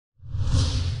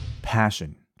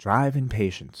passion, drive, and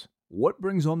patience. What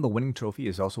brings home the winning trophy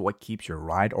is also what keeps your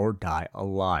ride or die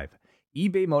alive.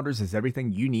 eBay Motors has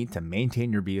everything you need to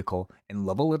maintain your vehicle and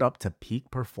level it up to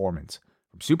peak performance.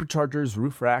 From superchargers,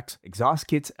 roof racks, exhaust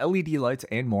kits, LED lights,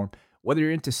 and more, whether you're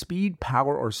into speed,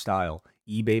 power, or style,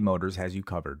 eBay Motors has you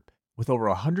covered. With over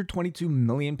 122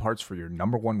 million parts for your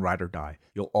number one ride or die,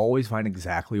 you'll always find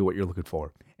exactly what you're looking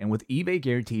for. And with eBay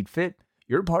Guaranteed Fit,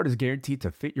 your part is guaranteed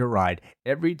to fit your ride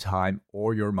every time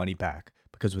or your money back.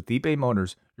 Because with eBay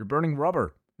Motors, you're burning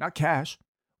rubber, not cash.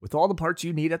 With all the parts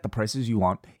you need at the prices you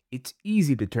want, it's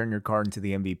easy to turn your car into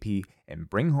the MVP and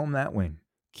bring home that win.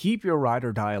 Keep your ride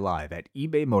or die alive at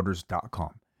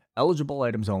ebaymotors.com. Eligible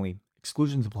items only.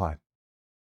 Exclusions apply.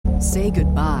 Say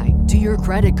goodbye to your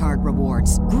credit card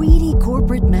rewards. Greedy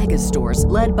corporate mega stores,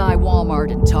 led by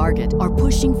Walmart and Target, are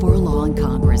pushing for a law in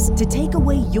Congress to take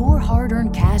away your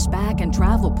hard-earned cash back and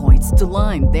travel points to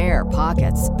line their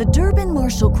pockets. The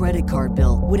Durbin-Marshall credit card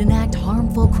bill would enact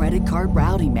harmful credit card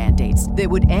routing mandates that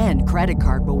would end credit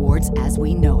card rewards as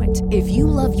we know it. If you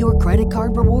love your credit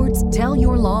card rewards, tell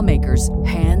your lawmakers,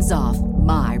 hands off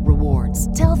my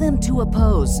rewards. Tell them to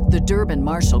oppose the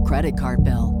Durbin-Marshall credit card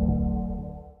bill.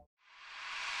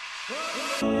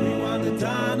 Rewind the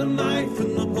dynamite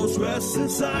from the post-wrestling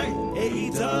site.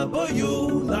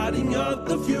 AEW, lighting up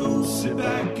the fuse. Sit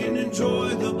back and enjoy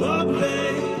the bubbly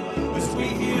as we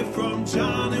hear from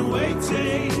John and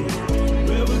Wai-Ting.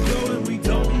 Where we're going, we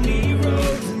don't need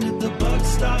roads. And if the buck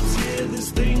stops here, this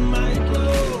thing might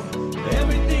blow.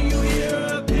 Everything you hear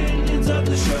are opinions of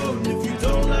the show. And if you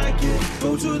don't like it,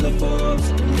 go to the forums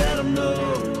and let them know.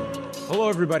 Hello,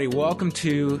 everybody. Welcome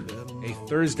to a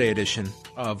Thursday edition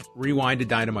of Rewind to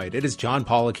Dynamite. It is John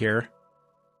Pollock here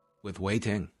with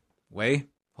Wai-Ting. Wai,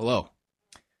 hello.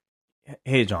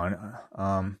 Hey, John.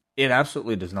 It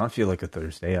absolutely does not feel like a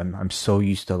Thursday. I'm so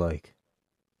used to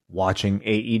watching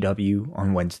AEW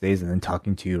on Wednesdays and then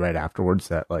talking to you right afterwards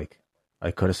that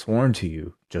I could have sworn to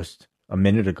you just a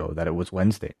minute ago that it was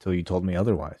Wednesday until you told me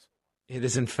otherwise. It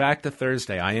is in fact a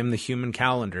Thursday. I am the human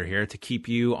calendar here to keep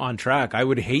you on track. I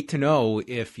would hate to know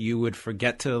if you would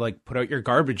forget to put out your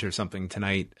garbage or something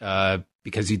tonight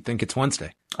because you'd think it's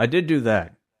Wednesday. I did do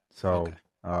that. So,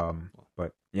 okay.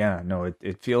 But yeah, no,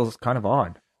 it feels kind of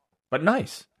odd, but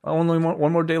nice. Only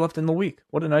one more day left in the week.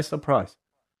 What a nice surprise.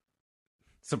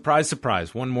 Surprise,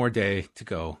 surprise. One more day to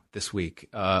go this week,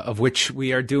 of which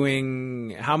we are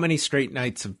doing how many straight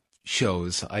nights of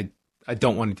shows? I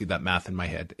don't want to do that math in my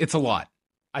head. It's a lot.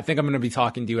 I think I'm going to be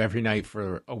talking to you every night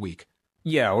for a week.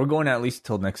 Yeah, we're going at least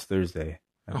till next Thursday.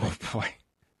 Oh, boy.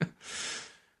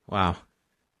 Wow.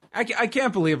 I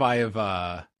can't believe I have...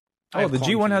 the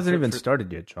G1 hasn't even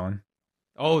started yet, John.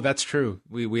 Oh, that's true.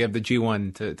 We have the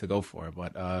G1 to go for.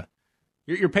 But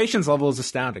your patience level is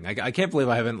astounding. I can't believe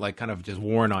I haven't kind of just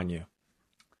worn on you.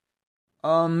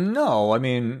 No, I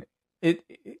mean,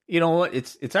 you know what?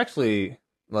 It's actually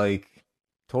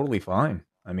totally fine.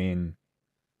 I mean,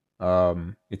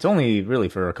 it's only really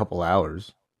for a couple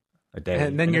hours a day,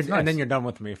 and then you're done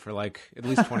with me for at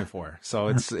least 24. So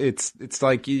it's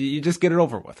like you just get it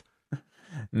over with.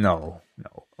 No,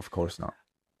 of course not.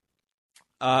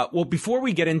 Well, before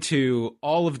we get into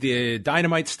all of the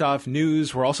Dynamite stuff,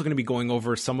 news, we're also going to be going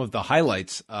over some of the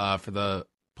highlights for the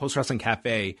Post Wrestling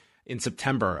Cafe in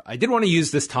September. I did want to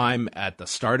use this time at the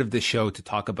start of this show to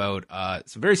talk about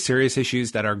some very serious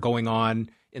issues that are going on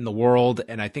in the world,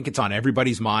 and I think it's on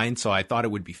everybody's mind, so I thought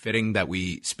it would be fitting that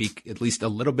we speak at least a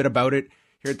little bit about it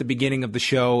here at the beginning of the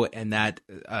show, and that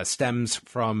stems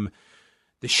from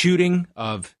the shooting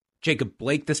of Jacob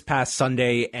Blake this past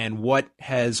Sunday and what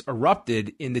has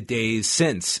erupted in the days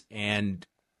since, and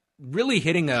really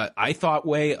hitting I thought,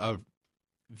 a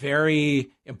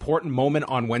very important moment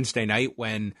on Wednesday night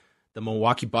when the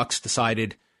Milwaukee Bucks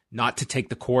decided not to take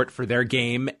the court for their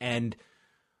game and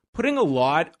putting a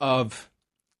lot of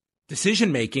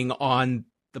decision-making on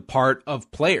the part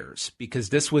of players, because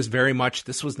this was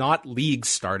not leagues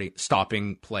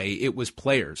stopping play. It was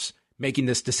players making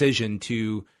this decision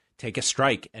to take a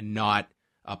strike and not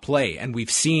play. And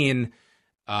we've seen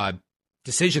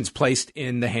decisions placed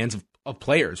in the hands of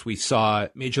players. We saw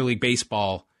Major League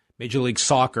Baseball, Major League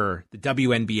Soccer, the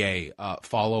WNBA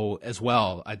follow as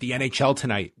well. The NHL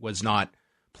tonight was not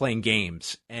playing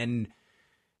games. And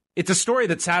it's a story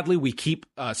that sadly we keep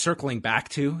circling back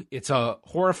to. It's a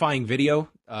horrifying video,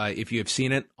 if you have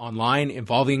seen it online,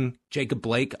 involving Jacob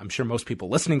Blake. I'm sure most people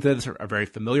listening to this are very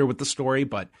familiar with the story,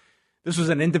 but this was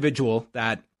an individual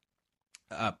that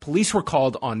police were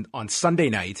called on Sunday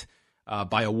night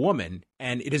by a woman,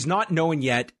 and it is not known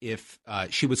yet if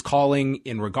she was calling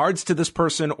in regards to this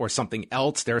person or something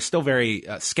else. There are still very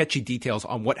sketchy details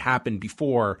on what happened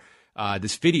before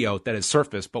this video that has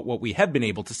surfaced, but what we have been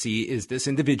able to see is this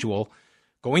individual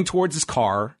going towards his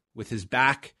car with his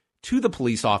back to the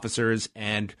police officers,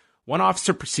 and one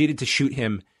officer proceeded to shoot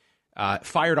him,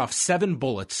 fired off 7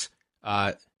 bullets.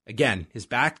 Again, his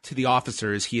back to the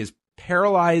officers. He is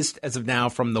paralyzed as of now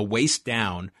from the waist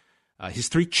down. His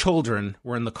 3 children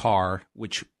were in the car,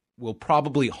 which will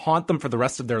probably haunt them for the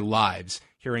rest of their lives,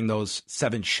 hearing those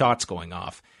 7 shots going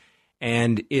off.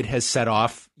 And it has set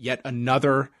off yet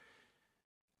another,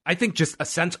 I think, just a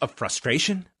sense of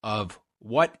frustration of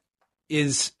what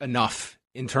is enough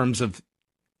in terms of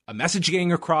a message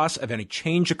getting across, of any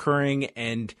change occurring,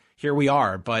 and here we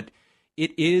are. But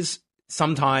it is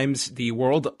sometimes the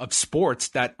world of sports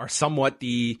that are somewhat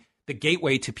the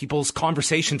gateway to people's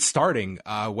conversations starting,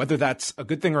 whether that's a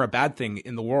good thing or a bad thing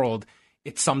in the world.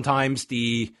 It's sometimes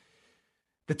the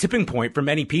tipping point for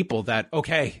many people that,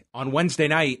 okay, on Wednesday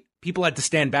night, people had to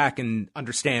stand back and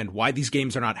understand why these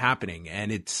games are not happening.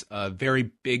 And it's a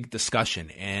very big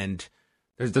discussion, and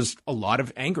there's a lot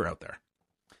of anger out there.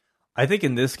 I think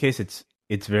in this case,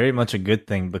 it's very much a good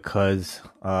thing because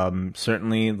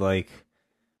certainly like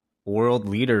world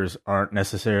leaders aren't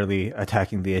necessarily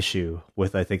attacking the issue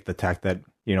with, I think, the tact that,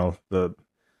 you know,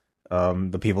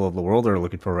 the people of the world are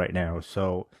looking for right now.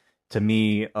 So to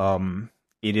me,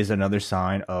 it is another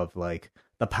sign of like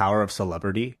the power of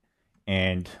celebrity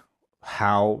and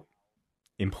how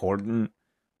important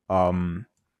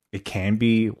it can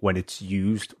be when it's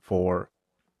used for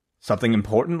something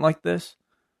important like this.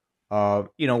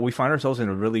 You know, we find ourselves in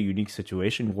a really unique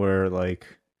situation where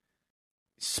like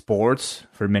sports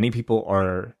for many people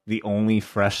are the only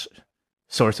fresh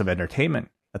source of entertainment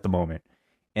at the moment.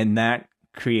 And that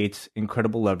creates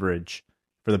incredible leverage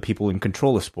for the people in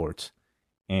control of sports.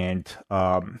 And,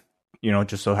 you know, it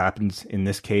just so happens in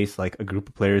this case, like a group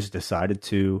of players decided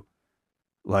to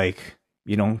like,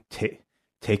 you know,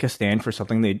 take a stand for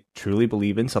something they truly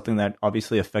believe in, something that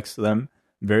obviously affects them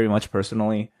very much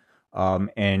personally.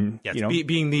 And yes, you know,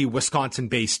 being the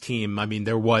Wisconsin-based team, I mean,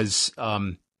 there was, I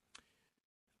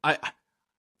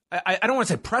don't want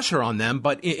to say pressure on them,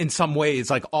 but in some ways,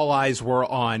 like all eyes were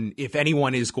on, if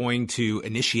anyone is going to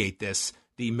initiate this,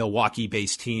 the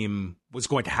Milwaukee-based team was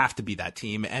going to have to be that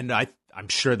team. And I'm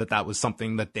sure that was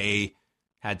something that they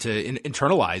had to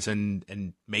internalize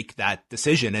and make that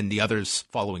decision, and the others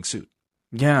following suit.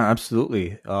 Yeah,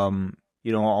 absolutely.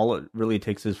 You know, all it really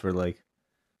takes is for like,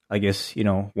 I guess, you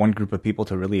know, one group of people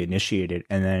to really initiate it,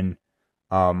 and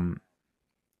then,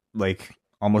 like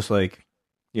almost like,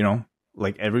 you know,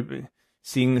 like everybody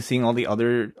seeing all the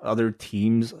other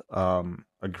teams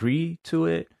agree to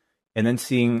it, and then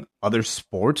seeing other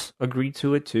sports agree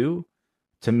to it too,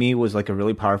 to me was like a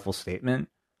really powerful statement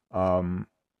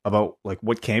about like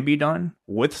what can be done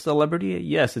with celebrity.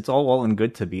 Yes, it's all well and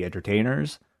good to be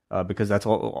entertainers. Because that's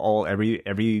all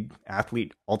every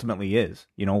athlete ultimately is,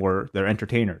 you know, where they're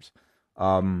entertainers.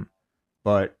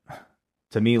 But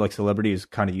to me, like celebrity is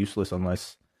kind of useless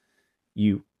unless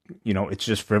you know, it's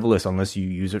just frivolous unless you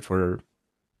use it for,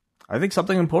 I think,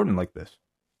 something important like this.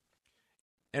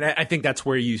 And I think that's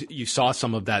where you saw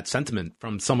some of that sentiment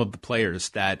from some of the players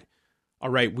that, all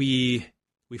right, we've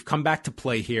come back to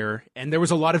play here. And there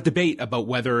was a lot of debate about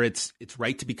whether it's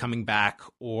right to be coming back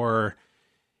or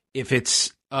if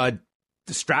it's a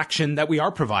distraction that we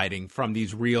are providing from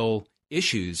these real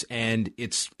issues. And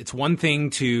it's one thing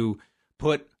to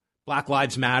put Black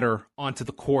Lives Matter onto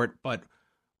the court, but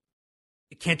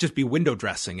it can't just be window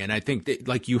dressing. And I think that,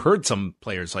 like, you heard some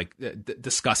players like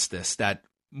discuss this, that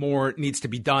more needs to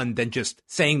be done than just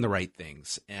saying the right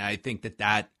things. And I think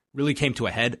that really came to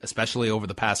a head, especially over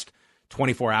the past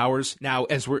 24 hours. Now,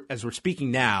 as we're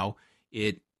speaking now,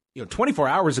 24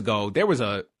 hours ago, there was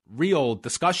a real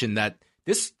discussion that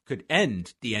this could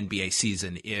end the NBA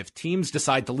season. If teams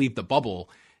decide to leave the bubble,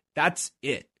 that's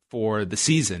it for the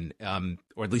season,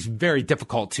 or at least very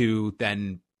difficult to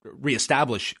then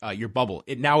reestablish your bubble.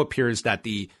 It now appears that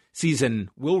the season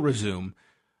will resume,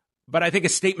 but I think a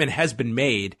statement has been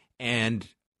made, and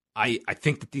I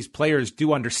think that these players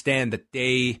do understand that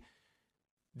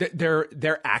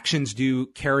their actions do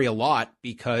carry a lot,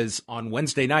 because on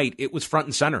Wednesday night, it was front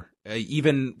and center.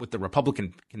 Even with the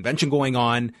Republican convention going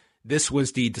on, this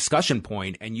was the discussion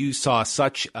point, and you saw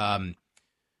such kind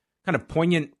of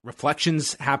poignant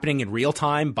reflections happening in real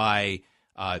time by,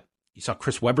 you saw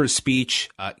Chris Webber's speech,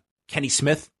 Kenny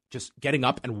Smith just getting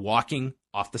up and walking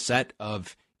off the set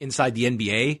of Inside the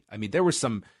NBA. I mean, there was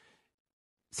some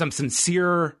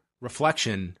sincere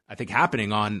reflection, I think,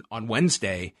 happening on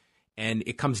Wednesday, and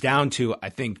it comes down to, I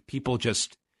think, people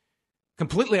just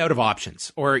completely out of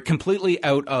options or completely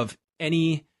out of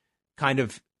any kind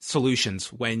of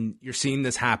solutions when you're seeing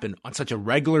this happen on such a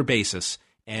regular basis.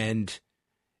 And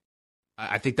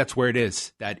I think that's where it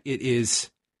is, that it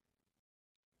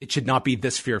should not be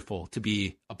this fearful to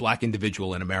be a black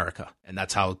individual in America. And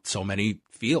that's how so many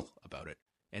feel about it.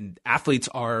 And athletes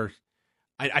are,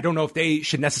 I don't know if they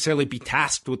should necessarily be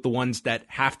tasked with the ones that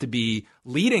have to be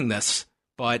leading this,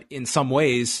 but in some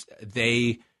ways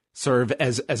they serve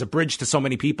as a bridge to so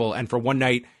many people. And for one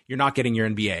night, you're not getting your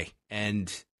NBA,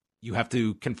 and you have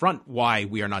to confront why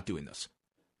we are not doing this.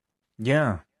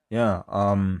 Yeah.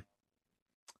 I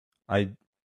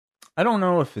don't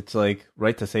know if it's like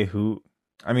right to say who.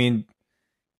 I mean,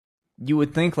 you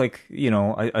would think like,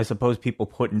 I suppose people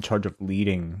put in charge of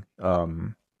leading,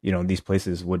 these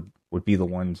places would be the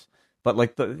ones. But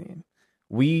like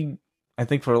I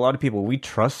think for a lot of people, we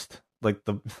trust like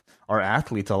our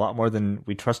athletes a lot more than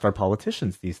we trust our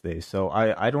politicians these days. So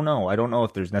I don't know. I don't know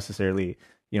if there's necessarily,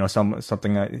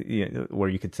 something where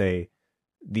you could say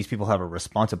these people have a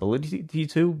responsibility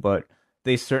to, but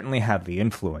they certainly have the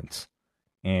influence.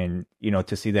 And,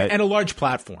 to see that. And a large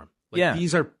platform. Yeah.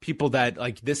 These are people that,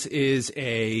 like, this is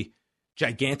a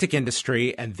gigantic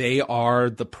industry, and they are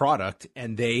the product,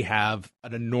 and they have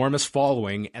an enormous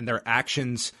following, and their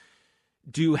actions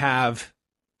do have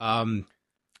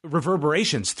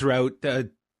reverberations throughout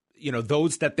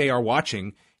those that they are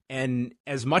watching. And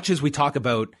as much as we talk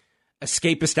about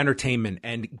escapist entertainment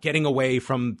and getting away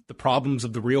from the problems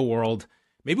of the real world,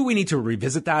 maybe we need to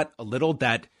revisit that a little,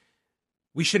 that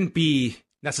we shouldn't be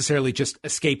necessarily just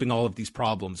escaping all of these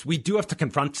problems. We do have to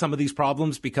confront some of these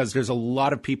problems, because there's a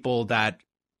lot of people that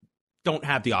don't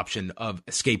have the option of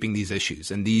escaping these issues.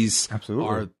 And these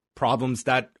are problems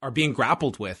that are being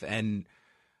grappled with. And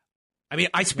I mean,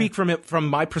 I speak from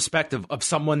my perspective of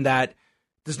someone that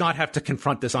does not have to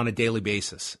confront this on a daily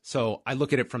basis. So I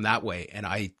look at it from that way, and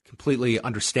I completely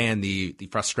understand the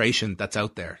frustration that's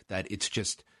out there, that it's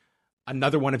just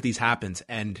another one of these happens.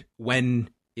 And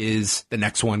when is the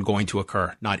next one going to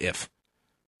occur, not if?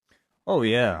 Oh,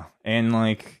 yeah. And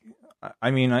like, I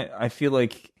mean, I feel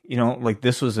like, like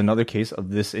this was another case of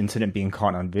this incident being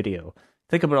caught on video.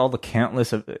 Think about all the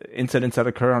countless incidents that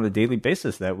occur on a daily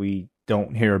basis that we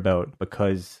don't hear about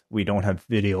because we don't have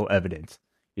video evidence.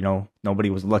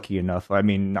 Nobody was lucky enough. I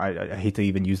mean, I hate to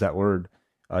even use that word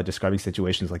describing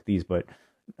situations like these, but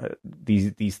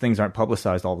these things aren't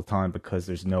publicized all the time because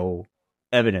there's no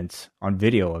evidence on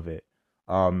video of it.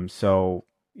 So,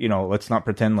 let's not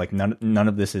pretend like none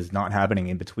of this is not happening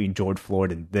in between George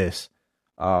Floyd and this.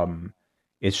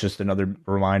 It's just another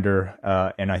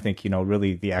reminder. And I think,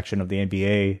 really the action of the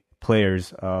NBA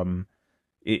players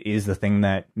is the thing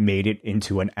that made it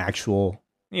into an actual,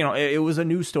 it was a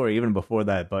news story even before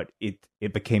that, but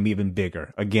it became even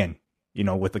bigger again,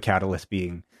 with the catalyst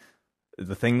being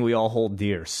the thing we all hold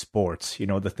dear, sports,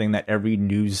 the thing that every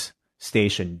news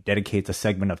station dedicates a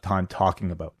segment of time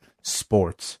talking about,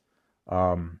 sports.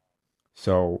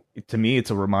 So to me,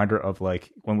 it's a reminder of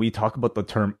like, when we talk about the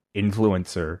term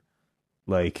influencer,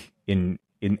 like in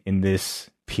this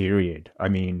period, I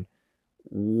mean,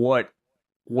 what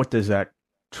does that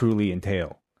truly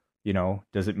entail?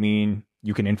 Does it mean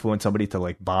you can influence somebody to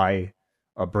like buy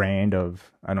a brand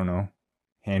of, I don't know,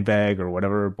 handbag or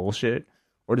whatever bullshit?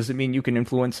 Or does it mean you can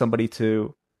influence somebody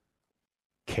to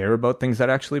care about things that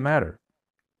actually matter?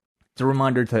 It's a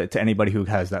reminder to anybody who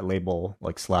has that label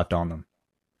like slapped on them.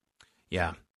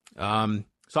 Yeah.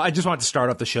 So I just wanted to start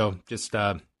off the show, just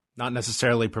not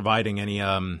necessarily providing any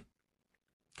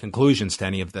conclusions to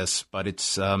any of this, but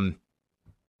it's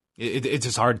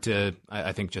just hard to,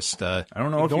 I think, just I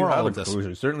don't know if you have a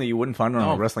conclusion. Certainly you wouldn't find it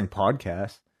on a wrestling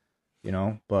podcast,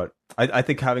 but I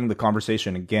think having the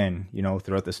conversation again,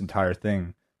 throughout this entire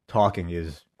thing, talking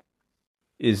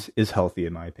is healthy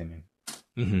in my opinion.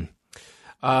 Mm-hmm.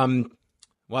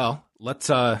 Well, let's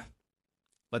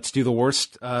do the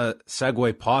worst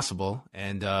segue possible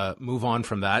and move on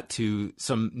from that to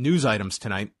some news items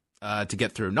tonight to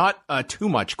get through. Not too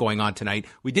much going on tonight.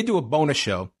 We did do a bonus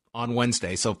show on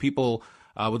Wednesday, so if people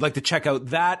would like to check out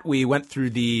that, we went through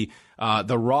the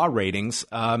Raw ratings.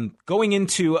 Going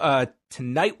into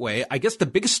tonight, I guess the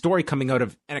biggest story coming out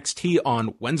of NXT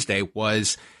on Wednesday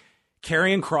was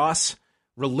Karrion Kross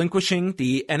relinquishing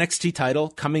the NXT title,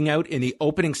 coming out in the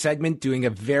opening segment, doing a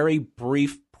very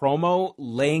brief promo,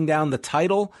 laying down the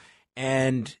title,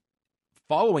 and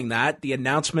following that, the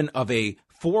announcement of a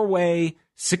 4-way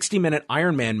 60-minute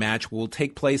Iron Man match will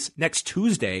take place next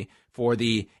Tuesday for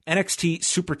the NXT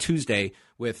Super Tuesday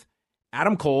with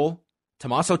Adam Cole,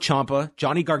 Tommaso Ciampa,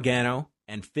 Johnny Gargano,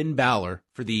 and Finn Balor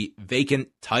for the vacant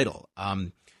title.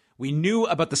 We knew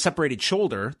about the separated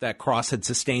shoulder that Kross had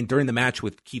sustained during the match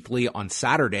with Keith Lee on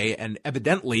Saturday, and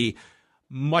evidently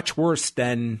much worse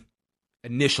than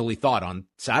initially thought on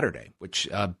Saturday, which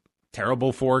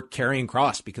terrible for Karrion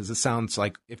Kross, because it sounds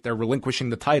like if they're relinquishing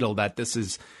the title, that this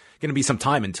is going to be some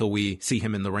time until we see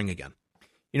him in the ring again.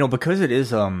 Because it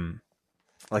is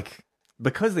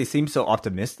because they seem so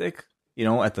optimistic,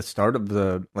 at the start of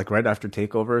the right after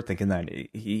TakeOver, thinking that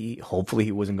hopefully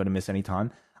he wasn't going to miss any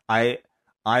time. I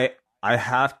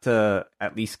have to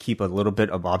at least keep a little bit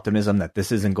of optimism that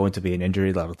this isn't going to be an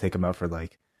injury that'll take him out for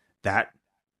that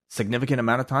significant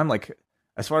amount of time.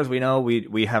 As far as we know,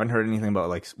 we haven't heard anything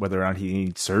about whether or not he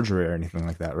needs surgery or anything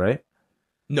like that, right?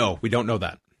 No, we don't know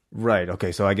that. Right.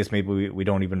 Okay. So I guess maybe we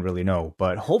don't even really know,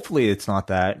 but hopefully it's not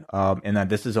that, and that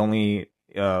this is only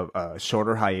a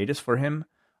shorter hiatus for him.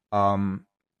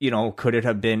 Could it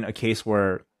have been a case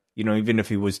where, even if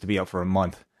he was to be out for a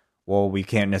month, well, we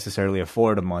can't necessarily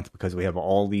afford a month because we have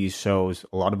all these shows,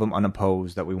 a lot of them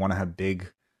unopposed, that we want to have big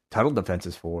title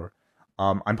defenses for.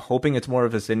 I'm hoping it's more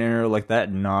of a scenario like that,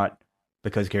 not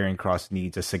because Karrion Kross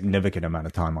needs a significant amount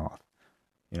of time off.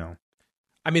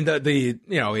 I mean,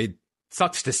 it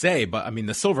sucks to say, but I mean,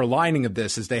 the silver lining of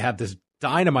this is they have this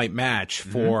Dynamite match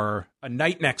for a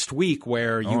night next week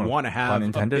where you want to have pun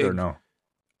intended or no?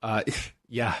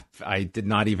 Yeah, I did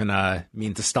not even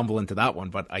mean to stumble into that one,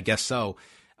 but I guess so.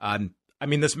 I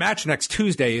mean, this match next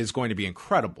Tuesday is going to be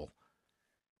incredible.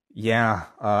 Yeah,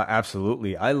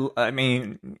 absolutely. I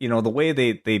mean, the way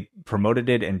they promoted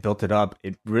it and built it up,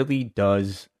 it really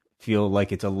does feel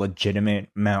like it's a legitimate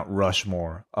Mount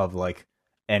Rushmore of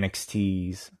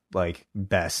NXT's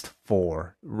best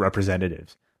 4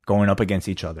 representatives going up against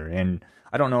each other. And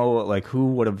I don't know who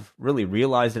would have really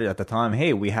realized it at the time.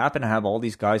 Hey, we happen to have all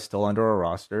these guys still under our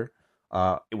roster.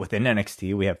 Within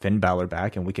NXT, we have Finn Balor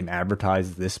back, and we can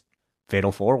advertise this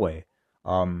Fatal 4-Way.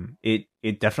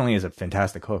 It definitely is a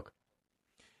fantastic hook.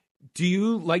 Do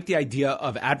you like the idea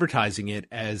of advertising it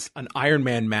as an Iron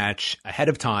Man match ahead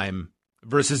of time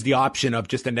versus the option of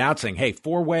just announcing, hey,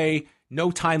 4-Way,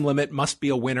 no time limit, must be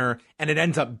a winner, and it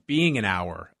ends up being an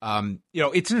hour?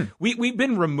 We've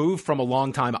been removed from a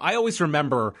long time. I always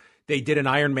remember they did an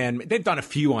Iron Man. They've done a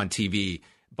few on TV,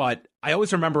 but I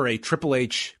always remember a Triple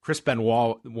H, Chris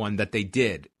Benoit one that they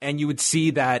did, and you would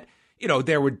see that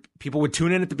people would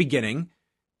tune in at the beginning,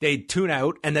 they'd tune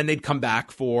out, and then they'd come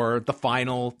back for the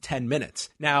final 10 minutes.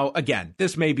 Now, again,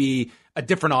 this may be a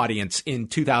different audience in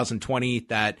 2020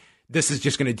 that this is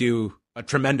just going to do a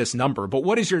tremendous number. But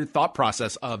what is your thought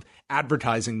process of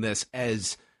advertising this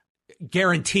as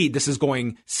guaranteed this is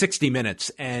going 60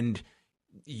 minutes and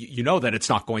you know that it's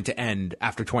not going to end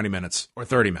after 20 minutes or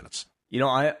 30 minutes?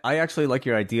 I actually like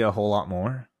your idea a whole lot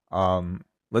more.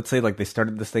 Let's say they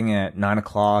started this thing at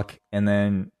 9:00 and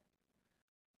then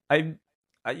I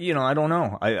don't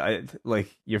know. I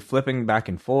you're flipping back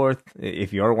and forth.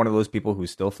 If you are one of those people who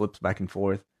still flips back and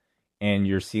forth and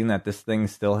you're seeing that this thing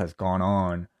still has gone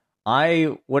on,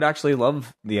 I would actually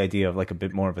love the idea of a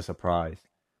bit more of a surprise.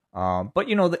 But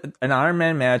an Iron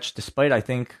Man match, despite I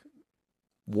think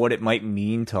what it might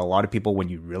mean to a lot of people when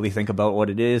you really think about what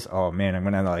it is, oh man, I'm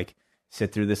gonna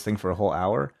sit through this thing for a whole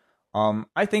hour.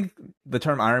 I think the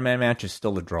term Iron Man match is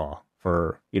still a draw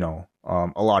for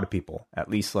a lot of people. At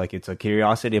least it's a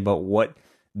curiosity about what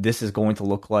this is going to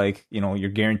look like. You're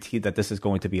guaranteed that this is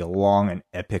going to be a long and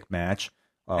epic match.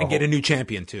 And get a new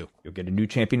champion too. You'll get a new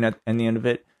champion at the end of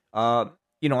it. At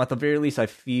the very least, I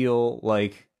feel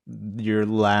like your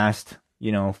last,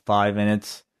 5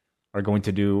 minutes are going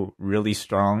to do really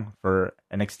strong for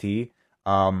NXT.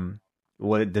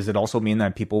 What does it also mean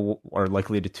that people are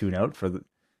likely to tune out for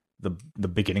the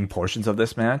beginning portions of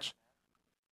this match?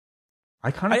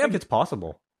 I kind of think it's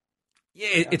possible.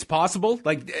 Yeah, it's possible.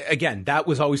 Again, that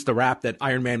was always the rap that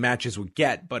Iron Man matches would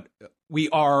get, but we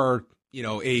are,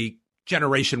 a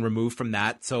generation removed from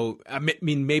that. So, I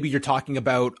mean, maybe you're talking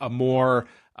about a more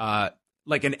an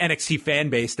NXT fan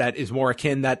base that is more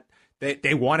akin that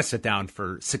they want to sit down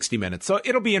for 60 minutes. So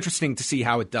it'll be interesting to see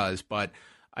how it does. But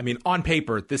I mean, on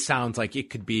paper, this sounds like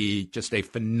it could be just a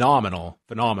phenomenal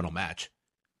match.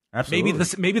 Absolutely.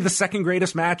 Maybe the second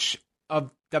greatest match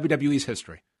of WWE's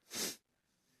history.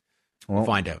 We'll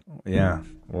find out. Yeah.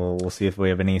 Well, we'll see if we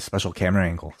have any special camera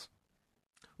angles.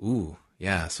 Ooh,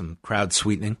 yeah, some crowd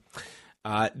sweetening.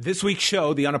 This week's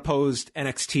show, the Unopposed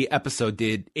NXT episode,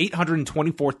 did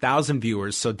 824,000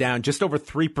 viewers, so down just over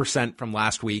 3% from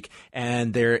last week.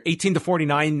 And their 18 to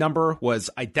 49 number was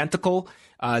identical.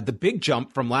 The big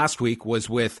jump from last week was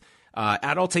with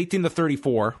adults 18 to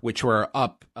 34, which were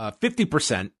up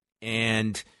 50%,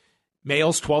 and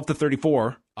males 12 to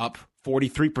 34 up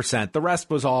 43%. The rest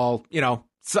was all,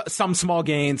 some small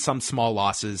gains, some small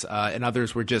losses, and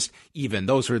others were just even.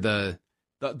 Those were the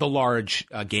the large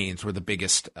gains were the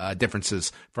biggest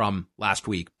differences from last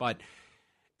week. But,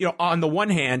 on the one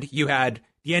hand, you had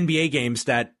the NBA games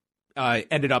that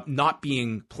ended up not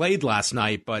being played last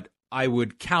night, but I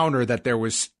would counter that there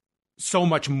was so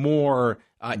much more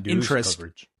interest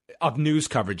of news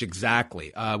coverage.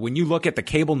 Exactly. When you look at the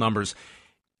cable numbers,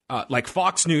 like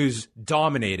Fox News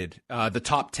dominated the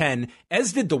top 10,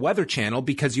 as did the Weather Channel,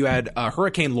 because you had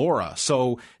Hurricane Laura.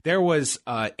 So there was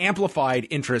amplified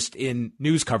interest in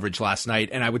news coverage last night.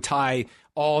 And I would tie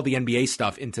all the NBA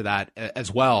stuff into that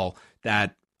as well,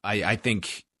 that I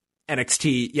think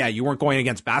NXT, you weren't going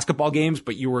against basketball games,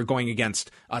 but you were going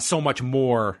against so much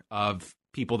more of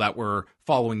people that were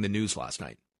following the news last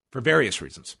night for various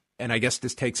reasons. And I guess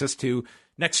this takes us to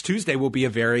next Tuesday will be a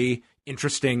very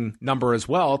interesting number as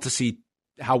well to see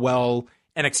how well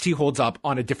NXT holds up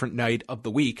on a different night of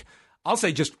the week. I'll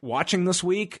say just watching this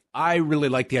week, I really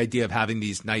like the idea of having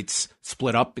these nights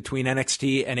split up between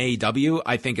NXT and AEW.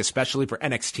 I think especially for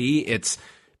NXT, it's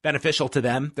beneficial to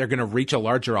them. They're going to reach a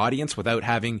larger audience without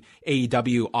having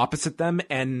AEW opposite them.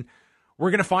 And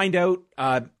we're going to find out,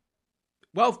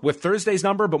 with Thursday's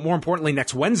number, but more importantly,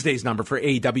 next Wednesday's number for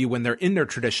AEW when they're in their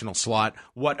traditional slot,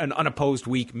 what an unopposed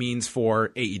week means for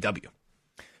AEW.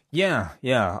 Yeah.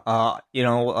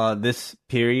 This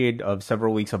period of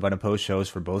several weeks of unopposed shows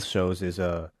for both shows is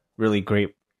a really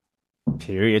great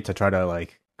period to try to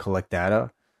collect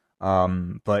data.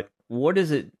 But what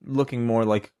is it looking more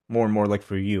and more like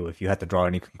for you, if you had to draw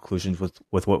any conclusions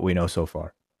with what we know so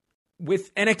far?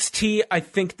 With NXT, I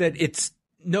think that it's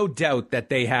no doubt that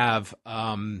they have,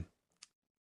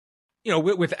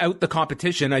 without the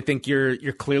competition, I think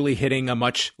you're clearly hitting a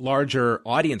much larger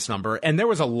audience number. And there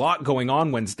was a lot going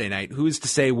on Wednesday night. Who's to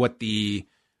say what the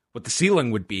ceiling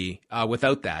would be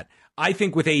without that? I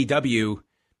think with AEW,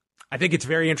 I think it's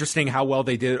very interesting how well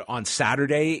they did on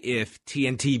Saturday. If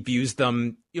TNT views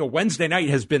them, Wednesday night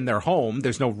has been their home.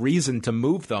 There's no reason to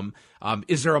move them.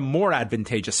 Is there a more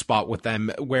advantageous spot with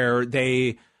them where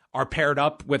they are paired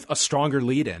up with a stronger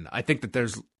lead-in? I think that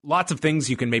there's lots of things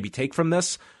you can maybe take from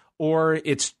this, or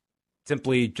it's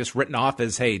simply just written off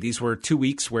as, hey, these were 2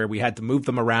 weeks where we had to move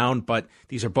them around, but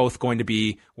these are both going to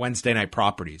be Wednesday night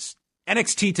properties.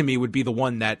 NXT to me would be the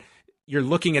one that you're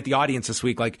looking at the audience this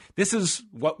week like, this is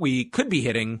what we could be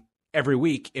hitting every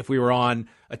week if we were on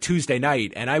a Tuesday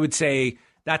night. And I would say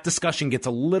that discussion gets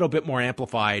a little bit more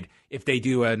amplified if they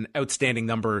do an outstanding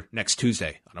number next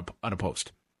Tuesday on a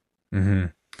post. Mm-hmm.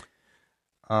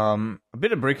 A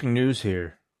bit of breaking news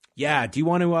here. Yeah, do you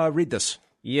want to read this?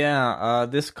 Yeah,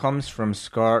 this comes from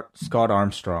Scott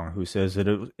Armstrong, who says it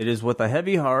is with a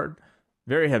heavy heart,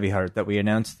 very heavy heart, that we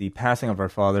announce the passing of our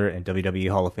father and WWE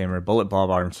Hall of Famer Bullet Bob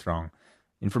Armstrong.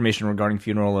 Information regarding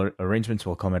funeral arrangements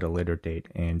will come at a later date.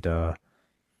 And the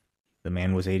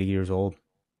man was 80 years old.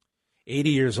 80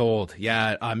 years old,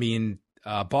 yeah. I mean,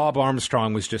 Bob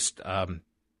Armstrong was just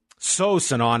so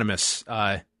synonymous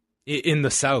in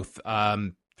the South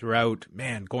throughout,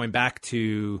 going back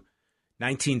to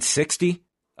 1960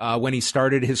 when he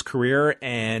started his career.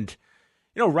 And,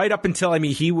 right up until,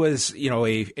 he was,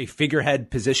 a figurehead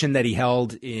position that he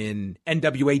held in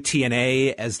NWA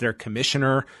TNA as their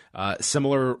commissioner,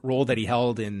 similar role that he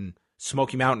held in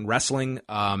Smoky Mountain Wrestling.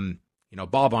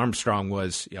 Bob Armstrong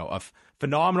was, a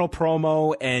phenomenal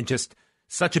promo and just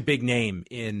such a big name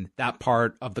in that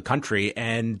part of the country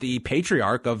and the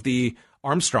patriarch of the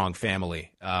Armstrong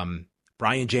family.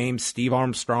 Brian James, Steve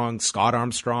Armstrong, Scott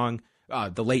Armstrong,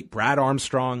 the late Brad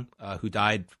Armstrong, who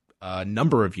died a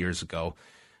number of years ago.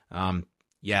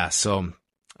 So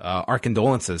our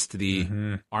condolences to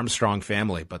the Armstrong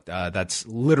family, but that's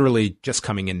literally just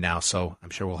coming in now. So I'm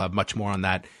sure we'll have much more on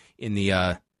that in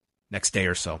the next day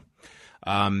or so.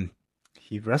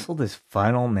 He wrestled his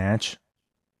final match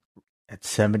at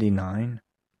 79.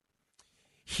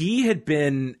 He had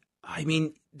been,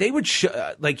 they would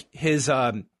show, his,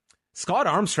 Scott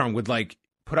Armstrong would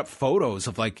put up photos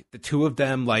of the two of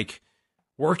them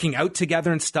working out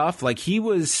together and stuff. He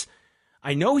was,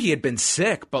 I know he had been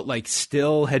sick, but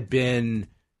still had been,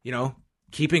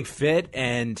 keeping fit.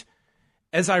 And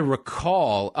as I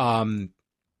recall,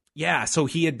 so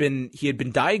he had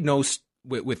been diagnosed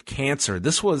with cancer.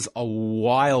 This was a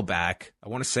while back. I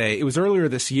want to say it was earlier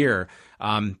this year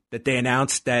that they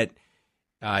announced that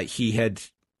he had,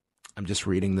 I'm just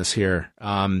reading this here.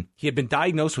 He had been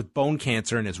diagnosed with bone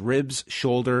cancer in his ribs,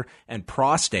 shoulder, and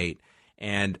prostate.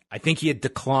 And I think he had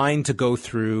declined to go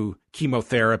through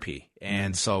chemotherapy.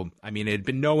 And so, it had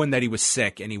been known that he was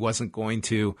sick and he wasn't going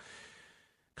to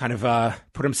kind of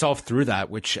put himself through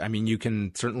that, which, you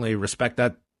can certainly respect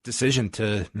that decision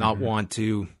to not want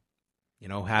to,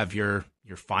 have your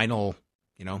final,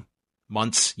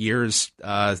 months, years,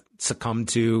 succumb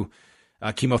to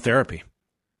chemotherapy.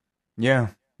 Yeah.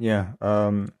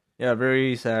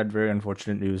 Very sad, very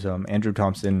unfortunate news. Andrew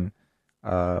Thompson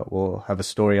will have a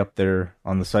story up there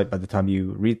on the site by the time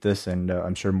you read this, and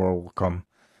I'm sure more will come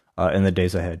in the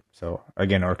days ahead. So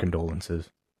again, our condolences.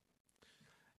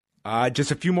 Just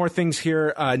a few more things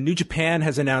here. New Japan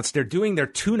has announced they're doing their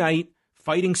 2-night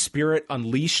Fighting Spirit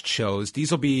Unleashed shows. These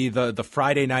will be the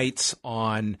Friday nights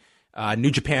on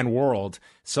New Japan World.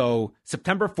 So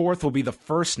September 4th will be the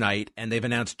first night, and they've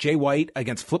announced Jay White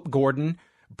against Flip Gordon,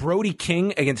 Brody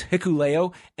King against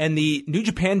Hikuleo, and the New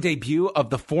Japan debut of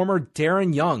the former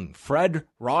Darren Young, Fred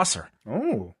Rosser.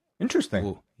 Oh, interesting.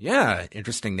 Ooh, yeah,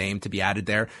 interesting name to be added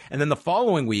there. And then the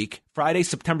following week, Friday,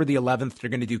 September the 11th, they're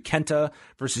going to do Kenta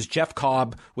versus Jeff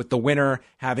Cobb, with the winner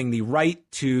having the right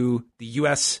to the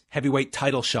U.S. heavyweight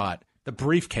title shot, the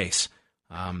briefcase.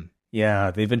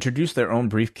 Yeah, they've introduced their own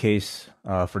briefcase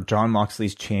for Jon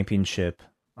Moxley's championship.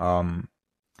 And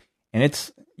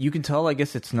you can tell, I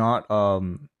guess it's not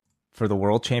for the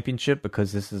world championship,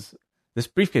 because this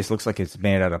briefcase looks like it's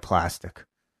made out of plastic.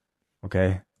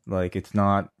 Okay? Like, it's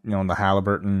not, the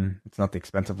Halliburton, it's not the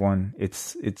expensive one.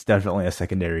 It's definitely a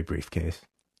secondary briefcase.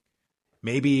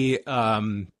 Maybe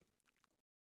Jon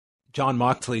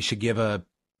Moxley should give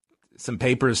some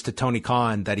papers to Tony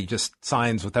Khan that he just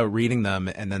signs without reading them,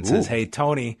 and then says, "Hey,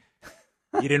 Tony,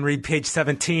 you didn't read page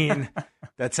 17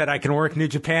 that said I can work New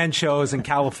Japan shows in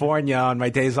California on my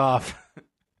days off."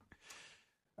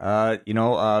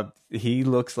 He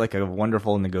looks like a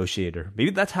wonderful negotiator.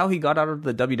 Maybe that's how he got out of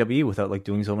the WWE without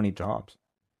doing so many jobs.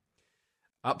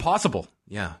 Possible.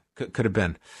 Yeah, could have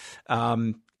been.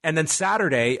 And then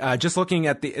Saturday, just looking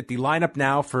at the lineup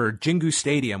now for Jingu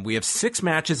Stadium, we have 6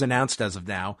 matches announced as of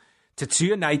now.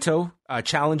 Tetsuya Naito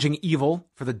challenging Evil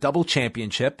for the double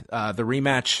championship, the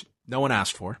rematch no one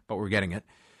asked for, but we're getting it.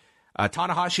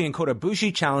 Tanahashi and Kota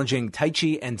Ibushi challenging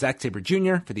Taichi and Zack Sabre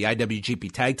Jr. for the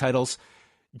IWGP tag titles.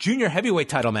 Junior heavyweight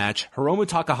title match, Hiromu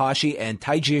Takahashi and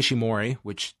Taiji Ishimori,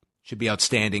 which should be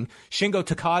outstanding. Shingo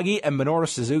Takagi and Minoru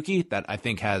Suzuki, that I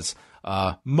think has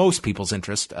most people's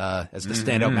interest as the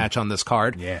standout match on this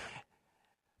card. Yeah.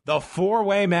 The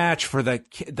 4-way match for the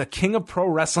King of Pro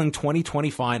Wrestling 2020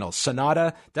 finals.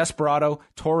 Sonata, Desperado,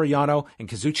 Toru Yano, and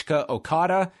Kazuchika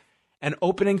Okada. And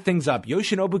opening things up,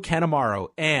 Yoshinobu Kanemaru,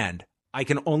 and I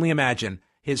can only imagine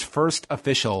his first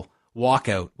official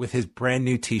walkout with his brand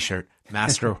new t-shirt,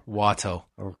 Master Wato.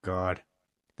 Oh God,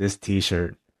 this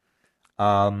t-shirt.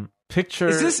 Picture.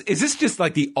 Is this just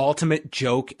like the ultimate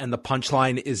joke, and the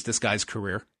punchline is this guy's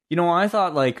career? I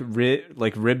thought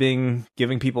ribbing,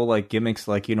 giving people gimmicks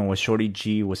with Shorty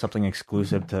G was something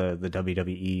exclusive to the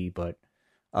WWE. But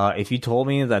if you told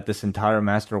me that this entire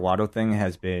Master Wato thing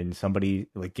has been somebody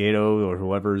like Gato or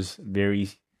whoever's very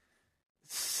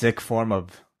sick form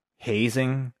of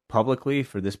hazing publicly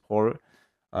for this poor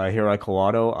Hirai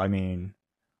Kawato, I mean,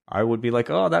 I would be like,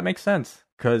 oh, that makes sense.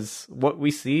 Because what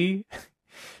we see,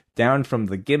 down from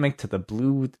the gimmick to the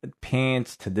blue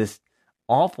pants to this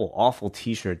awful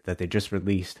t-shirt that they just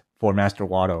released for Master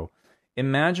Wato.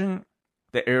 Imagine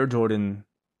the Air Jordan,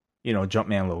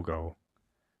 Jumpman logo,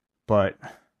 but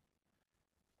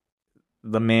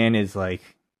the man is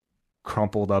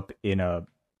crumpled up in a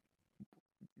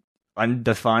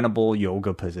undefinable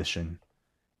yoga position,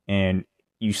 and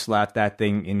you slap that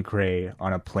thing in gray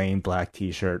on a plain black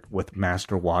t-shirt with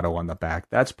Master Wato on the back.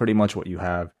 That's pretty much what you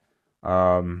have.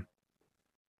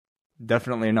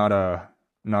 Definitely not a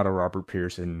Robert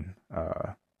Pearson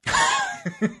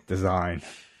design.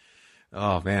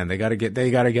 Oh man, they gotta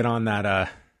get on that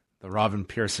the Robin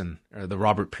Pearson or the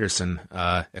Robert Pearson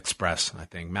Express. I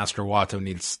think Master Wato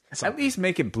needs at least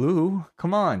make it blue.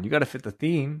 Come on, you gotta fit the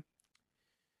theme.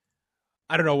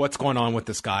 I don't know what's going on with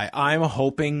this guy. I'm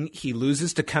hoping he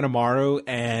loses to Kanemaru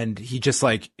and he just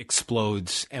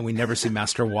explodes and we never see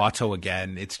Master Wato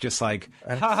again. It's just like,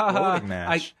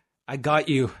 match. I got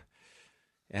you.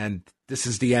 And this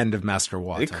is the end of Master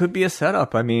Wato. It could be a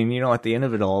setup. I mean, at the end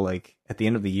of it all, at the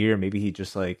end of the year, maybe he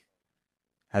just has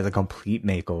a complete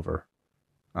makeover.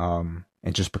 And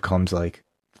just becomes like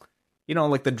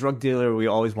the drug dealer we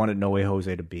always wanted No Way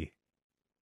Jose to be.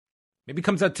 Maybe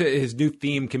comes out to his new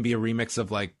theme can be a remix of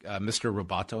Mr.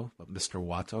 Roboto, Mr.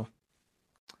 Wato.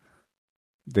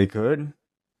 They could.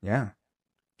 Yeah.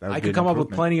 I could come up with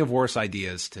plenty of worse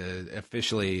ideas to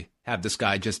officially have this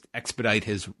guy just expedite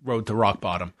his road to rock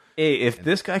bottom. Hey, if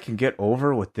this guy can get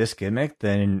over with this gimmick,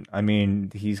 then I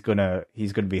mean he's gonna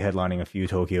be headlining a few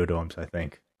Tokyo Domes. I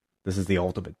think this is the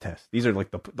ultimate test. These are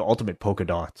the ultimate polka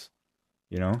dots.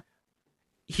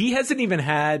 He hasn't even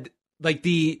had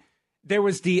there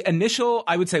was the initial,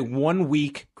 I would say, 1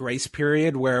 week grace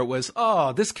period where it was,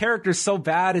 oh, this character's so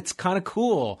bad, it's kind of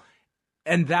cool.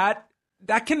 And that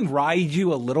can ride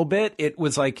you a little bit. It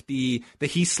was like the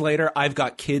Heath Slater, I've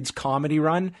Got Kids comedy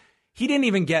run. He didn't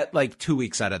even get like 2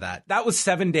 weeks out of that. That was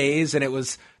 7 days, and it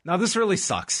was, now this really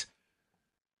sucks.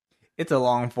 It's a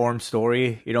long form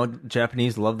story. You know,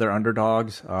 Japanese love their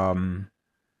underdogs.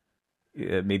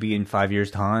 Maybe in 5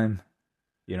 years' time,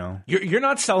 you know. You're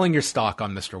not selling your stock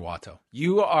on Mr. Watto.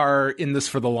 You are in this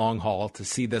for the long haul to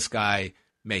see this guy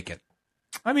make it.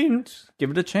 I mean, give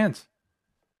it a chance.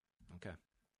 Okay.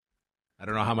 I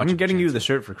don't know how much. I'm getting you the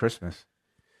shirt for Christmas.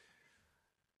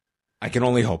 I can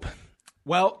only hope.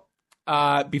 Well,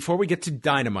 before we get to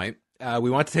Dynamite, we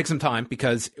want to take some time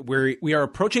because we are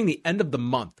approaching the end of the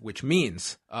month, which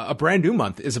means a brand new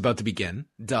month is about to begin.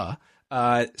 Duh.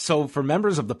 So for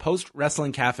members of the Post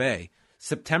Wrestling Cafe,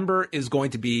 September is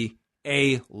going to be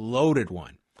a loaded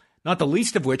one, not the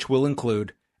least of which will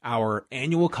include our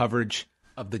annual coverage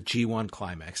of the G1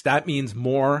 Climax. That means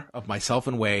more of myself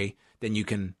and Wai than you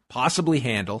can possibly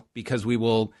handle, because we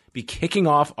will be kicking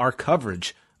off our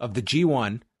coverage of the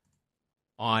G1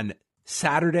 on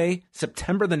Saturday,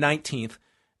 September the 19th,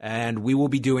 and we will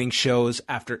be doing shows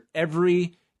after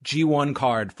every G1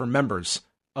 card for members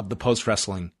of the Post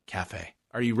Wrestling Cafe.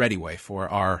 Are you ready, Wai, for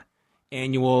our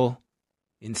annual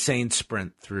insane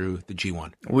sprint through the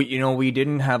G1? We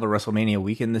didn't have a WrestleMania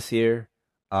weekend this year.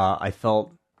 I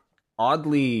felt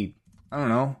oddly, I don't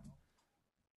know,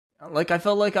 like I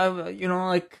felt like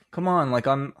come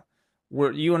on,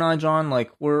 we're you and I, John,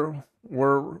 like we're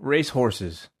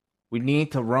racehorses. We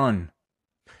need to run,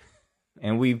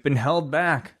 and we've been held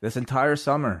back this entire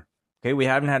summer. Okay, we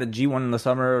haven't had a G1 in the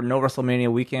summer, no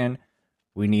WrestleMania weekend.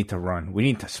 We need to run. We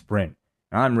need to sprint.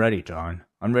 And I'm ready, John.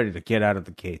 I'm ready to get out of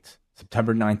the gates.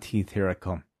 September 19th, here I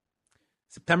come.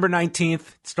 September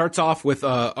 19th starts off with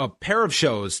a pair of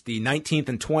shows, the 19th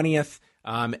and 20th,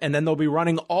 and then they'll be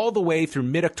running all the way through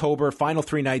mid-October, final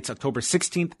 3 nights, October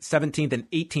 16th, 17th, and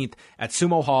 18th at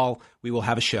Sumo Hall. We will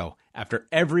have a show after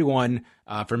every one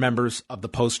for members of the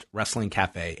Post Wrestling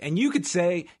Cafe. And you could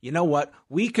say, you know what,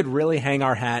 we could really hang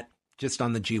our hat just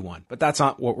on the G1. But that's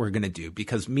not what we're going to do,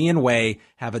 because me and Wai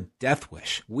have a death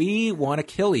wish. We want to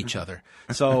kill each other.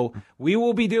 So we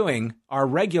will be doing our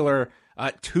regular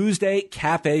Tuesday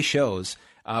cafe shows,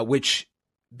 which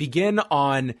begin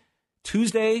on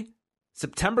Tuesday,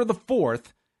 September the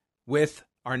 4th, with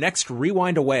our next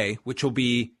Rewind Away, which will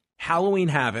be Halloween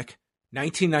Havoc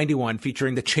 1991,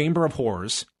 featuring the Chamber of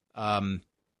Horrors.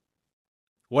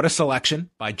 What a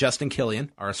selection by Justin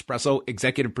Killian, our Espresso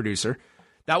executive producer.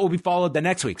 That will be followed the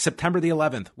next week, September the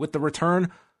 11th, with the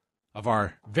return of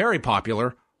our very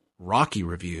popular Rocky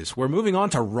reviews. We're moving on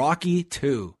to Rocky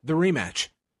 2, the rematch.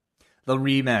 The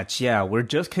rematch, yeah. We're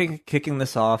just kicking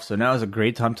this off, so now is a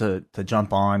great time to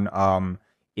jump on.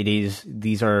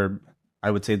 These are, I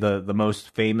would say, the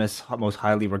most famous, most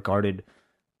highly regarded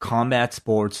combat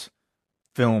sports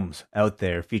films out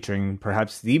there, featuring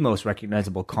perhaps the most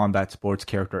recognizable combat sports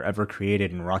character ever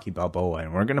created in Rocky Balboa.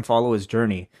 And we're going to follow his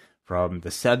journey from the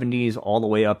 70s all the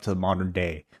way up to the modern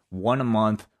day. One a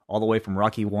month, all the way from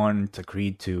Rocky 1 to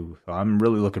Creed 2. So I'm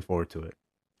really looking forward to it.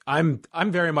 I'm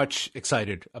very much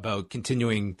excited about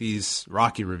continuing these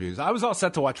Rocky reviews. I was all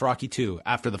set to watch Rocky 2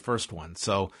 after the first one.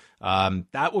 So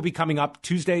that will be coming up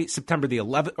Tuesday, September the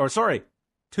 11th. Or sorry,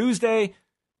 Tuesday.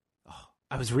 Oh,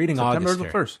 I was reading September August the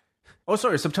here. 1st. Oh,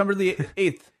 sorry, September the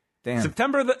 8th. Damn.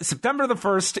 September the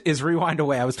 1st is Rewind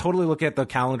Away. I was totally looking at the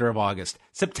calendar of August.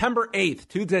 September 8th,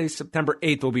 Tuesday, September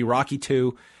 8th will be Rocky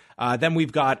 2. Then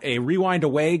we've got a Rewind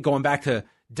Away going back to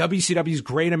WCW's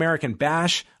Great American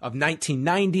Bash of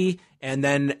 1990. And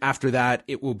then after that,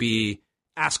 it will be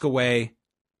Ask Away,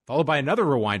 followed by another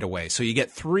Rewind Away. So you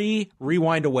get 3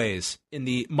 Rewind Aways in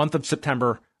the month of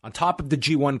September on top of the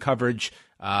G1 coverage.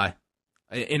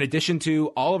 In addition to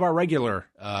all of our regular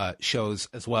shows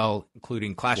as well,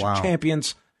 including Clash of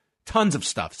Champions, tons of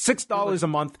stuff. $6 a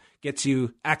month gets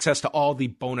you access to all the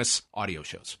bonus audio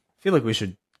shows. I feel like we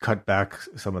should cut back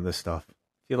some of this stuff. I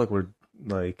feel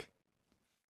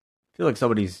like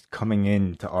somebody's coming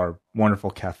into our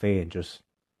wonderful cafe and just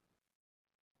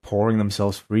pouring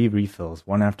themselves free refills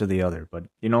one after the other. But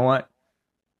you know what?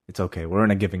 It's okay. We're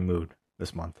in a giving mood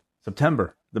this month.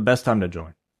 September, the best time to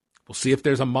join. We'll see if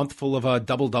there's a month full of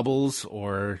double-doubles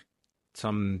or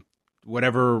some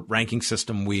whatever ranking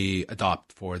system we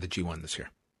adopt for the G1 this year.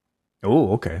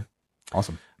 Oh, okay.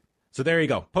 Awesome. So there you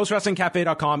go.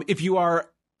 PostWrestlingCafe.com. If you are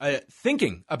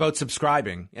thinking about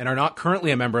subscribing and are not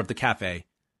currently a member of the cafe,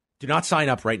 do not sign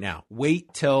up right now.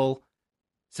 Wait till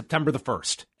September the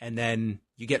 1st, and then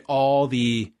you get all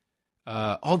the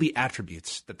all the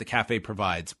attributes that the cafe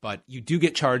provides, but you do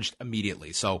get charged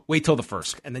immediately. So wait till the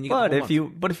 1st, and then you.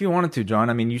 But if you wanted to, John,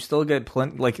 I mean, you still get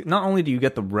plenty. Like, not only do you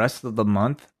get the rest of the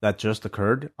month that just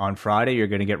occurred on Friday, you're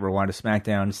going to get Rewind to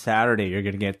SmackDown. Saturday, you're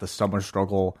going to get the Summer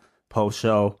Struggle post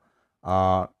show,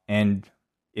 and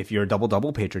if you're a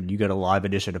double patron, you get a live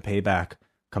edition of Payback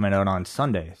coming out on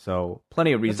Sunday. So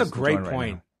plenty of reasons. That's a great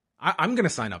point. Right, I'm going to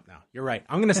sign up now. You're right.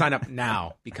 I'm going to sign up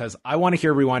now because I want to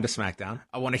hear Rewind to SmackDown.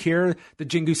 I want to hear the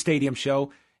Jingu Stadium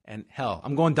show. And hell,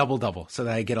 I'm going double so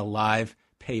that I get a live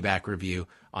Payback review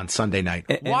on Sunday night.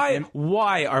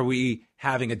 Why are we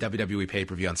having a WWE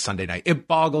pay-per-view on Sunday night? It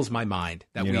boggles my mind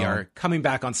that we are coming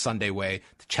back on Sunday way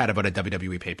to chat about a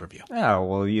WWE pay-per-view. Yeah,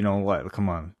 well, you know what? Come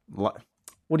on. What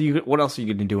else are you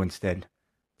going to do instead?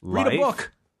 Read a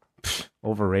book. Pfft,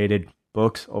 overrated.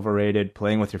 Books, overrated.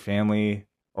 Playing with your family,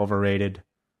 overrated.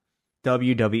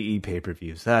 WWE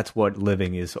pay-per-views. That's what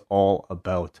living is all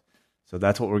about. So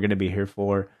that's what we're going to be here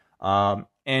for.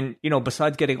 And, you know,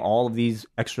 besides getting all of these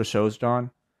extra shows, John,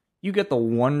 you get the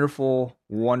wonderful,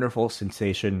 wonderful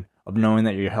sensation of knowing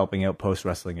that you're helping out Post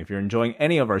Wrestling. If you're enjoying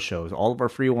any of our shows, all of our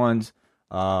free ones,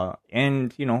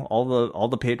 and, you know, all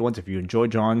the paid ones, if you enjoy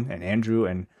John and Andrew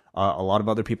and a lot of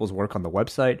other people's work on the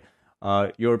website,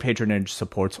 your patronage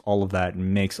supports all of that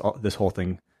and makes this whole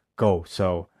thing go.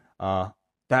 So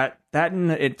that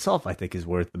in itself, I think, is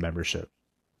worth the membership.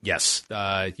 Yes,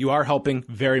 you are helping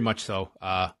very much so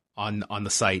on the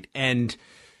site. And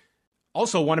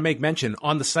also want to make mention,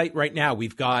 on the site right now,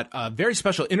 we've got a very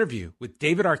special interview with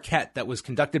David Arquette that was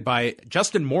conducted by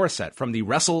Justin Morissette from the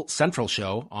Wrestle Central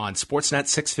show on Sportsnet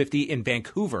 650 in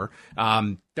Vancouver.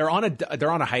 They're on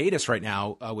a hiatus right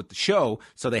now with the show,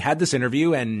 so they had this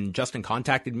interview, and Justin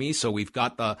contacted me, so we've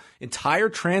got the entire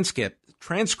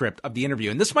transcript of the interview.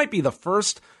 And this might be the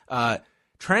first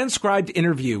transcribed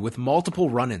interview with multiple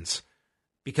run-ins,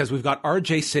 because we've got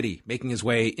RJ City making his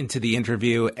way into the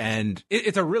interview, and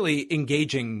it's a really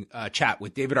engaging chat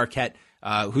with David Arquette,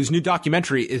 whose new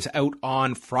documentary is out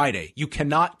on Friday. You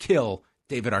Cannot Kill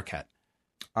David Arquette.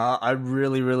 I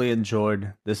really, really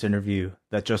enjoyed this interview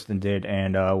that Justin did,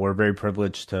 and we're very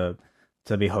privileged to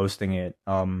be hosting it.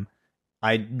 First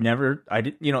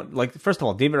of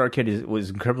all, David Arquette was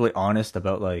incredibly honest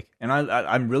about, like, and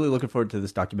I'm really looking forward to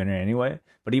this documentary anyway,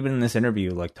 but even in this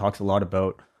interview, like, talks a lot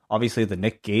about, obviously, the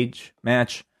Nick Gage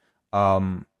match.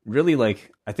 Really,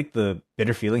 like, I think the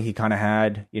bitter feeling he kind of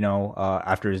had, you know,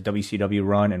 after his WCW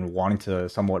run and wanting to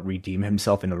somewhat redeem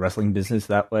himself in the wrestling business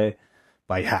that way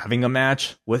by having a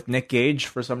match with Nick Gage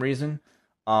for some reason.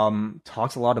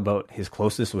 Talks a lot about his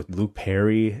closeness with Luke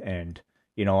Perry and,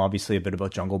 you know, obviously a bit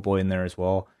about Jungle Boy in there as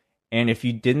well. And if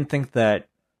you didn't think that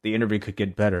the interview could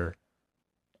get better,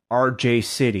 RJ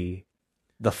City,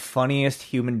 the funniest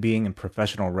human being in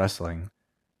professional wrestling,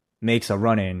 makes a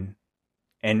run-in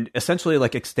and essentially,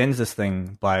 like, extends this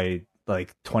thing by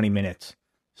like 20 minutes.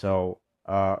 So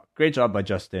great job by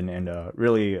Justin, and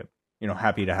really, you know,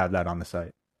 happy to have that on the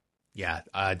site. Yeah,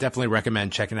 definitely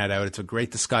recommend checking that out. It's a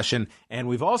great discussion. And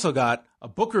we've also got a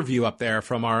book review up there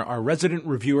from our resident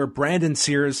reviewer, Brandon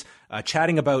Sears,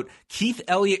 chatting about Keith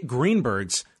Elliott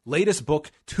Greenberg's latest book,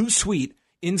 Too Sweet,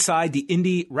 Inside the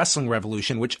Indie Wrestling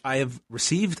Revolution, which I have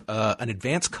received an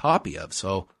advance copy of.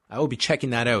 So I will be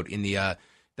checking that out in the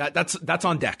that's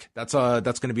on deck. That's going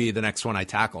to be the next one I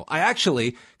tackle. I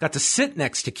actually got to sit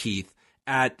next to Keith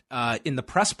at in the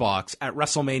press box at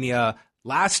WrestleMania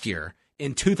last year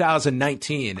in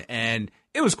 2019, and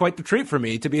it was quite the treat for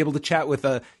me to be able to chat with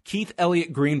Keith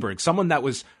Elliott Greenberg, someone that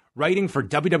was writing for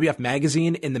WWF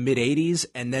Magazine in the mid 80s,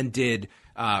 and then did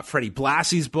Freddie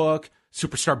Blassie's book,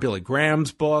 Superstar Billy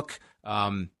Graham's book.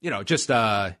 Just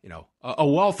a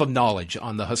wealth of knowledge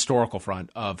on the historical front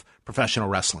of professional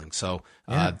wrestling. So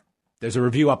there's a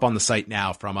review up on the site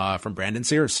now from Brandon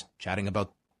Sears chatting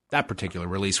about that particular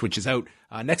release, which is out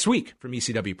next week from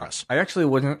ECW Press. I actually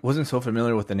wasn't so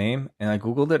familiar with the name, and I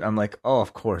Googled it. I'm like, oh,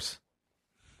 of course.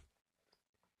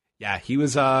 Yeah, he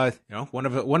was one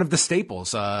of the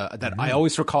staples that I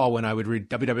always recall when I would read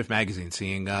WWF Magazine,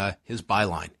 seeing his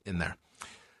byline in there.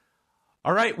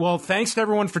 All right. Well, thanks to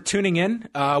everyone for tuning in.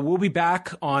 We'll be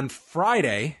back on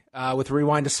Friday with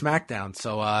Rewind to SmackDown.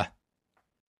 So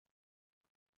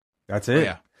that's it.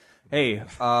 Yeah. Hey,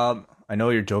 I know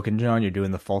you're joking, John. You're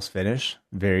doing the false finish.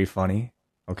 Very funny.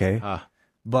 Okay.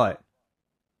 But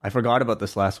I forgot about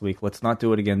this last week. Let's not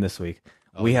do it again this week.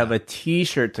 We have a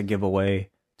T-shirt to give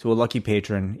away to a lucky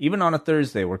patron. Even on a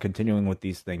Thursday, we're continuing with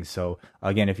these things. So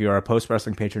again, if you're a Post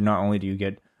Wrestling patron, not only do you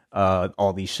get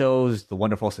all these shows, the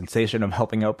wonderful sensation of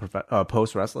helping out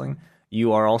Post Wrestling,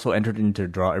 you are also entered into a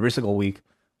draw every single week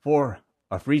for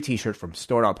a free T-shirt from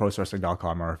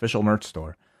store.postwrestling.com, our official merch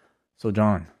store. So,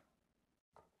 John.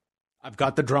 I've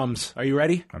got the drums. Are you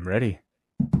ready? I'm ready.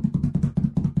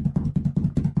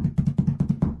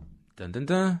 Dun, dun,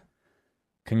 dun.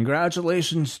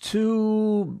 Congratulations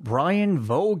to Brian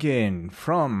Vogan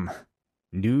from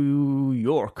New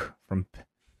York, from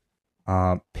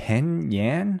Penn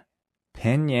Yan,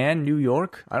 New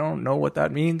York. I don't know what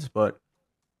that means, but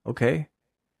okay.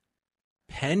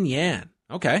 Penn Yan.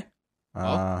 Okay.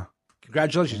 Well,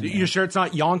 congratulations. You sure it's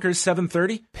not Yonkers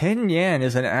 730? Penn Yan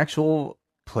is an actual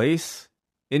place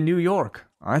in New York.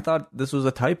 I thought this was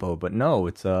a typo, but no,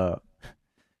 it's a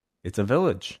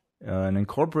village. An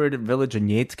incorporated village in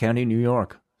Yates County, New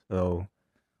York. So,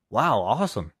 wow,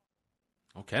 awesome.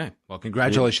 Okay. Well,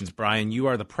 congratulations, Brian. You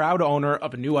are the proud owner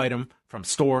of a new item from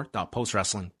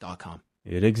store.postwrestling.com.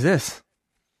 It exists.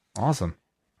 Awesome.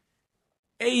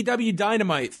 AEW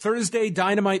Dynamite,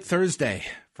 Dynamite Thursday.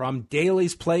 From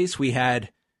Daly's Place, we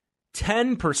had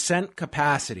 10%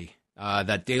 capacity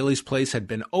that Daly's Place had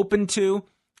been open to.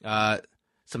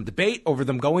 Some debate over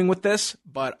them going with this,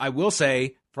 but I will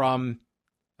say from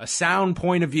a sound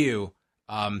point of view,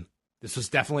 this was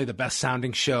definitely the best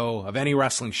sounding show of any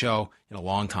wrestling show in a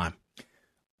long time.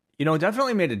 You know, it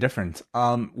definitely made a difference.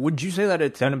 Would you say that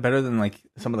it sounded better than like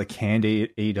some of the canned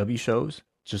AEW shows,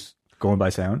 just going by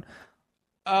sound?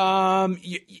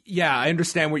 Yeah, I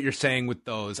understand what you're saying with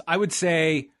those. I would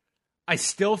say I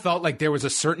still felt like there was a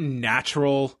certain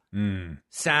natural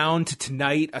sound to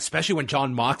tonight, especially when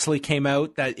Jon Moxley came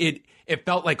out, that it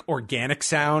felt like organic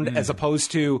sound as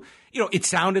opposed to, it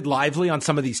sounded lively on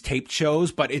some of these taped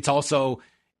shows, but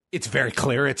it's very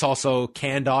clear. It's also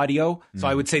canned audio. So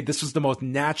I would say this was the most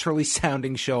naturally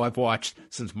sounding show I've watched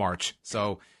since March.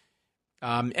 So,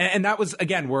 and that was,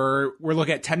 again, we're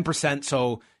looking at 10%.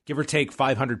 So give or take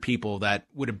 500 people that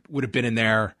would have been in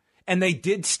there. And they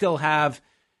did still have,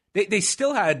 they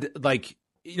still had like,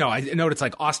 I know it's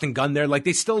like Austin Gunn there. Like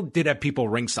they still did have people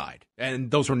ringside,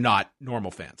 and those were not normal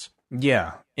fans.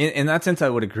 Yeah. In that sense, I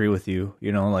would agree with you.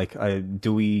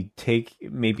 Do we take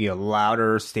maybe a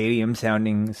louder stadium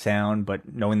sounding sound,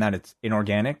 but knowing that it's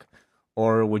inorganic?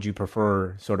 Or would you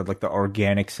prefer sort of like the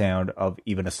organic sound of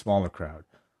even a smaller crowd?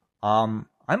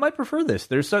 I might prefer this.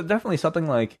 There's definitely something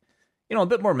like, a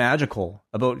bit more magical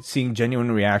about seeing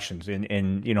genuine reactions.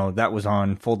 And that was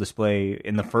on full display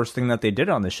in the first thing that they did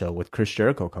on the show with Chris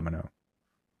Jericho coming out.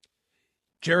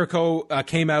 Jericho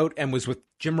came out and was with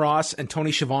Jim Ross and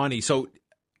Tony Schiavone. So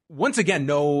once again,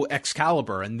 no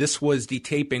Excalibur. And this was the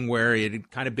taping where it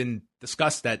had kind of been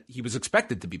discussed that he was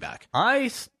expected to be back. I'm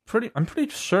pretty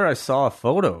sure I saw a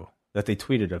photo that they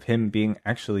tweeted of him being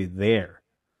actually there.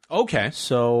 Okay.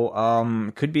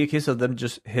 So could be a case of him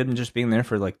just being there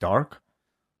for like Dark.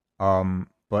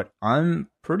 But I'm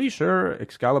pretty sure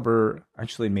Excalibur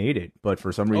actually made it, but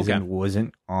for some reason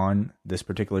wasn't on this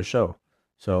particular show.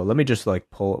 So let me just like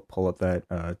pull up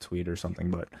that tweet or something.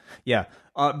 But yeah,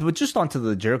 but just onto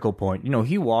the Jericho point,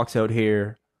 he walks out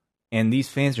here and these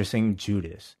fans are singing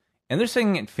Judas, and they're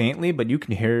singing it faintly, but you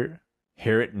can hear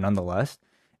it nonetheless.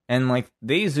 And like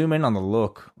they zoom in on the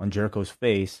look on Jericho's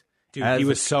face. Dude, he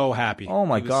was so happy. Oh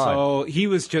my God. So he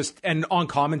was just, and on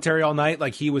commentary all night,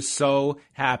 like he was so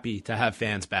happy to have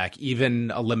fans back, even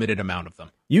a limited amount of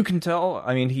them. You can tell,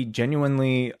 I mean, he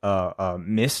genuinely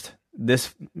missed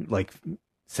this like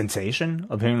sensation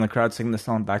of hearing the crowd sing the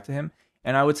song back to him.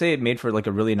 And I would say it made for like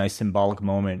a really nice symbolic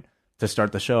moment to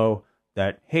start the show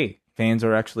that, hey, fans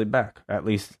are actually back, at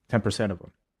least 10% of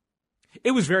them.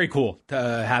 It was very cool to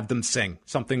have them sing,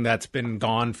 something that's been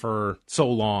gone for so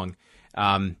long.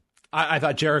 I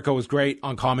thought Jericho was great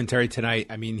on commentary tonight.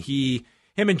 I mean,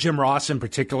 him and Jim Ross in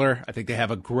particular, I think they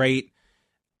have a great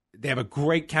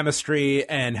chemistry,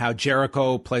 and how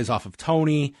Jericho plays off of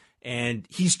Tony, and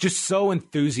he's just so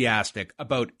enthusiastic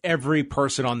about every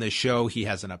person on this show. He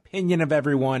has an opinion of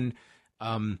everyone.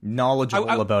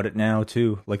 Knowledgeable about it now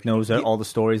too, like knows all the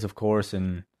stories, of course,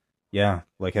 and yeah,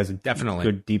 like has a definitely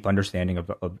good deep understanding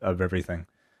of everything.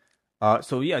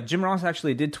 So yeah, Jim Ross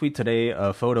actually did tweet today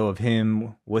a photo of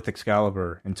him with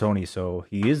Excalibur and Tony, so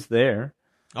he is there.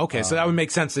 Okay, so that would make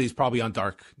sense that he's probably on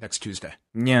Dark next Tuesday.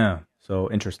 Yeah, so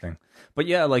interesting. But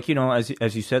yeah, like,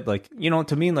 as you said, like,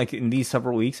 to me, like in these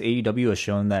several weeks, AEW has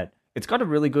shown that it's got a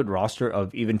really good roster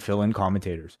of even fill-in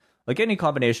commentators. Like any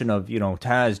combination of,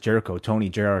 Taz, Jericho, Tony,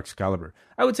 JR, Excalibur.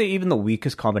 I would say even the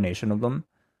weakest combination of them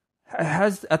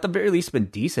has at the very least been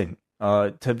decent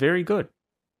to very good.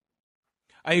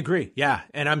 I agree. Yeah.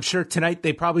 And I'm sure tonight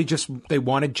they probably they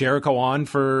wanted Jericho on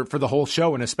for the whole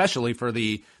show, and especially for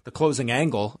the closing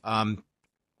angle.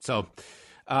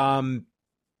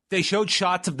 They showed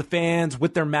shots of the fans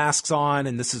with their masks on,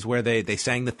 and this is where they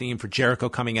sang the theme for Jericho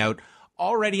coming out.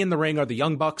 already in the ring are the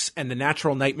Young Bucks and the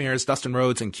Natural Nightmares, Dustin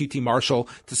Rhodes and QT Marshall,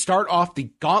 to start off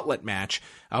the gauntlet match.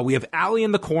 We have Allie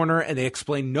in the corner, and they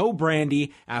explain no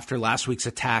Brandy after last week's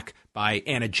attack by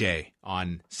Anna Jay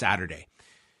on Saturday.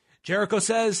 Jericho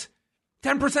says,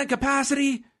 10%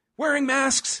 capacity, wearing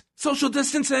masks, social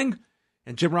distancing.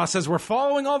 And Jim Ross says, we're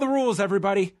following all the rules,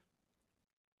 everybody.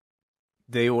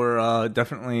 They were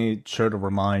definitely sure to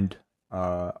remind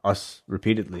us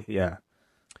repeatedly, yeah.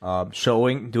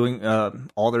 Doing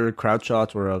all their crowd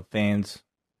shots were of fans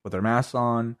with their masks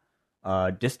on,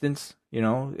 distance,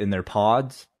 in their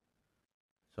pods.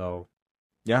 So,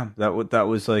 yeah, that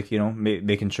was like,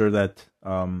 making sure that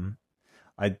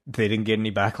they didn't get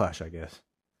any backlash, I guess.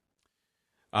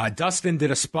 Dustin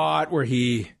did a spot where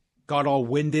he got all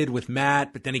winded with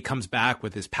Matt, but then he comes back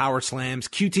with his power slams.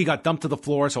 QT got dumped to the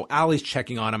floor, so Allie's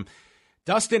checking on him.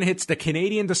 Dustin hits the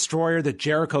Canadian destroyer that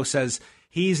Jericho says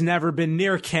he's never been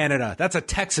near Canada. That's a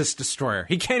Texas destroyer.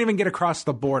 He can't even get across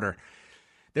the border.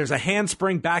 There's a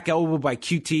handspring back elbow by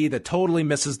QT that totally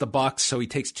misses the Bucks, so he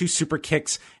takes 2 super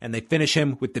kicks, and they finish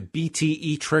him with the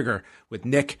BTE trigger, with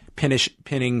Nick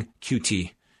pinning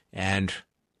QT. And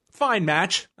fine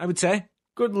match, I would say.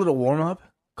 Good little warm-up.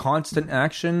 Constant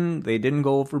action. They didn't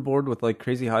go overboard with like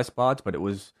crazy high spots, but it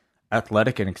was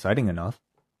athletic and exciting enough.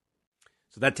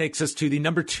 So that takes us to the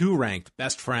number 2 ranked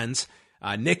Best Friends.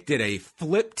 Nick did a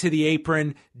flip to the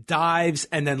apron, dives,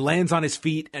 and then lands on his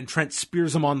feet, and Trent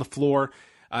spears him on the floor.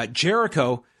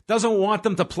 Jericho doesn't want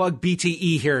them to plug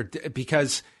BTE here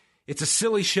because it's a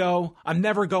silly show. I'm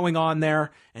never going on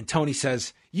there. And Tony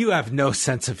says, you have no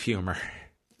sense of humor.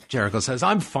 Jericho says,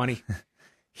 I'm funny.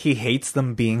 He hates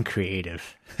them being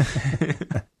creative.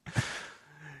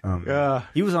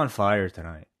 He was on fire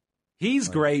tonight. He's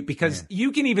great because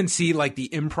you can even see like the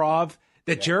improv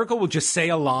that Jericho will just say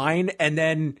a line and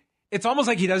then it's almost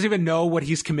like he doesn't even know what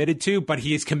he's committed to, but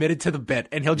he is committed to the bit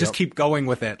and he'll just keep going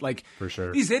with it. Like, for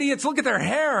sure. These idiots, look at their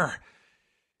hair.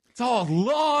 It's all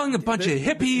long, a bunch of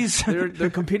hippies.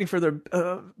 They're competing for their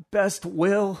best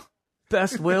will.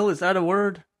 Best will, is that a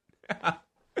word?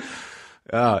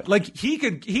 Like he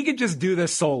could just do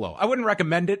this solo. I wouldn't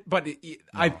recommend it, but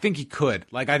I think he could.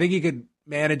 Like I think he could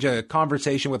manage a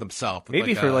conversation with himself.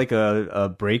 Maybe for a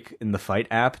break in the fight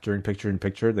app during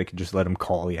picture-in-picture, they could just let him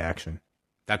call the action.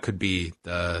 That could be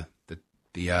the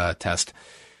test.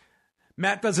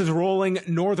 Matt does his rolling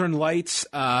Northern Lights.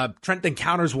 Trent then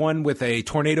counters one with a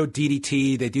tornado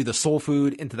DDT. They do the soul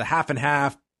food into the half and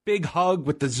half. Big hug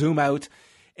with the zoom out.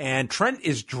 And Trent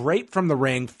is draped from the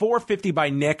ring, 450 by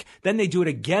Nick. Then they do it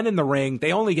again in the ring.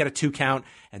 They only get a 2 count.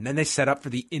 And then they set up for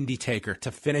the Indie Taker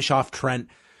to finish off Trent.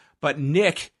 But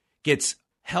Nick gets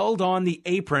held on the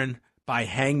apron by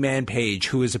Hangman Page,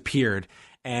 who has appeared.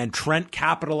 And Trent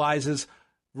capitalizes,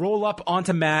 roll up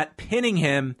onto Matt, pinning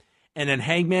him. And then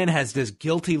Hangman has this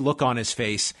guilty look on his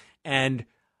face. And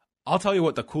I'll tell you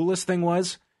what the coolest thing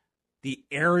was. The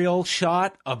aerial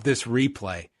shot of this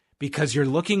replay. Because you're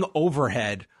looking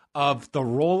overhead of the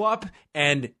roll-up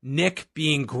and Nick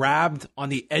being grabbed on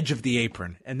the edge of the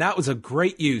apron. And that was a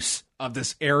great use of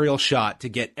this aerial shot to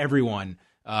get everyone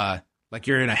like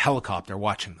you're in a helicopter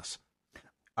watching this.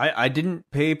 I didn't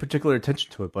pay particular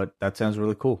attention to it, but that sounds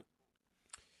really cool.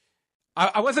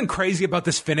 I wasn't crazy about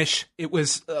this finish. It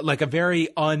was like a very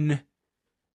un-AEW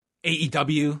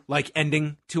like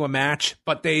ending to a match,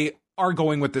 but they are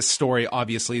going with this story,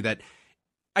 obviously, that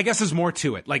I guess there's more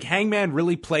to it. Like Hangman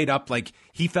really played up like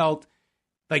he felt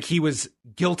like he was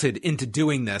guilted into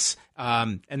doing this.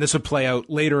 And this would play out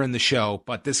later in the show,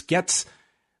 but this gets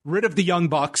rid of the Young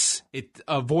Bucks. It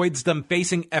avoids them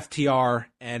facing FTR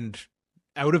and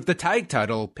out of the tag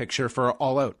title picture for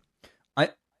All Out.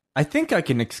 I think I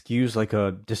can excuse like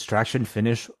a distraction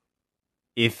finish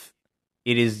if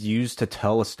it is used to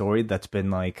tell a story that's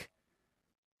been like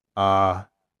 10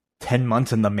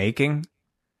 months in the making.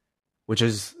 Which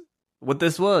is what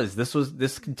this was.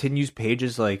 This continues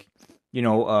Page's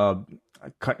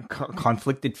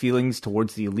conflicted feelings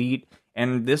towards the Elite,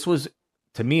 and this was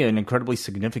to me an incredibly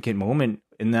significant moment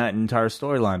in that entire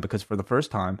storyline because for the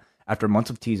first time after months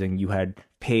of teasing, you had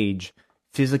Page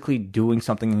physically doing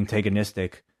something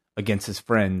antagonistic against his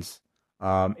friends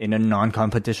in a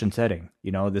non-competition setting.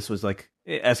 This was like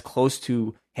as close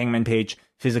to Hangman Page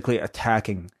physically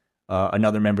attacking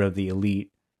another member of the Elite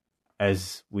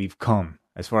as we've come,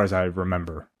 as far as I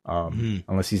remember,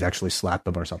 unless he's actually slapped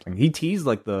them or something. He teased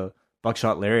like the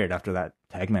buckshot lariat after that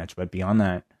tag match, but beyond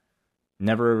that,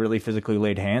 never really physically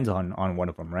laid hands on one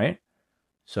of them, right?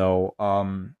 So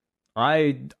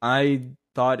I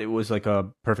thought it was like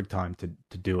a perfect time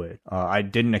to do it. I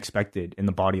didn't expect it in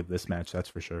the body of this match, that's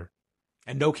for sure.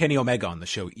 and no Kenny Omega on the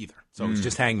show either. So it was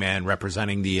just Hangman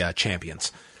representing the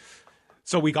champions.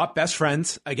 So we got Best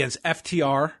Friends against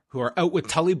FTR, who are out with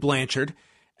Tully Blanchard.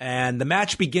 And the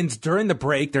match begins during the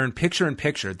break. They're in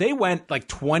picture-in-picture. They went like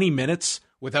 20 minutes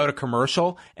without a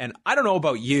commercial. And I don't know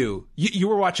about you. You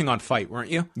were watching on Fight,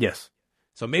 weren't you? Yes.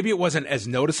 So maybe it wasn't as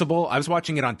noticeable. I was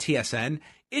watching it on TSN.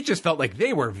 It just felt like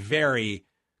they were very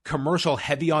commercial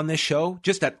heavy on this show,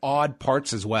 just at odd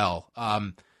parts as well.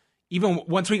 Even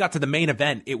once we got to the main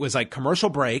event, it was like commercial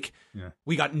break. Yeah.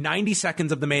 We got 90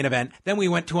 seconds of the main event. Then we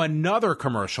went to another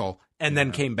commercial and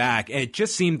then came back. And it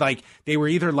just seemed like they were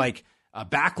either like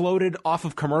backloaded off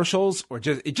of commercials or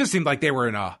it just seemed like they were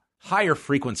in a higher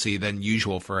frequency than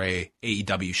usual for a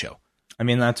AEW show. I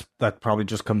mean, that probably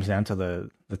just comes down to the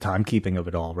timekeeping of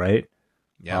it all, right?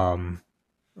 Yeah.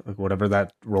 Like whatever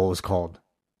that role is called.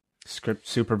 Script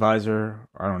supervisor,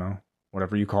 I don't know,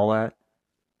 whatever you call that.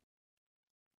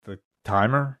 The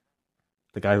timer,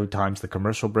 the guy who times the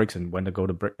commercial breaks and when to go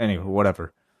to break. Anyway,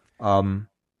 whatever.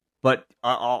 But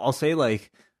I'll say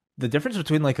like the difference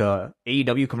between like a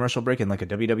AEW commercial break and like a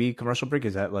WWE commercial break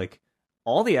is that like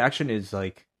all the action is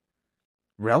like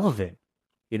relevant,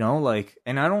 you know, like,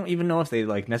 and I don't even know if they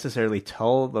like necessarily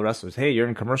tell the wrestlers, hey, you're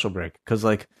in commercial break, because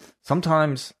like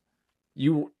sometimes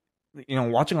you know,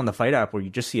 watching on the Fight app where you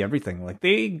just see everything, like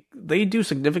they do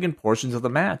significant portions of the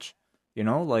match, you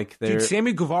know, like they're... Dude,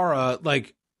 Sammy Guevara,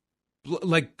 like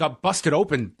got busted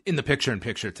open in the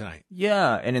picture-in-picture tonight.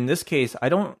 Yeah, and in this case, I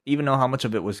don't even know how much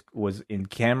of it was in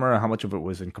camera, how much of it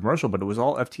was in commercial, but it was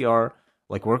all FTR,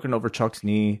 like working over Chuck's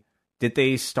knee. Did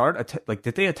they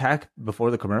did they attack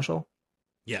before the commercial?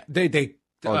 Yeah, they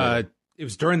it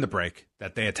was during the break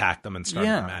that they attacked them and started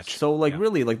the match. So like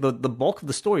really, like the bulk of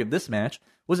the story of this match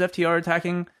was FTR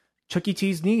attacking Chuck E.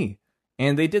 T's knee,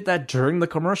 and they did that during the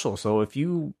commercial. So if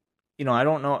you know, I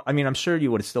don't know. I mean, I'm sure you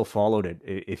would have still followed it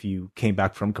if you came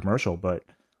back from commercial, but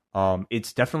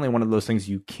it's definitely one of those things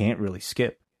you can't really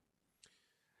skip.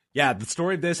 Yeah, the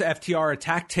story of this, FTR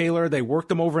attacked Taylor. They worked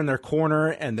him over in their corner,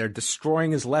 and they're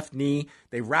destroying his left knee.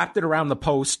 They wrapped it around the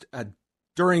post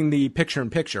during the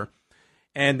picture-in-picture,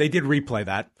 and they did replay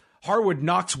that. Harwood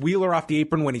knocks Wheeler off the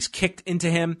apron when he's kicked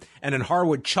into him, and then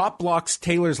Harwood chop blocks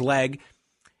Taylor's leg,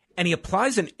 and he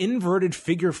applies an inverted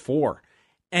figure four.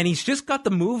 And he's just got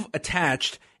the move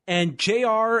attached, and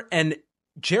JR and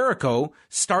Jericho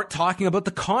start talking about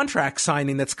the contract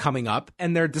signing that's coming up,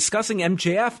 and they're discussing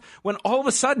MJF when all of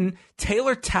a sudden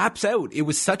Taylor taps out. It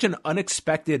was such an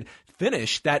unexpected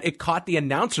finish that it caught the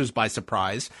announcers by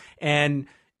surprise, and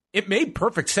it made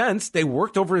perfect sense. They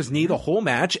worked over his knee the whole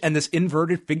match, and this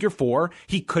inverted figure four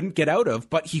he couldn't get out of,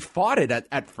 but he fought it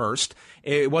at first.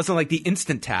 It wasn't like the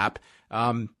instant tap.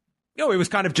 You know, it was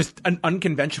kind of just an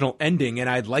unconventional ending, and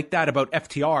I like that about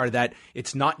FTR, that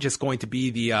it's not just going to be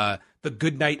the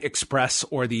Goodnight Express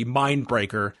or the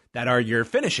Mindbreaker that are your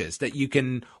finishes, that you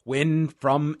can win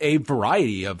from a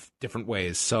variety of different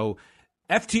ways. So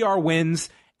FTR wins,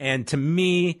 and to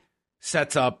me,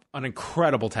 sets up an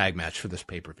incredible tag match for this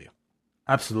pay-per-view.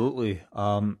 Absolutely.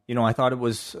 You know, I thought it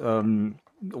was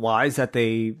wise that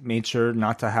they made sure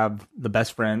not to have the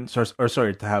Best Friends, to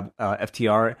have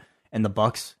FTR and the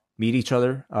Bucks meet each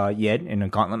other yet in a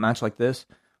gauntlet match like this.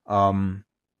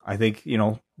 I think, you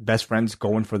know, Best Friends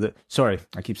going for the... Sorry,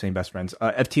 I keep saying Best Friends.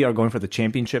 FTR going for the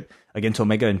championship against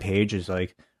Omega and Page is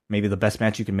like maybe the best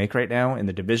match you can make right now in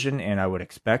the division, and I would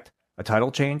expect a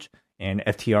title change. And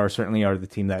FTR certainly are the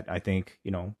team that I think,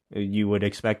 you know, you would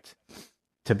expect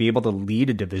to be able to lead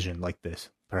a division like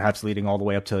this, perhaps leading all the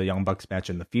way up to the Young Bucks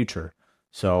match in the future.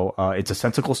 So it's a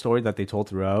sensical story that they told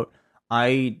throughout.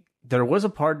 There was a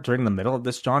part during the middle of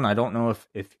this, John. I don't know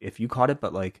if you caught it,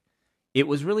 but like it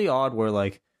was really odd where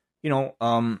like, you know,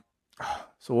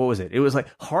 so what was it? It was like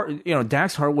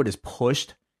Dax Harwood is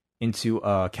pushed into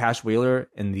Cash Wheeler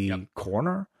in the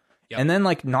corner. Yep. And then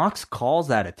like Knox calls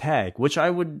that a tag, which I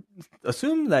would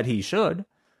assume that he should.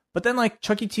 But then like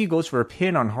Chuck E. T goes for a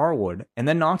pin on Harwood, and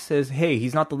then Knox says, hey,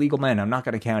 he's not the legal man, I'm not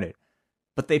going to count it.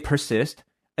 But they persist,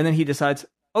 and then he decides,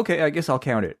 okay, I guess I'll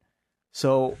count it.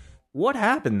 So what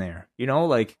happened there? You know,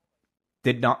 like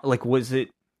did Knox, like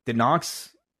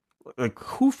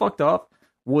who fucked up?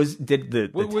 Was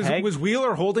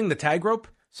Wheeler holding the tag rope?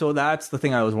 So that's the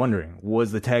thing I was wondering.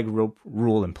 Was the tag rope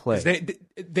rule in play?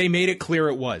 They made it clear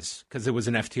it was, because it was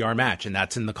an FTR match, and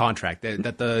that's in the contract,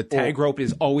 that the tag rope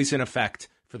is always in effect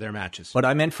for their matches. But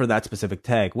I meant for that specific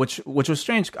tag, which was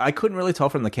strange. I couldn't really tell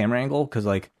from the camera angle, because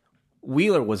like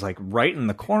Wheeler was like right in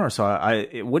the corner, so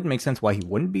it wouldn't make sense why he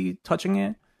wouldn't be touching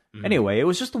it. Mm-hmm. Anyway, it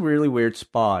was just a really weird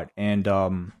spot, and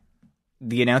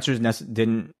the announcers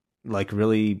didn't like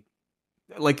really...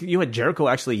 Like, you had Jericho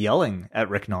actually yelling at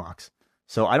Rick Knox.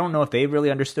 So I don't know if they really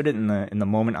understood it in the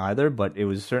moment either, but it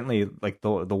was certainly like the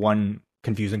one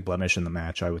confusing blemish in the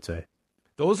match, I would say.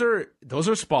 Those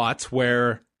are spots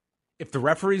where if the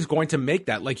referee is going to make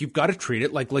that, like, you've got to treat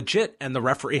it like legit, and the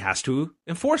referee has to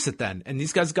enforce it then. And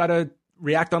these guys got to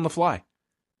react on the fly.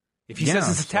 If he says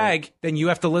it's a tag, then you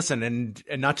have to listen and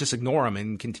not just ignore him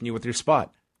and continue with your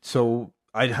spot. So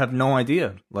I have no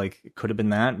idea. Like, it could have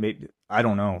been that. Maybe, I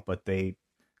don't know. But they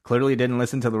clearly didn't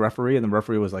listen to the referee, and the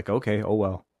referee was like, okay, oh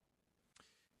well.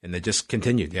 And they just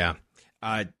continued, yeah.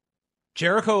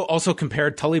 Jericho also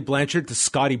compared Tully Blanchard to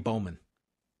Scotty Bowman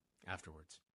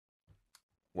afterwards.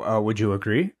 Would you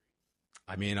agree?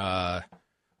 I mean,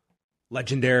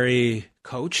 legendary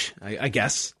coach, I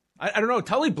guess. I don't know.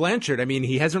 Tully Blanchard, I mean,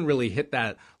 he hasn't really hit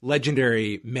that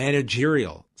legendary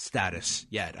managerial status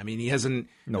yet. I mean, he hasn't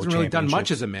really done much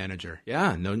as a manager.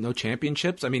 Yeah, no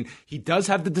championships. I mean, he does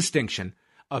have the distinction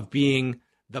of being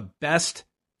the best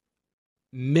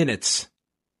minutes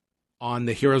on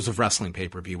the Heroes of Wrestling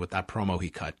pay-per-view with that promo he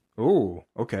cut. Ooh,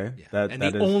 okay. Yeah.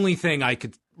 The only thing I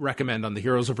could recommend on the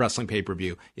Heroes of Wrestling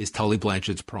pay-per-view is Tully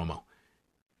Blanchard's promo.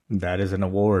 That is an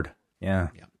award. Yeah.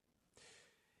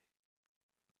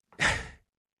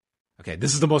 Okay,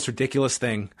 this is the most ridiculous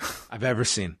thing I've ever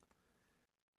seen.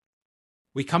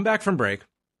 We come back from break,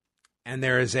 and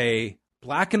there is a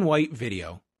black and white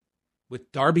video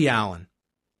with Darby Allin,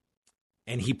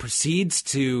 and he proceeds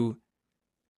to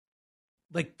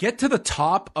get to the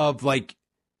top of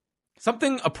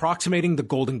something approximating the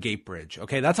Golden Gate Bridge.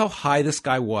 Okay, that's how high this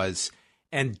guy was,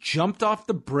 and jumped off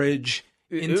the bridge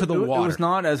into the water. It was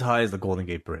not as high as the Golden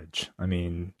Gate Bridge. I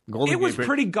mean, it was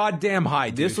pretty goddamn high,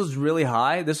 dude. This was really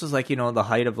high. This was the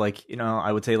height of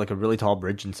I would say a really tall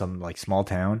bridge in some small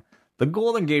town. The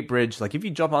Golden Gate Bridge, if you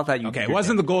jump off that, it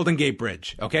wasn't the Golden Gate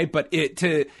Bridge, okay? But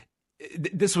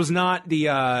this was not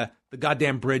the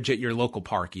goddamn bridge at your local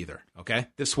park either, okay?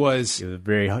 It was a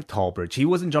very tall bridge. He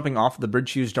wasn't jumping off of the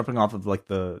bridge. He was jumping off of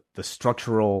the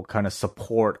structural kind of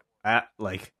support at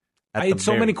I had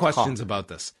so many questions about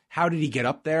this. How did he get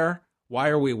up there? Why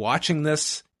are we watching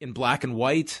this in black and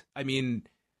white? I mean,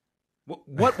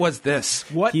 what was this?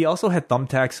 What? He also had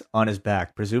thumbtacks on his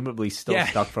back, presumably still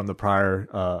stuck from the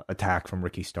prior attack from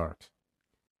Ricky Starks.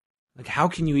 How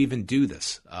can you even do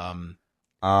this?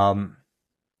 So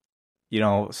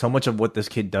much of what this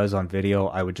kid does on video,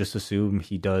 I would just assume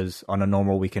he does on a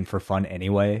normal weekend for fun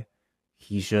anyway.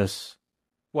 He's just...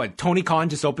 What, Tony Khan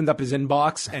just opened up his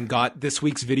inbox and got this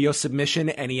week's video submission,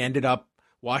 and he ended up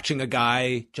watching a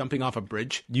guy jumping off a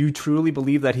bridge? You truly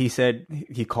believe that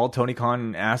he called Tony Khan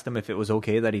and asked him if it was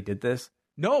okay that he did this?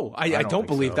 No, I don't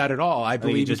believe that at all. I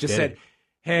believe he just said,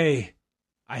 hey,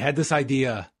 I had this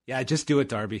idea. Yeah, just do it,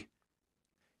 Darby.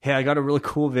 Hey, I got a really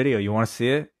cool video. You want to see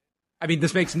it? I mean,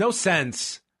 this makes no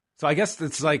sense. So I guess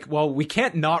it's we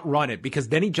can't not run it, because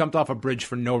then he jumped off a bridge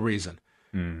for no reason.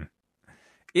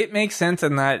 It makes sense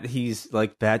in that he's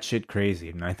batshit crazy,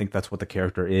 and I think that's what the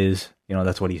character is.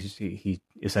 That's what he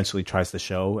essentially tries to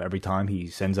show every time he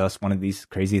sends us one of these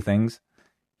crazy things.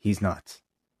 He's nuts.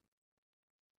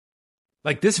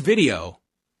 This video,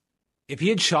 if he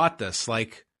had shot this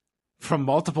from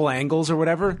multiple angles or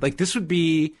whatever, this would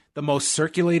be the most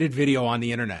circulated video on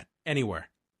the internet anywhere.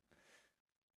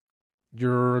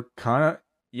 You're kind of...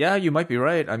 Yeah, you might be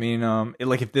right. I mean,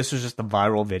 if this was just a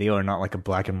viral video and not a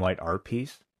black and white art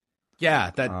piece.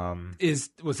 Yeah, that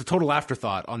was a total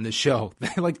afterthought on this show.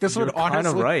 This would honestly... kind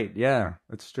of right. Yeah,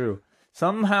 that's true.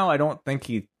 Somehow, I don't think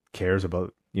he cares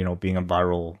about being a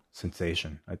viral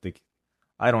sensation.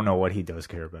 I don't know what he does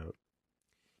care about.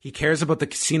 He cares about the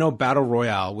Casino Battle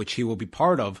Royale, which he will be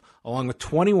part of, along with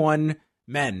 21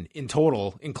 men in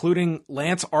total, including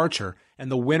Lance Archer,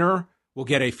 and the winner will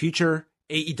get a future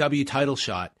AEW title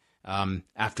shot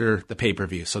after the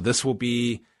pay-per-view. So this will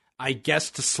be, I guess,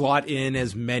 to slot in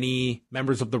as many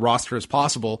members of the roster as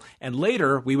possible. And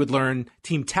later, we would learn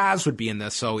Team Taz would be in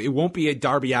this. So it won't be a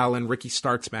Darby Allin, Ricky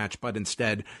Starks match, but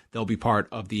instead they'll be part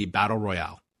of the Battle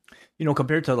Royale.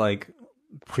 Compared to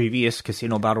previous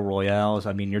Casino Battle Royales,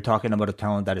 I mean, you're talking about a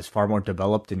talent that is far more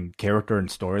developed in character and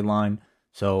storyline.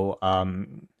 So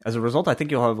as a result, I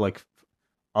think you'll have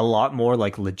a lot more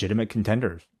legitimate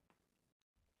contenders.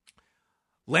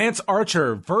 Lance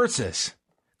Archer versus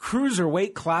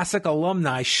Cruiserweight Classic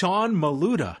alumni Sean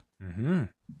Maluta. Mm-hmm.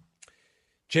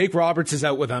 Jake Roberts is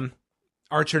out with him.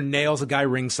 Archer nails a guy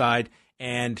ringside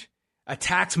and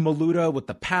attacks Maluta with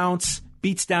the pounce,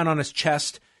 beats down on his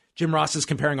chest. Jim Ross is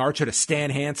comparing Archer to Stan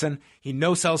Hansen. He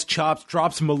no-sells chops,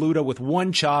 drops Maluta with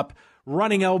one chop,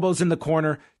 running elbows in the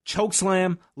corner,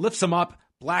 chokeslam, lifts him up,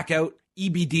 blackout,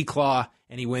 EBD claw,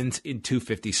 and he wins in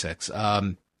 256.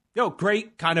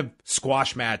 great kind of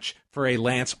squash match for a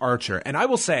Lance Archer. And I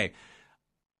will say,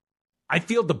 I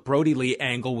feel the Brody Lee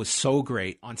angle was so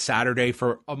great on Saturday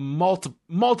for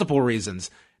multiple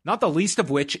reasons, not the least of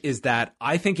which is that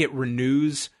I think it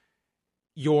renews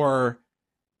your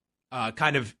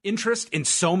kind of interest in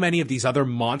so many of these other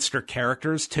monster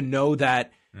characters to know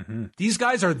that these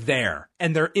guys are there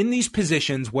and they're in these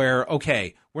positions where,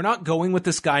 okay, we're not going with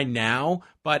this guy now,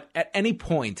 but at any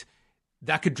point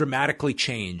that could dramatically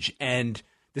change. And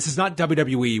this is not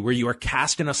WWE where you are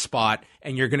cast in a spot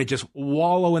and you're going to just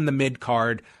wallow in the mid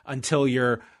card until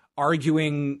you're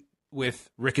arguing with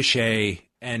Ricochet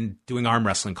and doing arm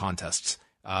wrestling contests.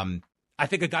 I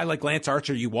think a guy like Lance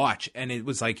Archer, you watch and it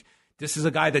was like, this is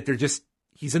a guy that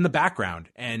he's in the background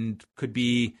and could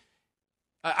be,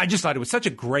 I just thought it was such a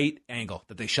great angle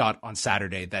that they shot on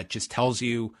Saturday that just tells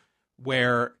you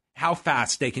how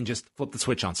fast they can just flip the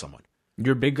switch on someone.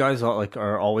 Your big guys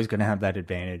are always going to have that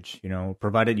advantage,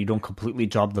 provided you don't completely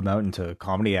job them out into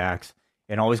comedy acts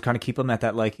and always kind of keep them at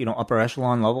that upper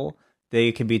echelon level.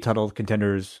 They can be title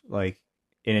contenders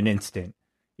in an instant,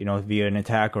 via an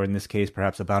attack or in this case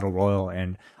perhaps a battle royal.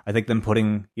 And I think them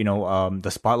putting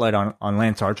the spotlight on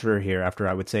Lance Archer here after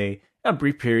I would say a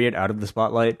brief period out of the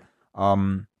spotlight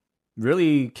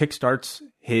really kickstarts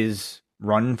his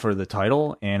run for the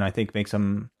title, and I think makes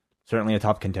him certainly a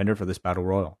top contender for this battle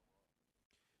royal.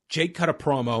 Jake cut a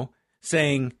promo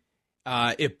saying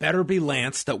it better be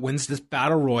Lance that wins this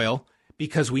battle royal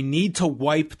because we need to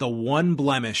wipe the one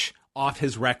blemish off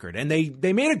his record. And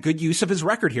they made a good use of his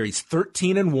record here. He's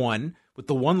 13-1 with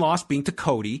the one loss being to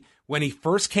Cody when he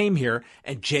first came here.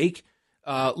 And Jake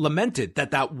lamented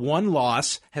that one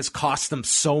loss has cost them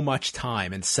so much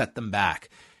time and set them back.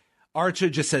 Archer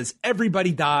just says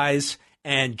everybody dies.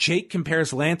 And Jake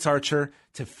compares Lance Archer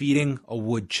to feeding a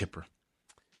wood chipper.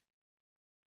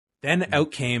 Then out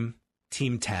came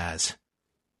Team Taz.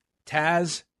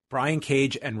 Taz, Brian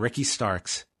Cage, and Ricky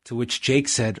Starks, to which Jake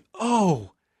said,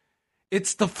 "Oh,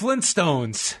 it's the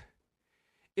Flintstones.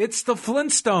 It's the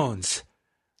Flintstones.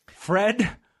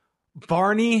 Fred,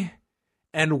 Barney,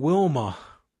 and Wilma."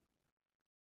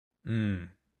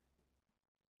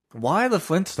 Why the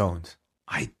Flintstones?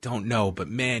 I don't know, but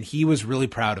man, he was really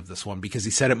proud of this one because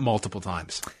he said it multiple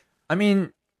times. I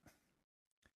mean,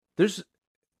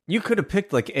 you could have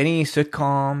picked any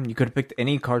sitcom, you could have picked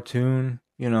any cartoon,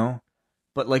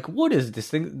 but what is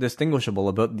distinguishable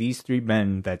about these three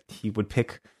men that he would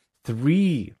pick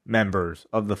three members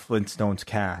of the Flintstones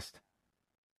cast?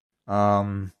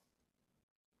 Yeah,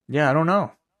 I don't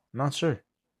know. I'm not sure.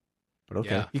 But okay.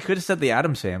 Yeah. You could have said the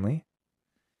Addams Family.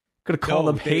 Could have called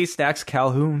them Haystacks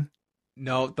Calhoun.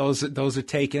 No, those are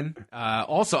taken.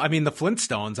 Also, I mean, the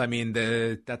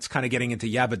Flintstones, that's kind of getting into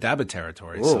Yabba Dabba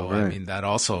territory. Whoa, so, right. That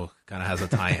also kind of has a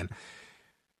tie-in.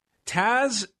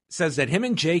 Taz says that him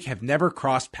and Jake have never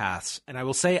crossed paths. And I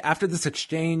will say, after this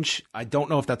exchange, I don't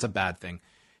know if that's a bad thing.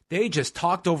 They just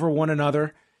talked over one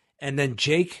another. And then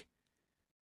Jake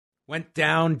went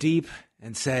down deep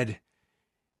and said,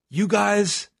 "You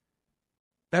guys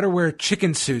better wear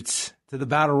chicken suits to the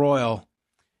Battle Royal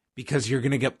because you're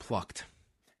going to get plucked."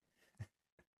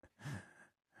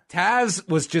 Taz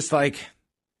was just I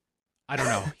don't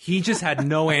know. He just had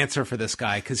no answer for this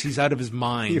guy because he's out of his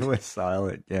mind. He was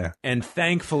silent, yeah. And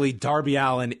thankfully, Darby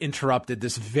Allin interrupted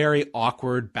this very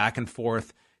awkward back and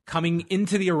forth, coming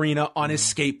into the arena on his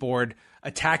skateboard,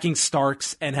 attacking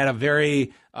Starks, and had a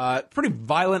very pretty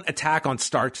violent attack on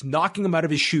Starks, knocking him out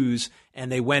of his shoes, and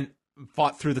they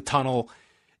fought through the tunnel.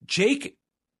 Jake,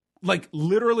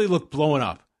 literally looked blown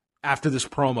up after this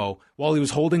promo while he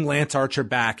was holding Lance Archer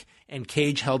back, and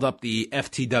Cage held up the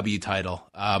FTW title.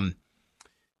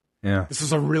 Yeah, this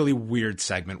was a really weird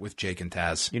segment with Jake and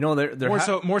Taz.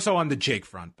 There more so on the Jake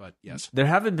front, but yes, there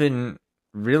haven't been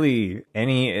really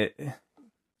any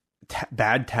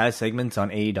bad Taz segments on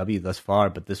AEW thus far,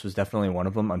 but this was definitely one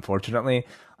of them. Unfortunately,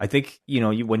 I think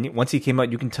once he came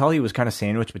out, you can tell he was kind of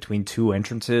sandwiched between two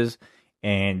entrances,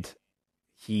 and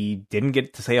he didn't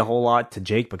get to say a whole lot to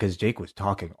Jake because Jake was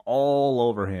talking all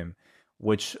over him,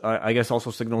 which I guess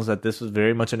also signals that this was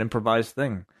very much an improvised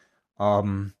thing.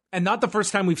 And not the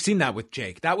first time we've seen that with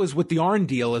Jake. That was with the Arn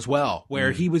deal as well,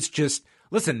 where he was just,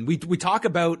 listen, we talk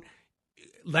about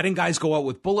letting guys go out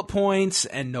with bullet points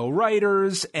and no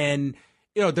writers. And,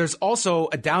 there's also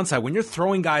a downside when you're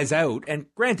throwing guys out. And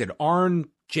granted, Arn,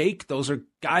 Jake, those are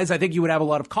guys I think you would have a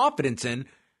lot of confidence in.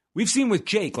 We've seen with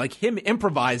Jake, him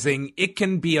improvising, it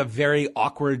can be a very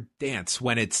awkward dance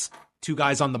when it's two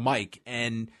guys on the mic.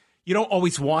 And you don't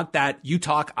always want that you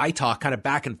talk, I talk kind of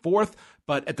back and forth.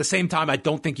 But at the same time, I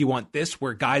don't think you want this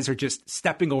where guys are just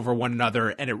stepping over one another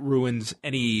and it ruins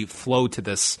any flow to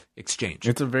this exchange.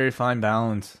 It's a very fine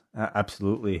balance.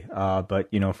 Absolutely. But,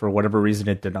 for whatever reason,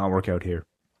 it did not work out here.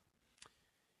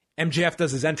 MJF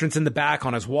does his entrance in the back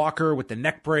on his walker with the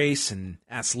neck brace and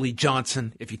asks Lee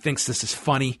Johnson if he thinks this is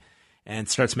funny and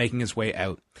starts making his way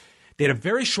out. They had a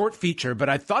very short feature, but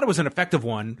I thought it was an effective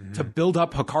one to build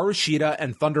up Hikaru Shida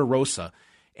and Thunder Rosa.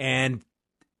 And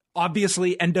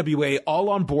obviously, NWA all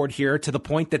on board here to the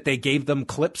point that they gave them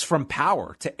clips from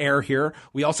Power to air here.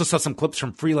 We also saw some clips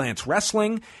from Freelance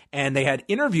Wrestling, and they had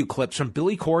interview clips from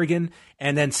Billy Corgan,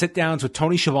 and then sit-downs with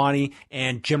Tony Schiavone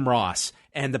and Jim Ross,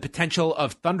 and the potential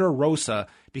of Thunder Rosa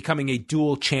becoming a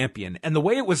dual champion. And the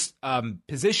way it was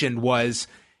positioned was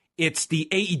it's the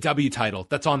AEW title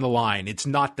that's on the line. It's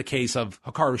not the case of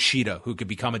Hikaru Shida, who could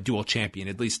become a dual champion.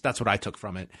 At least that's what I took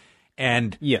from it.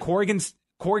 And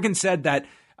Corgan said that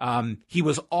he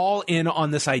was all in on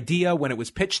this idea when it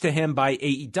was pitched to him by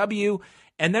AEW.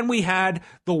 And then we had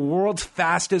the world's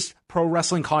fastest pro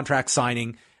wrestling contract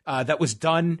signing that was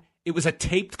done. It was a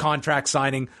taped contract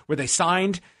signing where they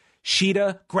signed.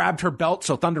 Shida grabbed her belt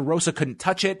so Thunder Rosa couldn't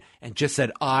touch it and just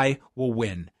said, "I will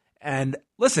win." And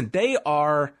listen,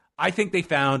 I think they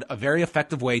found a very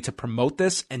effective way to promote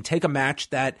this and take a match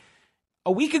that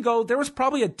a week ago, there was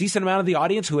probably a decent amount of the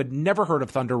audience who had never heard of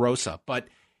Thunder Rosa, but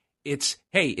it's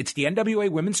the NWA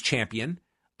Women's Champion.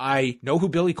 I know who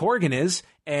Billy Corgan is,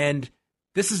 and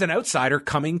this is an outsider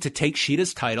coming to take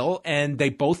Shida's title, and they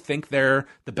both think they're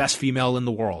the best female in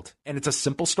the world. And it's a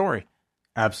simple story.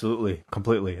 Absolutely,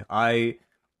 completely. I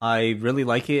really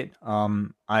like it.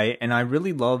 I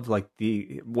really love like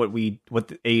what the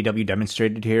AEW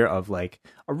demonstrated here of like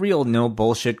a real no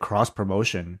bullshit cross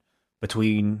promotion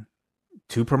between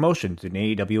two promotions in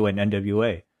AEW and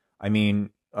NWA. I mean,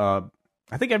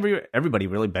 I think everybody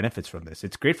really benefits from this.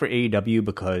 It's great for AEW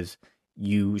because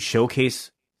you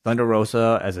showcase Thunder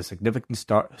Rosa as a significant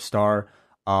star.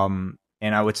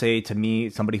 And I would say, to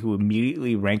me, somebody who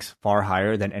immediately ranks far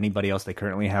higher than anybody else they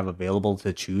currently have available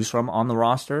to choose from on the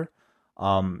roster.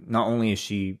 Not only is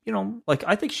she,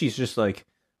 I think she's just like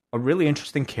a really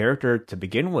interesting character to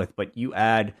begin with, but you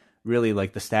add really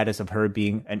like the status of her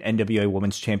being an NWA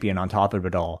Women's Champion on top of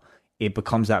it all. It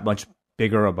becomes that much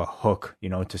bigger of a hook,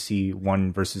 to see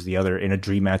one versus the other in a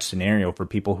dream match scenario for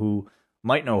people who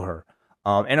might know her.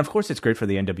 And of course, it's great for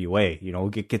the NWA.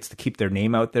 It gets to keep their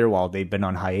name out there while they've been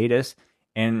on hiatus.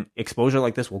 And exposure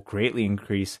like this will greatly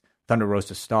increase Thunder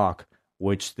Rosa's stock,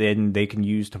 which then they can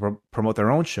use to promote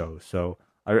their own shows. So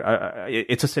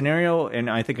it's a scenario, and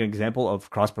I think an example of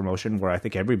cross-promotion where I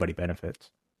think everybody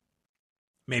benefits.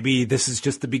 Maybe this is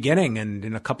just the beginning, and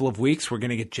in a couple of weeks, we're going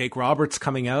to get Jake Roberts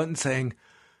coming out and saying,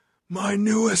 "My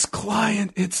newest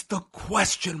client, it's the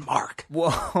question mark."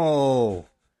 Whoa.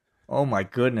 Oh my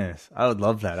goodness. I would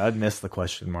love that. I'd miss the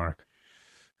question mark.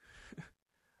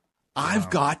 I've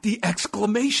got the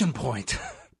exclamation point.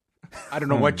 I don't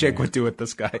know what Jake would do with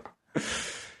this guy.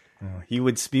 He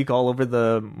would speak all over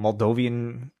the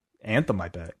Moldovan anthem, I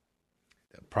bet.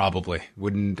 Probably.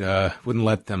 Wouldn't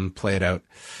let them play it out.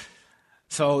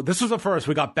 So this was the first.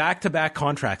 We got back-to-back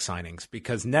contract signings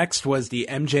because next was the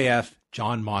MJF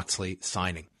Jon Moxley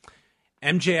signing.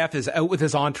 MJF is out with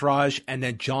his entourage, and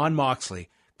then Jon Moxley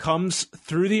comes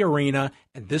through the arena,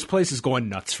 and this place is going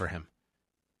nuts for him.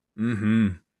 Mm-hmm.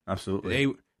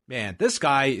 Absolutely. This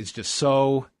guy is just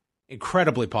so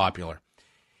incredibly popular.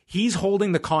 He's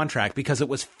holding the contract because it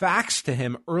was faxed to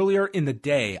him earlier in the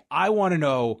day. I want to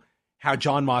know how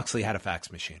Jon Moxley had a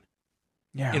fax machine.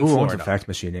 Yeah, who owns a fax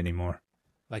machine anymore?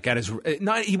 Like at his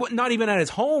not even at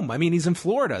his home. I mean, he's in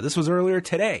Florida. This was earlier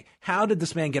today. How did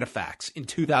this man get a fax in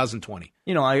 2020?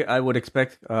 I would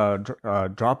expect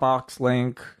Dropbox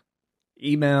link,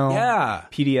 email,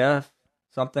 PDF,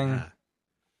 something. Yeah.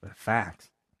 But a fax.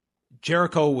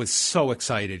 Jericho was so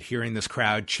excited hearing this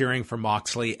crowd cheering for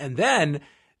Moxley, and then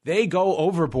they go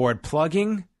overboard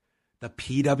plugging the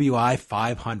PWI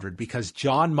 500 because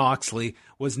Jon Moxley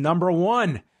was number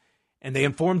 1. And they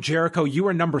informed Jericho, "You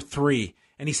are number 3.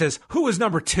 And he says, "Who is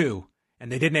number 2?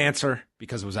 And they didn't answer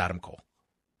because it was Adam Cole.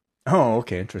 Oh,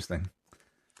 okay. Interesting.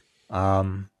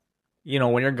 When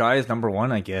your guy is number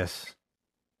 1, I guess.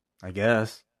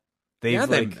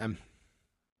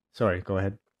 Sorry, go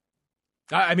ahead.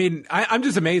 I mean, I'm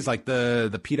just amazed. Like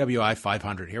the PWI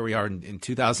 500. Here we are in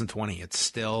 2020. It's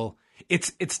still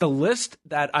it's the list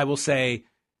that I will say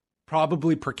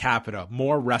probably per capita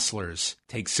more wrestlers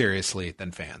take seriously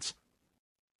than fans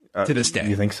to this day.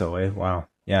 You think so? Wow.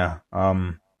 Yeah.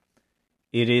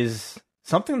 It is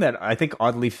something that I think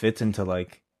oddly fits into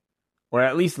or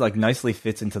at least nicely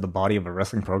fits into the body of a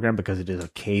wrestling program because it is a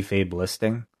kayfabe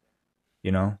listing.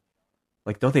 You know,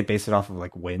 like don't they base it off of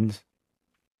like wins?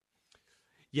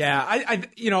 Yeah, I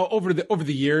over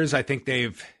the years, I think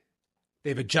they've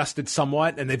adjusted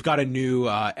somewhat, and they've got a new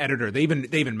editor. They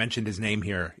even mentioned his name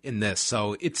here in this,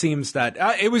 so it seems that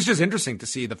it was just interesting to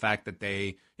see the fact that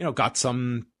they got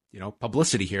some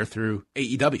publicity here through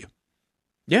AEW.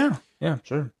 Yeah,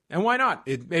 sure. And why not?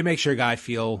 It makes your guy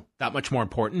feel that much more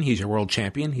important. He's your world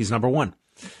champion. He's number one.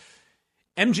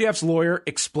 MJF's lawyer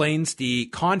explains the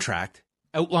contract,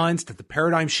 outlines that the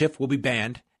Paradigm Shift will be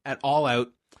banned at All Out.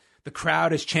 The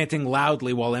crowd is chanting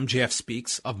loudly while MJF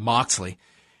speaks of Moxley.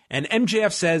 And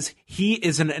MJF says he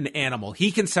isn't an animal.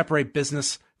 He can separate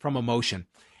business from emotion.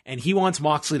 And he wants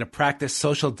Moxley to practice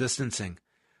social distancing,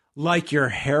 like your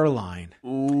hairline.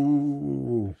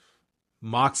 Ooh.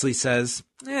 Moxley says,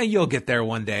 you'll get there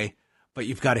one day, but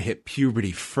you've got to hit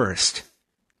puberty first,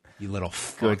 you little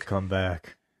fuck. Good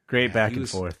comeback. Great back and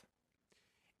forth.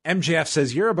 MJF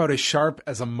says, you're about as sharp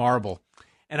as a marble.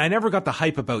 And I never got the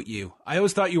hype about you. I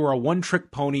always thought you were a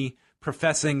one-trick pony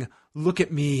professing, look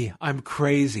at me, I'm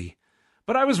crazy.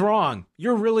 But I was wrong.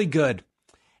 You're really good.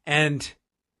 And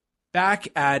back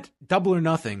at Double or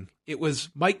Nothing, it was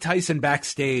Mike Tyson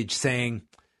backstage saying,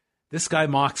 this guy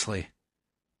Moxley,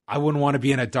 I wouldn't want to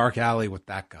be in a dark alley with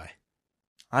that guy.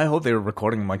 I hope they were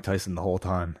recording Mike Tyson the whole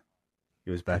time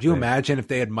he was back. Could you imagine if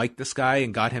they had mic'd this guy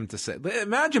and got him to say,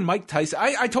 imagine Mike Tyson.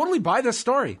 I totally buy this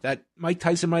story that Mike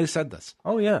Tyson might have said this.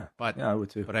 Oh yeah. But yeah, I would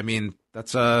too. But I mean,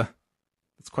 that's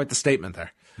quite the statement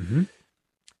there. Mm-hmm.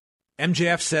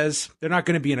 MJF says they're not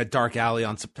going to be in a dark alley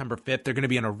on September 5th. They're going to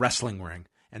be in a wrestling ring.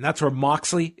 And that's where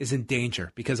Moxley is in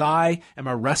danger because I am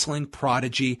a wrestling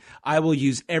prodigy. I will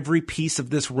use every piece of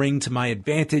this ring to my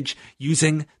advantage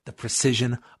using the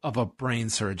precision of a brain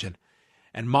surgeon.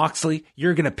 And Moxley,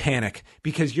 you're going to panic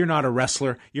because you're not a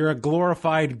wrestler. You're a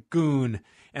glorified goon.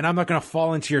 And I'm not going to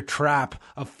fall into your trap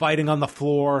of fighting on the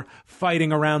floor,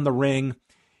 fighting around the ring.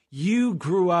 You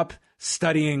grew up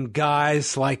studying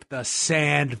guys like the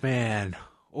Sandman.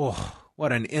 Oh,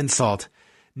 what an insult.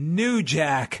 New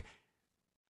Jack.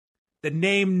 The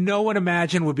name no one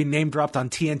imagined would be name dropped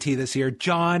on TNT this year.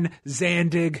 John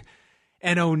Zandig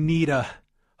and Onita.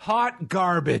 Hot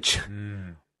garbage.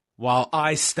 While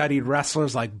I studied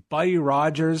wrestlers like Buddy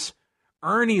Rogers,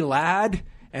 Ernie Ladd,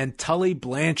 and Tully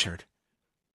Blanchard.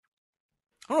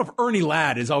 I don't know if Ernie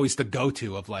Ladd is always the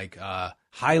go-to of like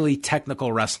highly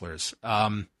technical wrestlers.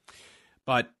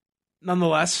 But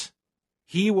nonetheless,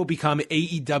 he will become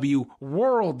AEW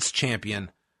World's Champion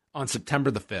on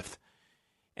September the 5th.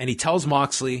 And he tells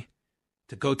Moxley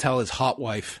to go tell his hot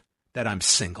wife that I'm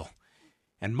single.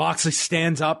 And Moxley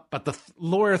stands up, but the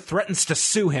lawyer threatens to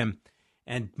sue him.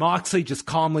 And Moxley just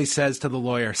calmly says to the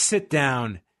lawyer, sit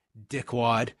down,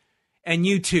 dickwad. And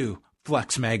you too,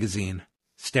 Flex Magazine,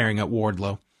 staring at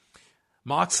Wardlow.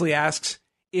 Moxley asks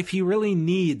if he really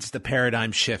needs the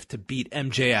Paradigm Shift to beat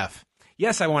MJF.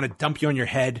 Yes, I want to dump you on your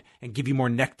head and give you more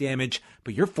neck damage,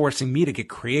 but you're forcing me to get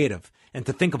creative and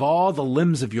to think of all the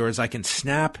limbs of yours I can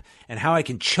snap and how I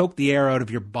can choke the air out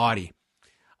of your body.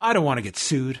 I don't want to get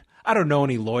sued. I don't know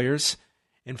any lawyers.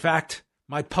 In fact,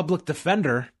 my public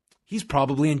defender, he's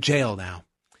probably in jail now.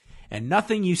 And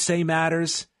nothing you say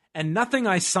matters, and nothing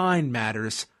I sign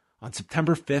matters. On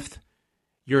September 5th,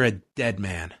 you're a dead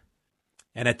man.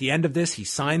 And at the end of this, he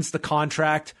signs the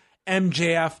contract.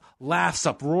 MJF laughs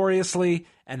uproariously,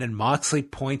 and then Moxley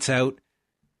points out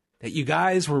that you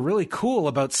guys were really cool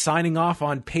about signing off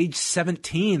on page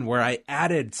 17 where I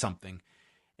added something.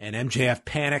 And MJF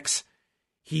panics.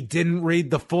 He didn't read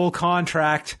the full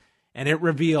contract, and it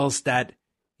reveals that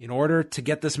in order to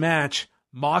get this match,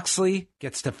 Moxley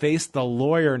gets to face the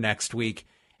lawyer next week.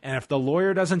 And if the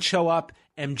lawyer doesn't show up,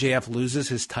 MJF loses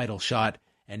his title shot.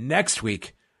 And next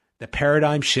week, the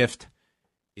Paradigm Shift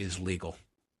is legal.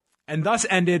 And thus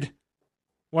ended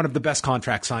one of the best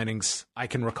contract signings I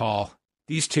can recall.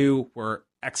 These two were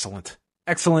excellent.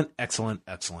 Excellent, excellent,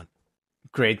 excellent.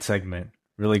 Great segment.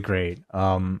 Really great.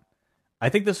 I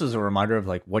think this was a reminder of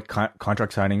like what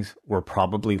contract signings were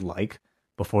probably like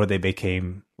before they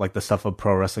became like the stuff of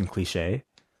pro wrestling cliche.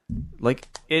 Like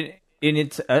in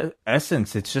its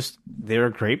essence, it's just they're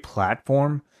a great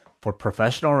platform for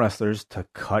professional wrestlers to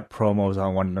cut promos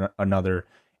on one another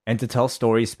and to tell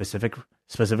stories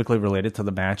specifically related to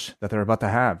the match that they're about to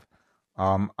have.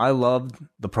 I loved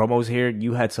the promos here.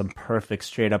 You had some perfect,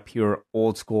 straight up, pure,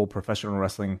 old school professional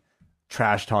wrestling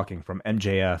trash talking from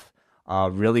MJF.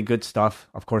 Really good stuff,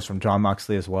 of course, from Jon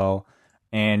Moxley as well.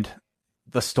 And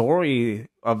the story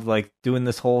of like doing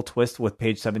this whole twist with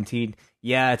page 17,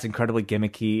 yeah, it's incredibly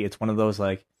gimmicky. It's one of those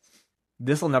like,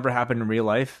 this will never happen in real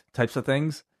life types of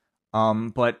things.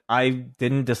 But I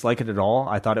didn't dislike it at all.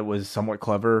 I thought it was somewhat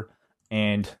clever.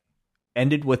 and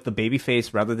ended with the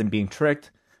babyface rather than being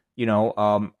tricked.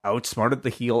 Outsmarted the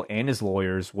heel and his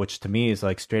lawyers, which to me is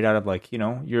like straight out of like,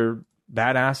 your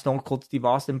badass Stone Cold Steve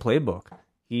Austin playbook.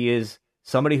 He is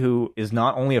somebody who is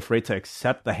not only afraid to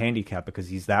accept the handicap because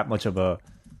he's that much of a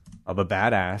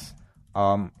badass.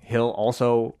 He'll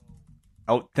also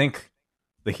outthink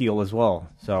the heel as well.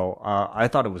 So I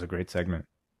thought it was a great segment.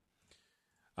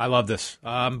 I love this.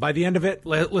 By the end of it,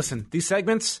 listen, these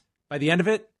segments, by the end of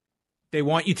it, they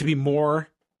want you to be more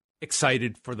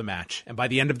excited for the match. And by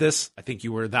the end of this, I think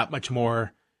you were that much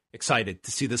more excited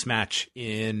to see this match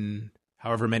in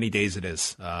however many days it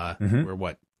is. We're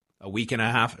what, a week and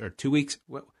a half or 2 weeks?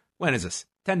 When is this?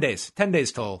 10 days. 10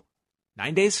 days till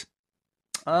 9 days?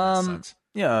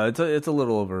 Yeah, it's a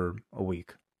little over a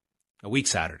week. A week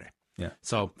Saturday. Yeah.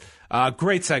 So,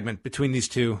 great segment between these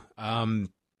two. And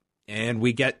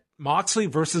we get Moxley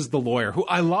versus the lawyer, who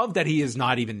I love that he is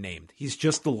not even named. He's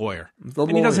just the lawyer.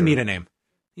 He doesn't need a name.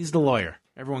 He's the lawyer.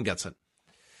 Everyone gets it.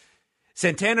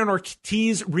 Santana and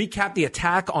Ortiz recap the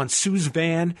attack on Sue's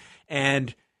van,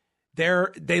 and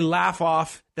they laugh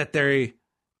off that they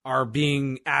are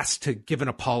being asked to give an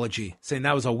apology, saying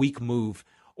that was a weak move.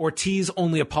 Ortiz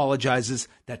only apologizes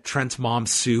that Trent's mom,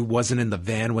 Sue, wasn't in the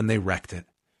van when they wrecked it.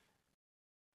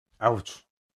 Ouch.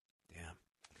 Damn.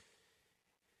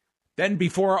 Then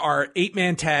before our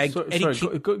 8-man tag...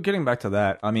 Getting back to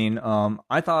that, I mean,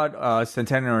 I thought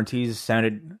Santana and Ortiz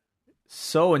sounded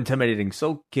so intimidating,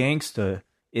 so gangsta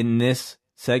in this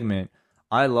segment.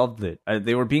 I loved it.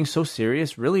 They were being so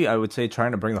serious, really, I would say,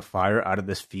 trying to bring the fire out of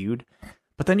this feud.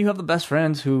 But then you have the best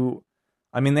friends who...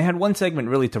 I mean, they had one segment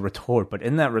really to retort, but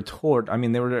in that retort, I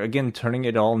mean, they were, again, turning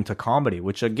it all into comedy,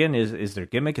 which, again, is their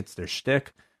gimmick. It's their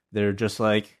shtick. They're just,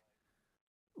 like,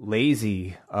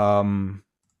 lazy. I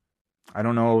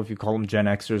don't know if you call them Gen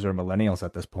Xers or millennials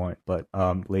at this point, but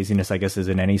laziness, I guess, is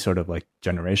in any sort of, like,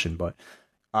 generation. But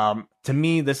to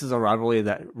me, this is a rivalry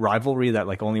that,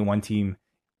 like, only one team,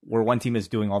 where one team is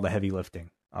doing all the heavy lifting.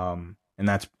 And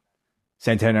that's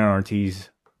Santana and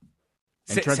Ortiz.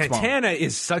 Santana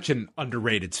is such an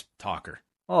underrated talker.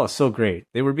 Oh, so great.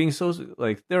 They were being so,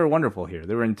 like, they were wonderful here.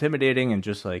 They were intimidating and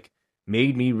just, like,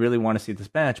 made me really want to see this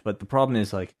match. But the problem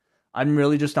is, like, I'm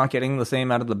really just not getting the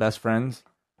same out of the best friends.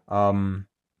 To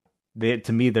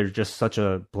me, they're just such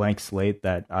a blank slate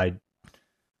that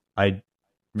I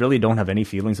really don't have any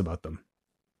feelings about them.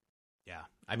 Yeah.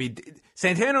 I mean,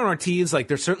 Santana and Ortiz, like,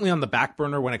 they're certainly on the back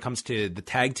burner when it comes to the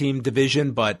tag team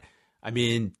division, but I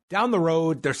mean, down the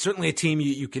road, they're certainly a team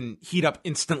you can heat up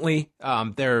instantly.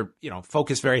 They're,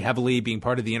 focused very heavily being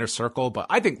part of the inner circle. But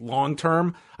I think long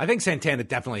term, I think Santana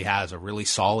definitely has a really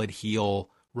solid heel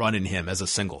run in him as a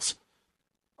singles.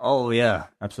 Oh, yeah,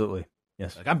 absolutely.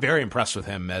 Yes. Like, I'm very impressed with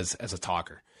him as a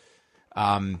talker.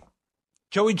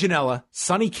 Joey Janela,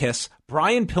 Sonny Kiss,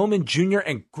 Brian Pillman Jr.,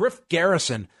 and Griff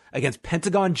Garrison against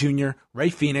Pentagon Jr., Ray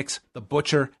Phoenix, The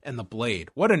Butcher, and The Blade.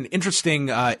 What an interesting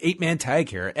 8-man tag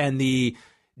here. And the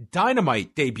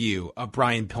Dynamite debut of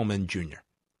Brian Pillman Jr.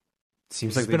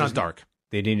 Seems like it's been on Dark.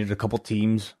 They needed a couple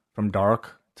teams from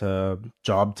Dark to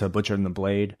job to Butcher and The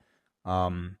Blade.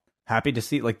 Happy to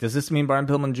see, like, does this mean Brian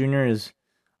Pillman Jr. is,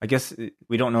 I guess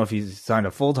we don't know if he's signed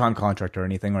a full-time contract or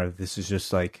anything, or if this is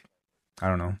just like, I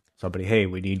don't know, somebody, hey,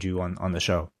 we need you on the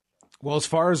show. Well, as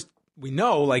far as we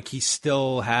know, like, he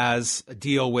still has a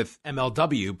deal with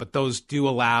MLW, but those do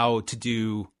allow to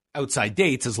do outside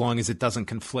dates as long as it doesn't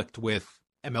conflict with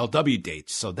MLW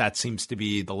dates. So that seems to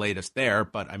be the latest there.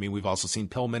 But I mean, we've also seen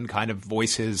Pillman kind of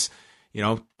voice his,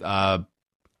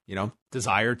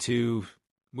 desire to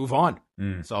move on.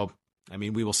 So, I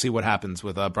mean, we will see what happens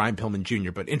with Brian Pillman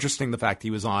Jr. But interesting the fact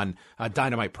he was on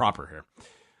Dynamite proper here.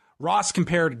 Ross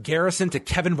compared Garrison to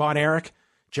Kevin Von Erich.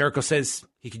 Jericho says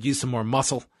he could use some more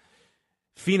muscle.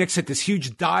 Phoenix hit this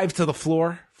huge dive to the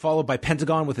floor, followed by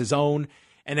Pentagon with his own.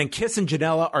 And then Kiss and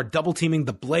Janela are double-teaming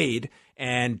the Blade,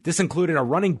 and this included a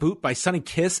running boot by Sonny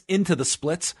Kiss into the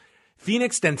splits.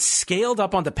 Phoenix then scaled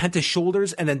up onto Penta's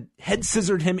shoulders and then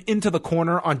head-scissored him into the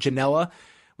corner on Janela.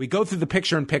 We go through the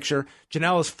picture-in-picture.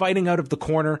 Janela's fighting out of the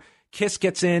corner. Kiss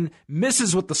gets in,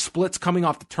 misses with the splits coming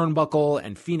off the turnbuckle,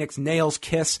 and Phoenix nails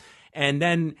Kiss. And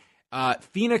then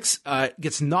Phoenix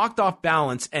gets knocked off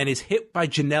balance and is hit by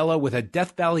Janela with a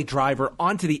Death Valley driver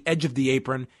onto the edge of the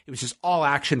apron. It was just all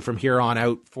action from here on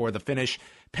out for the finish.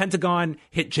 Pentagon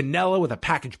hit Janela with a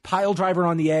package pile driver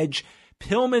on the edge.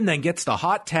 Pillman then gets the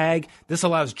hot tag. This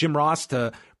allows Jim Ross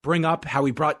to bring up how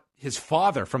he brought his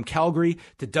father from Calgary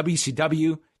to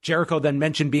WCW. Jericho then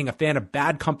mentioned being a fan of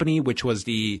Bad Company, which was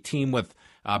the team with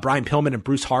Brian Pillman and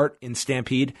Bruce Hart in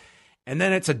Stampede. And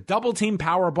then it's a double team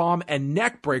powerbomb and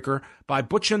neck breaker by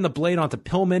butchering the blade onto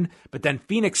Pillman. But then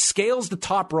Phoenix scales the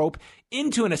top rope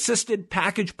into an assisted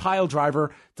package pile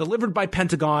driver delivered by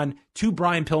Pentagon to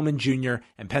Brian Pillman Jr.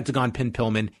 and Pentagon pinned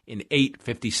Pillman in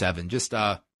 8:57. Just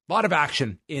a lot of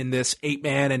action in this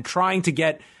 8-man and trying to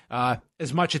get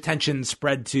as much attention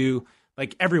spread to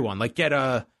like everyone, like get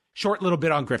a short little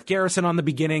bit on Griff Garrison on the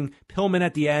beginning, Pillman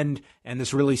at the end. And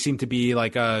this really seemed to be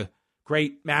like a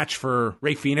great match for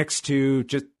Rey Fenix to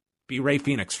just be Rey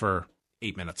Fenix for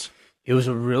 8 minutes. It was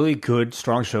a really good,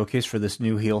 strong showcase for this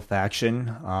new heel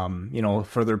faction.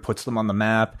 Further puts them on the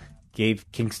map,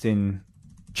 gave Kingston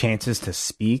chances to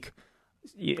speak.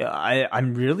 Yeah,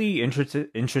 I'm really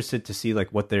interested to see like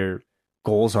what their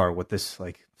goals are with this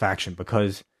like faction,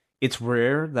 because it's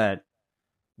rare that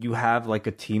you have like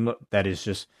a team that is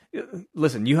just,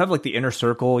 listen, you have like the Inner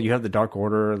Circle, you have the Dark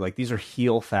Order, like these are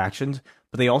heel factions,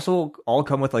 but they also all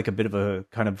come with like a bit of a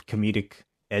kind of comedic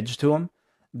edge to them.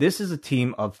 This is a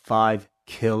team of 5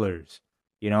 killers,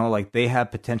 like they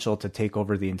have potential to take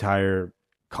over the entire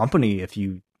company if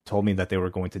you told me that they were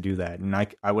going to do that. And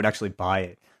I would actually buy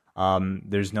it.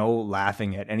 There's no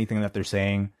laughing at anything that they're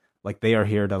saying. Like they are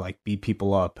here to like beat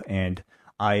people up. And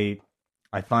I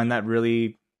find that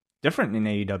really different in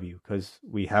AEW because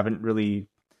we haven't really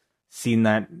seen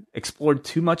that explored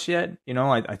too much yet.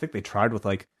 I think they tried with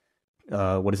like,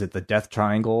 the Death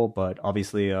Triangle, but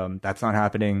obviously that's not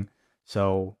happening.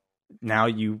 So now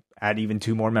you add even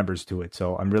 2 more members to it.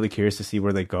 So I'm really curious to see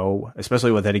where they go,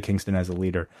 especially with Eddie Kingston as a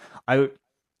leader. I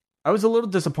was a little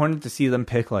disappointed to see them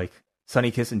pick like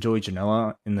Sonny Kiss and Joey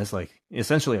Janela in this like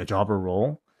essentially a jobber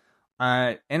role.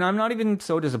 And I'm not even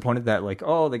so disappointed that like,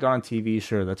 oh, they got on TV.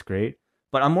 Sure, that's great.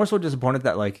 But I'm more so disappointed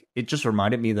that like it just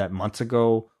reminded me that months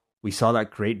ago we saw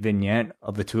that great vignette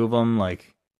of the 2 of them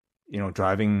like,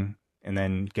 driving and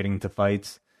then getting into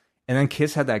fights. And then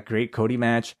Kiss had that great Cody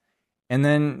match. And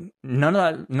then none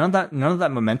of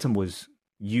that momentum was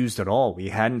used at all. We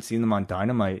hadn't seen them on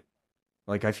Dynamite,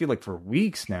 like I feel like for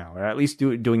weeks now, or at least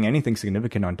doing anything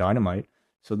significant on Dynamite.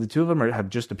 So the 2 of them have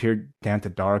just appeared down to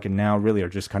dark, and now really are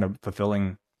just kind of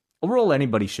fulfilling a role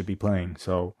anybody should be playing.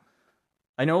 So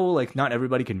I know like not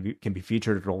everybody can be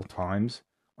featured at all times,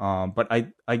 but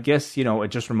I guess it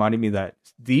just reminded me that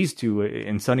these 2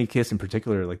 and Sonny Kiss in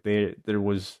particular, like there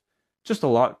was just a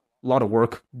lot of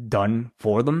work done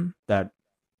for them that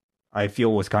I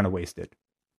feel was kind of wasted.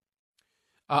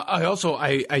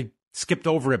 I skipped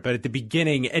over it, but at the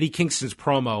beginning, Eddie Kingston's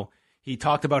promo, he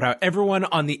talked about how everyone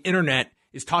on the internet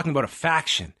is talking about a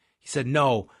faction. He said,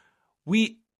 no,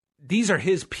 these are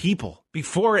his people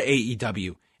before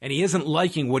AEW, and he isn't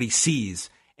liking what he sees,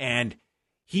 and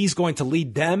he's going to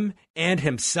lead them and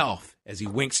himself. As he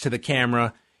winks to the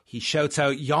camera, he shouts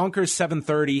out Yonkers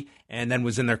 730, and then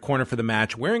was in their corner for the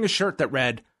match, wearing a shirt that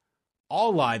read,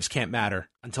 "All lives can't matter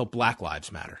until Black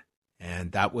lives matter."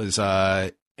 And that was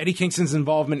Eddie Kingston's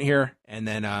involvement here. And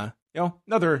then,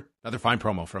 another fine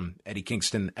promo from Eddie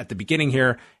Kingston at the beginning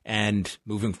here and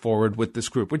moving forward with this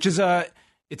group, which is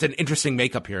it's an interesting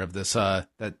makeup here of this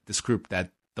this group, that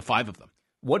the 5 of them.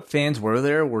 What fans were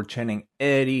there were chanting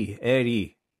Eddie,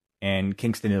 Eddie. And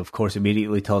Kingston, of course,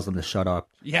 immediately tells them to shut up.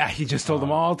 Yeah, he just told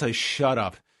them all to shut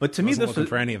up. But to me, this was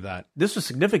for any of that. This was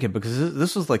significant because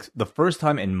this was like the first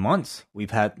time in months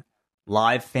we've had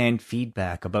live fan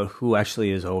feedback about who actually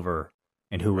is over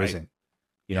and who isn't.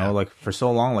 Like for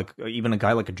so long, like even a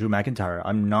guy like a Drew McIntyre,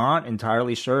 I'm not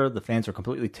entirely sure the fans are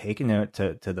completely taking it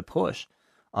to the push.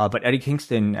 But Eddie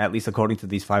Kingston, at least according to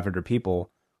these 500 people,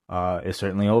 is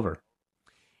certainly over.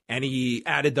 And he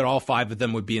added that all 5 of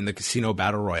them would be in the Casino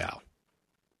Battle Royale,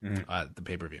 the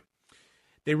pay-per-view.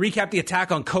 They recap the attack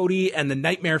on Cody and the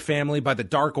Nightmare family by the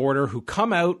Dark Order, who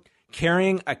come out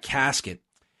carrying a casket.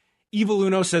 Evil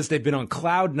Uno says they've been on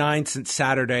cloud 9 since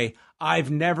Saturday.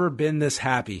 I've never been this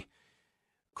happy.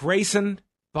 Grayson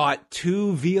bought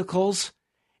 2 vehicles,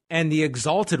 and the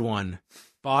Exalted One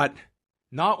bought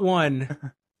not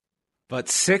 1, but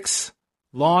 6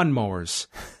 lawnmowers.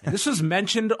 And this was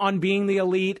mentioned on Being the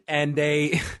Elite, and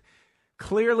they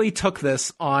clearly took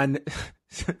this on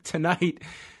tonight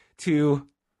to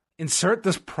insert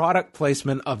this product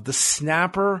placement of the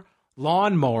Snapper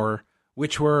lawnmower,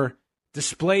 which were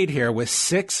displayed here with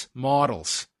 6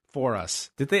 models for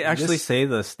us. Did they actually say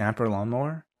the Snapper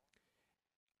lawnmower?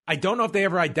 I don't know if they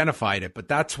ever identified it, but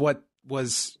that's what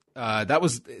was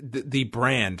the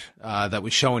brand that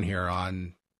was shown here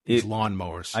on these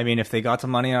lawnmowers. I mean, if they got some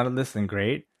money out of this, then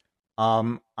great.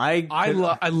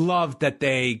 I love that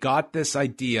they got this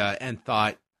idea and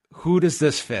thought, who does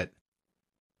this fit?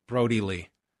 Brody Lee.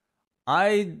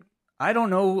 I don't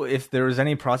know if there was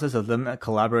any process of them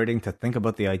collaborating to think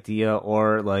about the idea,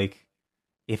 or like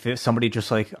if somebody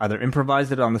just like either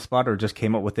improvised it on the spot or just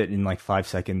came up with it in like 5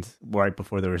 seconds right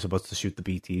before they were supposed to shoot the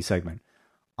BTE segment.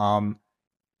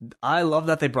 I love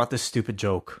that they brought this stupid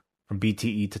joke from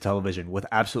BTE to television with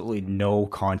absolutely no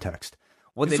context.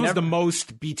 This was the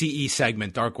most BTE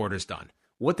segment Dark Order's done.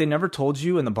 What they never told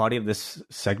you in the body of this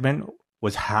segment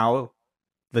was how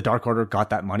the Dark Order got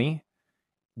that money.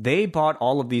 They bought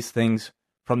all of these things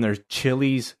from their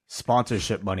Chili's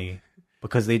sponsorship money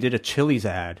because they did a Chili's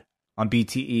ad on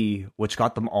BTE, which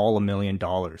got them all $1 million.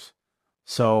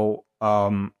 So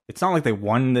it's not like they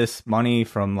won this money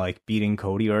from like beating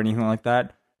Cody or anything like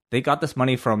that. They got this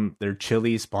money from their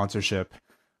Chili's sponsorship,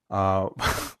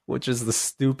 which is the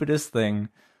stupidest thing.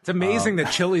 It's amazing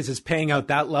that Chili's is paying out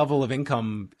that level of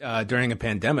income during a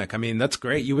pandemic. I mean, that's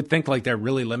great. You would think like they're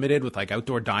really limited with like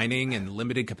outdoor dining and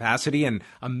limited capacity, and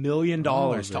 $1 million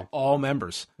to all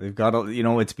members. They've got,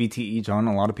 it's BTE, John.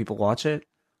 A lot of people watch it.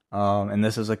 And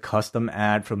this is a custom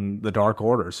ad from the Dark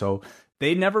Order. So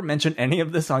they never mention any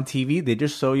of this on TV. They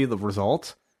just show you the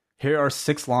results. Here are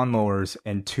 6 lawnmowers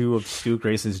and 2 of Stu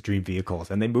Grace's dream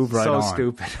vehicles, and they move right on. So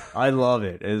stupid. I love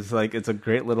it. It's a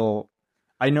great little.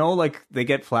 I know like they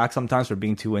get flack sometimes for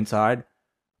being too inside,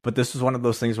 but this is one of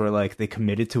those things where like they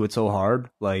committed to it so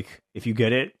hard. Like if you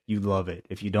get it, you love it.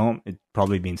 If you don't, it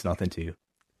probably means nothing to you.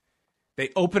 They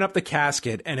open up the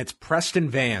casket and it's Preston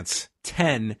Vance,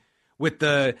 10, with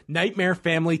the Nightmare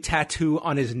Family tattoo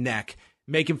on his neck,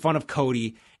 making fun of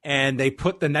Cody. And they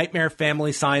put the Nightmare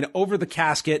Family sign over the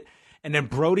casket. And then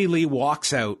Brody Lee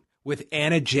walks out with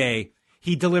Anna Jay.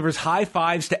 He delivers high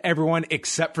fives to everyone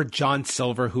except for John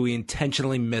Silver, who he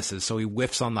intentionally misses. So he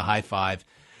whiffs on the high five.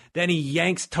 Then he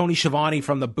yanks Tony Schiavone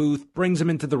from the booth, brings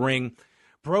him into the ring.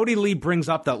 Brody Lee brings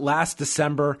up that last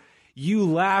December, you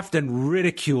laughed and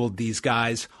ridiculed these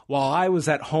guys while I was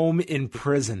at home in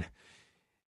prison.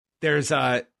 There's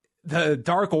the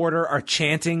Dark Order are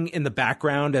chanting in the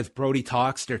background as Brody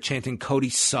talks. They're chanting, Cody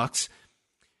sucks.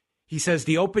 He says,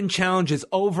 the open challenge is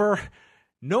over.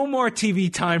 No more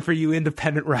TV time for you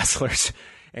independent wrestlers.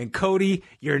 And Cody,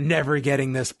 you're never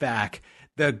getting this back.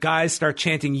 The guys start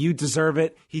chanting, you deserve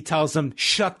it. He tells them,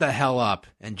 shut the hell up.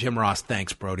 And Jim Ross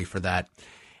thanks Brody for that.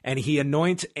 And he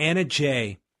anoints Anna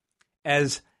Jay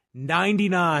as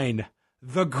 99,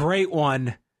 the great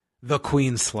one, the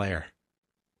Queen Slayer.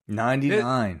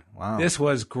 99. Wow. This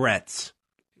was Gretz.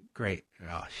 Great.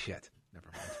 Oh, shit. Never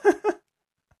mind.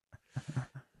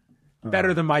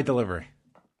 Better than my delivery.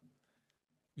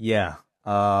 Yeah.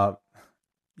 The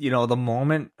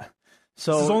moment.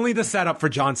 So this is only the setup for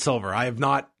John Silver. I have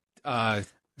not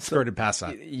skirted past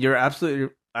that. You're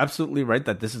absolutely right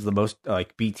that this is the most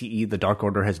like BTE the Dark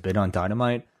Order has been on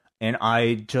Dynamite. And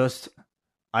I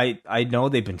know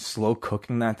they've been slow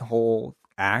cooking that whole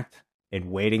act. And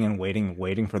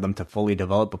waiting for them to fully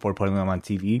develop before putting them on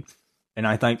TV. And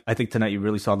I think tonight you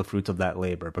really saw the fruits of that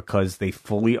labor because they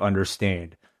fully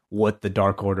understand what the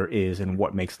Dark Order is and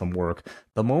what makes them work.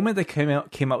 The moment they came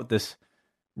out with this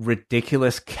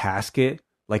ridiculous casket,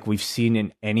 like we've seen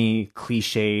in any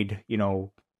cliched,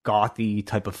 gothy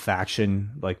type of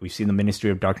faction, like we've seen the Ministry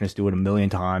of Darkness do it 1,000,000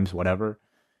 times, whatever.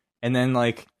 And then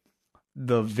like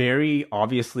the very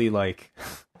obviously like,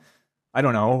 I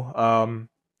don't know,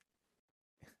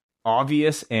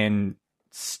 obvious and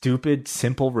stupid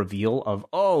simple reveal of,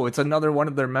 oh, it's another one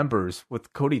of their members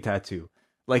with Cody tattoo.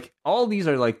 Like all these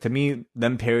are like, to me,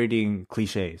 them parodying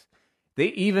cliches.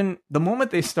 The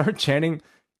moment they start chanting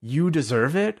you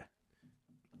deserve it,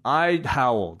 I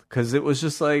howled because it was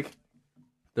just like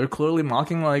they're clearly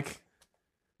mocking like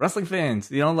wrestling fans,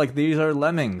 like these are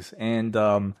lemmings. And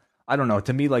I don't know,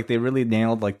 to me, like they really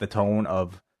nailed like the tone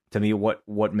of, to me,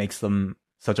 what makes them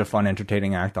such a fun,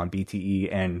 entertaining act on BTE,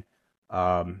 and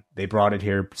they brought it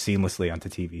here seamlessly onto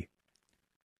TV.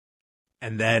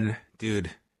 And then,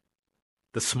 dude,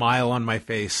 the smile on my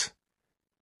face,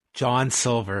 John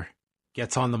Silver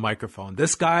gets on the microphone.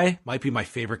 This guy might be my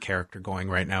favorite character going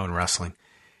right now in wrestling.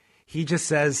 He just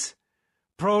says,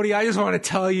 Brody, I just want to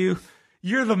tell you,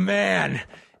 you're the man.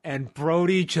 And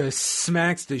Brody just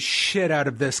smacks the shit out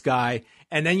of this guy.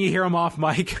 And then you hear him off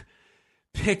mic,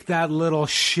 pick that little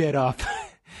shit up.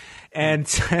 And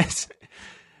says,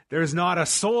 there's not a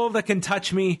soul that can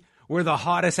touch me. We're the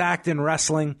hottest act in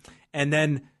wrestling. And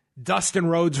then Dustin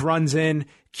Rhodes runs in.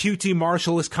 QT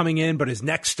Marshall is coming in, but his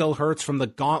neck still hurts from the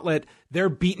gauntlet. They're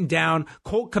beaten down.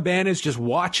 Colt Cabana is just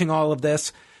watching all of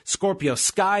this. Scorpio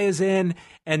Sky is in.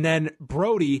 And then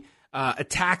Brody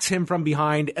attacks him from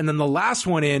behind. And then the last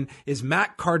one in is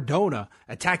Matt Cardona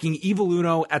attacking Evil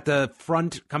Uno at the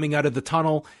front coming out of the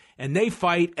tunnel. And they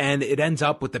fight, and it ends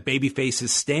up with the babyfaces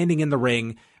standing in the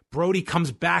ring. Brody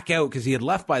comes back out because he had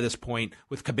left by this point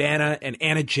with Cabana and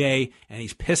Anna Jay, and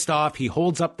he's pissed off. He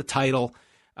holds up the title.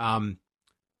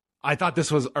 I thought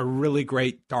this was a really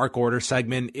great Dark Order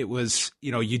segment. It was,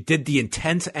 you did the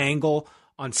intense angle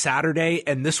on Saturday,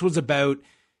 and this was about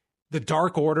the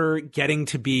Dark Order getting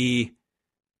to be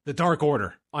the Dark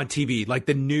Order on TV, like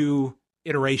the new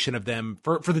iteration of them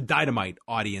for the Dynamite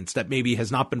audience that maybe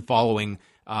has not been following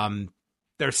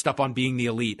their stuff on Being the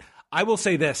Elite. I will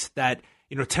say this, that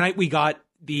tonight we got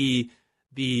the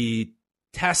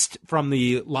test from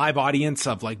the live audience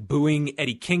of like booing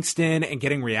Eddie Kingston and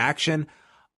getting reaction.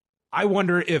 I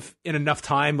wonder if in enough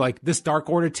time, like this Dark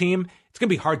Order team, it's going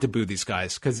to be hard to boo these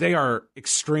guys because they are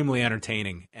extremely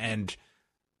entertaining. And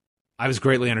I was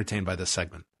greatly entertained by this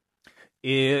segment.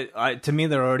 To me,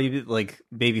 they're already like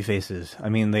baby faces. I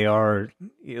mean, they are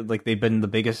like, they've been the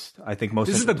biggest, I think most.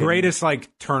 This is the greatest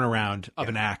like turnaround of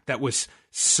an act that was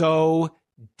so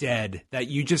dead that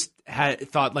you just had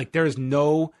thought like there's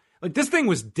no, like this thing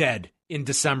was dead in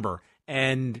December,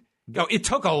 and it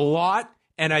took a lot,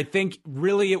 and I think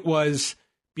really it was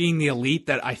Being the Elite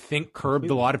that I think curbed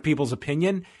a lot of people's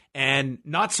opinion, and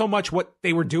not so much what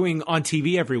they were doing on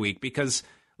TV every week. Because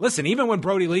listen, even when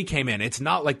Brody Lee came in, it's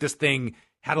not like this thing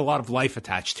had a lot of life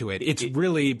attached to it. It's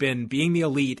really been Being the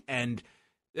Elite, and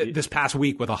this past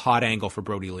week with a hot angle for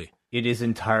Brody Lee. It is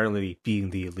entirely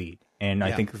Being the Elite. And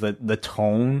I think that the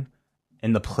tone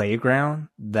and the playground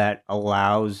that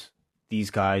allows these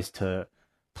guys to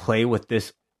play with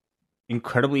this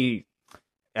incredibly,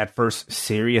 at first,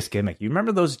 serious gimmick. You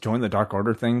remember those Join the Dark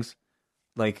Order things?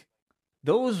 Like,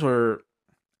 those are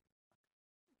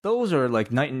like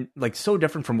like so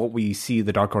different from what we see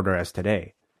the Dark Order as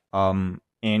today.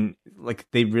 And like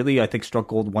they really, I think, struck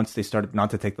gold once they started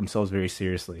not to take themselves very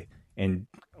seriously, and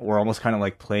were almost kind of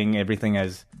like playing everything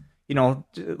as,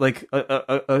 like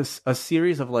a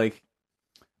series of like,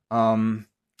 I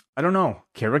don't know,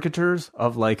 caricatures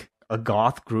of like a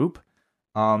goth group.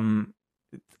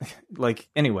 Like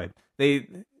anyway,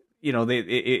 embracing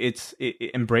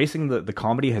the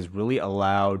comedy has really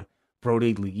allowed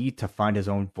Brody Lee to find his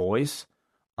own voice.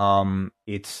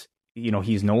 It's,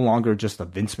 he's no longer just a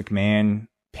Vince McMahon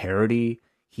parody.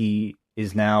 He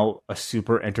is now a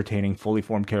super entertaining, fully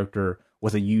formed character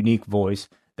with a unique voice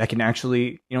that can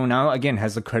actually, now again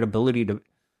has the credibility to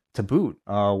boot,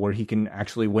 where he can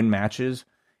actually win matches,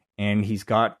 and he's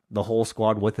got the whole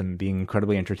squad with him being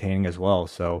incredibly entertaining as well.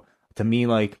 So to me,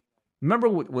 like, remember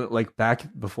like back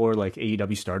before like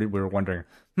AEW started, we were wondering,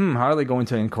 how are they going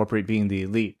to incorporate Being the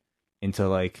Elite into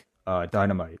like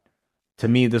Dynamite? To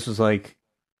me, this was like,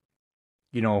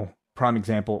 prime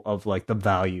example of like the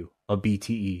value of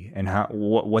BTE and how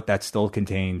what that still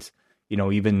contains,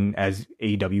 even as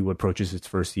AEW approaches its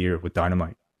first year with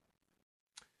Dynamite.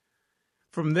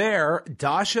 From there,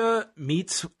 Dasha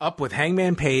meets up with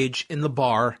Hangman Page in the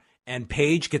bar, and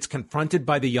Page gets confronted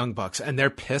by the Young Bucks, and they're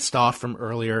pissed off from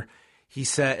earlier. He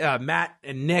said, Matt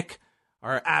and Nick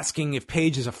are asking if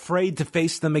Page is afraid to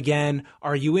face them again.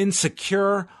 Are you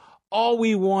insecure? All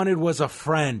we wanted was a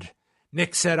friend.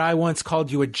 Nick said, I once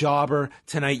called you a jobber.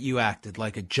 Tonight you acted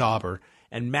like a jobber.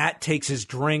 And Matt takes his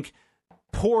drink,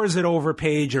 pours it over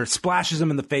Page, or splashes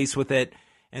him in the face with it,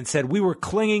 and said, we were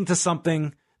clinging to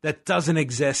something that doesn't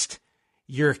exist.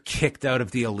 You're kicked out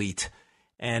of the Elite.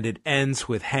 And it ends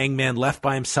with Hangman left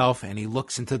by himself, and he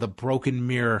looks into the broken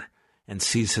mirror and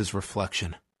sees his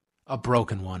reflection. A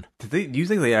broken one. Do you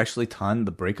think they actually timed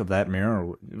the break of that mirror?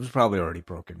 Or it was probably already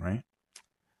broken, right?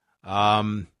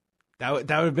 That would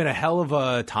have been a hell of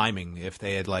a timing if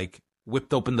they had like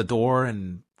whipped open the door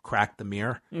and cracked the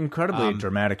mirror. Incredibly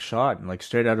dramatic shot, like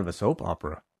straight out of a soap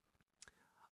opera.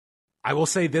 I will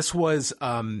say this was,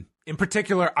 in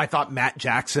particular, I thought Matt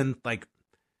Jackson, like,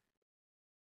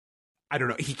 I don't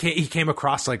know, he came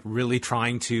across like really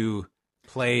trying to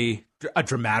play a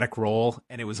dramatic role,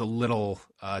 and it was a little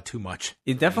too much.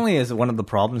 It definitely is one of the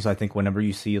problems, I think, whenever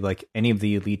you see like any of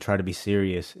the Elite try to be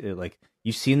serious. Like,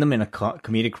 you've seen them in a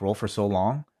comedic role for so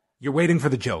long. You're waiting for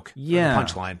the joke, yeah, the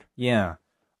punchline. Yeah.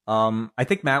 I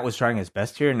think Matt was trying his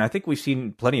best here, and I think we've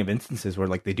seen plenty of instances where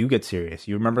like they do get serious.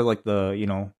 You remember like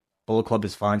the, Bullet Club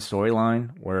is Fine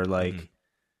storyline where like,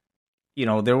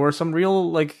 there were some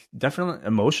real like definite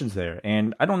emotions there,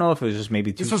 and I don't know if it was just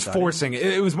maybe too. This was forcing.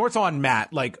 It was more so on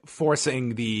Matt, like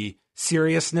forcing the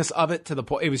seriousness of it to the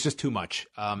point. It was just too much.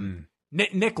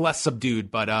 Nick less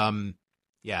subdued, but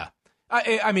yeah.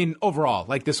 I mean, overall,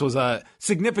 like this was a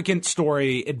significant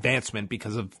story advancement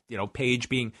because of, Page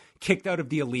being kicked out of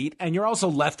the Elite. And you're also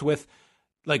left with,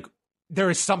 like, there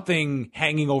is something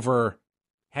hanging over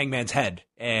Hangman's head.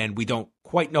 And we don't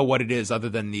quite know what it is other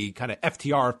than the kind of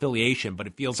FTR affiliation. But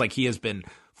it feels like he has been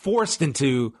forced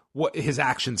into what his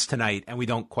actions tonight, and we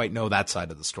don't quite know that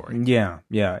side of the story. Yeah.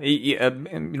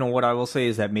 And, what I will say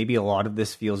is that maybe a lot of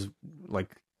this feels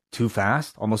like too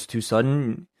fast, almost too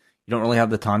sudden. You don't really have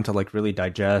the time to like really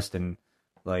digest and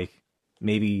like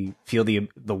maybe feel the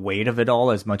weight of it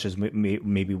all as much as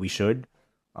maybe we should.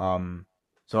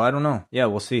 So I don't know. Yeah,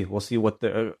 we'll see. We'll see what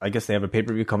I guess they have a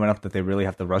pay-per-view coming up that they really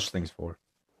have to rush things for.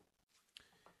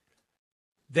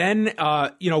 Then,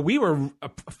 we were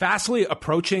fastly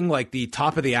approaching like the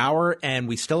top of the hour, and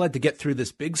we still had to get through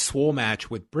this big swole match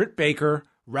with Britt Baker,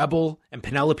 Rebel, and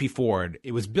Penelope Ford.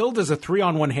 It was billed as a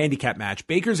 3-on-1 handicap match.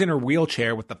 Baker's in her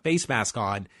wheelchair with the face mask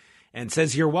on and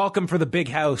says, "You're welcome for the big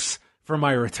house for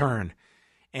my return."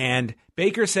 And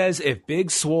Baker says if Big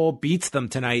Swole beats them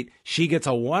tonight, she gets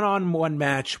a 1-on-1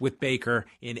 match with Baker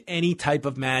in any type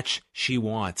of match she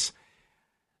wants.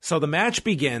 So the match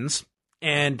begins,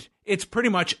 and it's pretty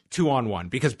much 2-on-1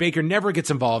 because Baker never gets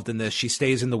involved in this. She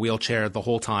stays in the wheelchair the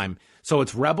whole time. So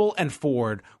it's Rebel and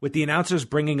Ford, with the announcers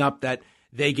bringing up that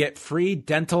they get free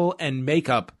dental and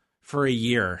makeup for a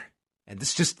year. And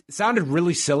this just sounded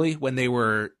really silly when they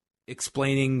were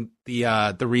explaining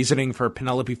the reasoning for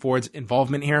Penelope Ford's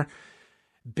involvement here.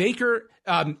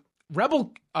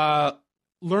 Rebel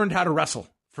learned how to wrestle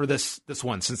for this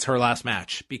one since her last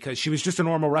match because she was just a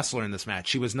normal wrestler in this match.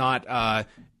 She was not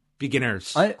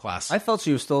beginner's class. I felt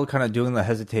she was still kind of doing the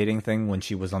hesitating thing when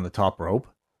she was on the top rope.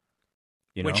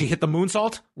 When she hit the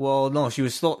moonsault? Well, no, she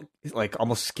was still like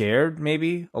almost scared,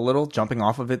 maybe a little, jumping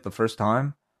off of it the first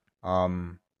time.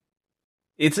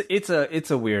 It's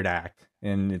a weird act,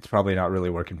 and it's probably not really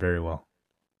working very well.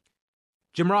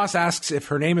 Jim Ross asks if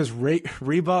her name is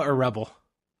Reba or Rebel.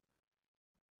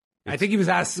 I think he was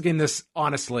asking this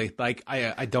honestly. Like,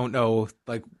 I don't know,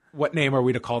 like, what name are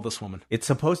we to call this woman? It's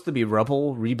supposed to be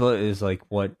Rebel. Reba is like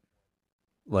what,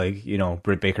 like,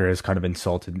 Britt Baker has kind of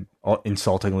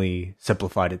insultingly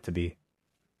simplified it to be.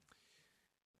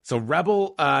 So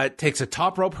Rebel takes a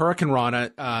top rope Hurricane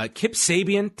Rana. Kip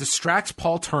Sabian distracts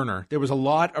Paul Turner. There was a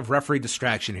lot of referee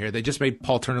distraction here. They just made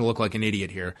Paul Turner look like an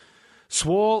idiot here.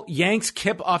 Swole yanks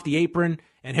Kip off the apron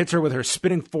and hits her with her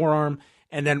spinning forearm.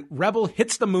 And then Rebel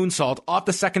hits the moonsault off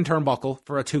the second turnbuckle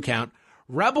for a 2 count.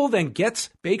 Rebel then gets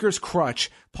Baker's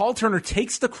crutch. Paul Turner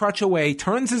takes the crutch away,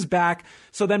 turns his back,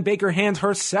 so then Baker hands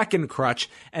her second crutch,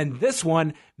 and this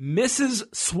one misses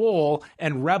Swole,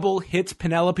 and Rebel hits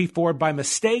Penelope Ford by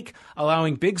mistake,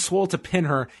 allowing Big Swole to pin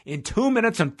her in 2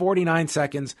 minutes and 49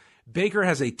 seconds. Baker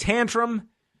has a tantrum,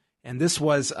 and this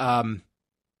was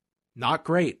not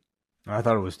great. I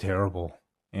thought it was terrible.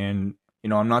 And,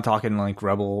 I'm not talking like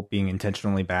Rebel being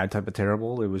intentionally bad type of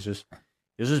terrible. It was just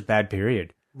bad,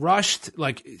 period. Rushed,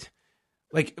 like if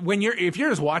you're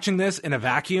just watching this in a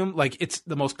vacuum, like it's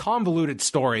the most convoluted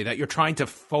story that you're trying to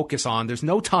focus on. There's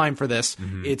no time for this.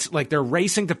 Mm-hmm. It's like they're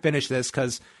racing to finish this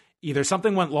because either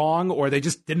something went long or they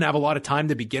just didn't have a lot of time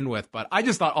to begin with. But I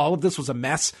just thought all of this was a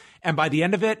mess. And by the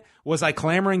end of it, was I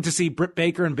clamoring to see Britt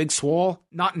Baker and Big Swole?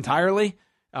 Not entirely.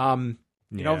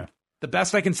 The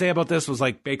best I can say about this was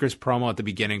like Baker's promo at the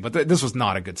beginning, but this was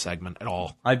not a good segment at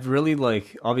all. I've really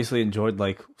obviously enjoyed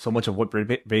so much of what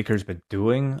Baker's been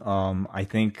doing. I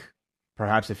think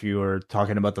perhaps if you were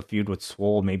talking about the feud with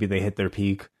Swole, maybe they hit their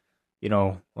peak,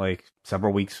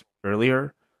 several weeks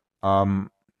earlier.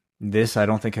 This I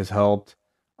don't think has helped.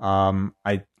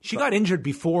 She got injured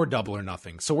before Double or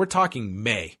Nothing, so we're talking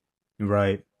May.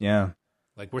 Right. Yeah.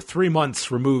 Like we're 3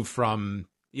 months removed from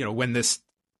when this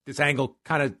angle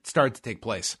kind of started to take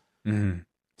place. Mm-hmm.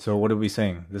 So what are we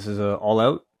saying? This is a all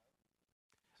out?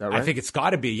 Is that right? I think it's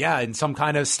got to be, yeah, in some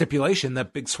kind of stipulation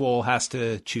that Big Swole has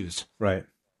to choose. Right.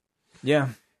 Yeah.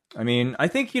 I mean, I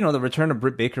think, the return of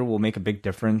Britt Baker will make a big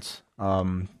difference.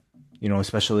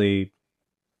 Especially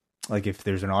like if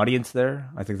there's an audience there.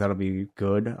 I think that'll be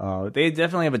good. They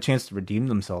definitely have a chance to redeem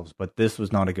themselves, but this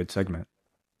was not a good segment.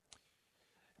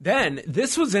 Then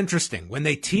this was interesting. When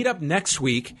they teed up next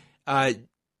week,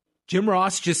 Jim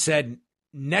Ross just said,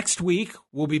 next week,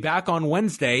 we'll be back on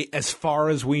Wednesday as far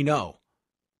as we know.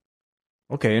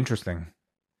 Okay, interesting.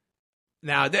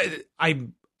 Now,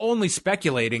 I'm only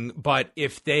speculating, but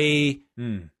if they,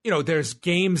 there's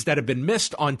games that have been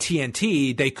missed on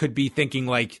TNT, they could be thinking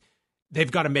like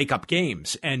they've got to make up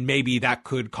games, and maybe that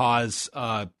could cause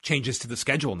changes to the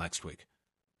schedule next week.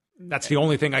 That's the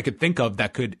only thing I could think of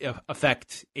that could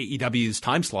affect AEW's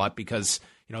time slot because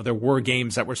there were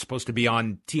games that were supposed to be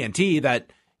on TNT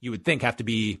that you would think have to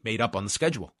be made up on the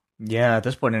schedule. Yeah, at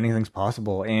this point, anything's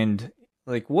possible. And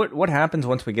what happens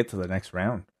once we get to the next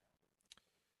round?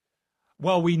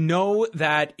 Well, we know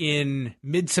that in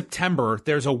mid-September,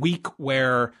 there's a week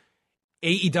where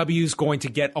AEW is going to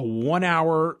get a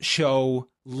 1-hour show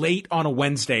late on a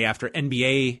Wednesday after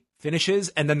NBA finishes,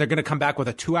 and then they're going to come back with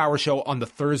a 2-hour show on the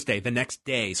Thursday, the next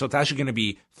day. So it's actually going to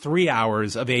be 3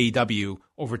 hours of AEW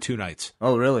over 2 nights.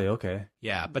 Oh, really? Okay.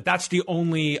 Yeah, but that's the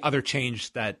only other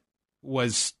change that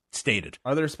was stated.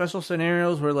 Are there special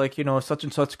scenarios where, like, if such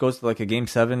and such goes to like a game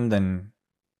 7, then,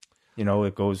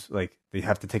 it goes like they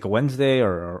have to take a Wednesday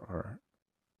or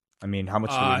I mean, how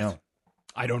much do we know?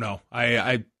 I don't know.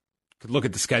 I could look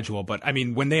at the schedule, but I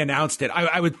mean, when they announced it,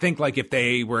 I would think like if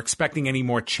they were expecting any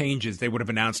more changes, they would have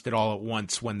announced it all at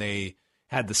once when they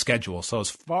had the schedule. So as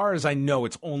far as I know,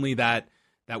 it's only that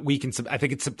week in, I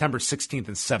think it's September 16th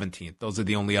and 17th. Those are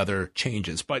the only other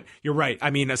changes. But you're right. I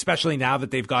mean, especially now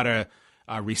that they've got to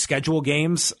reschedule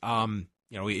games,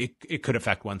 it could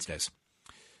affect Wednesdays.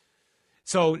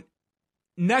 So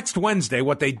next Wednesday,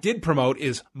 what they did promote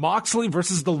is Moxley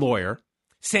versus The Lawyer,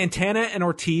 Santana and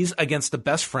Ortiz against the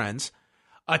Best Friends,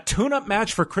 a tune-up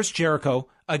match for Chris Jericho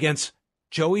against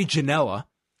Joey Janela,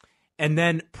 and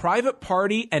then Private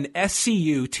Party and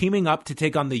SCU teaming up to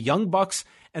take on the Young Bucks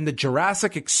and the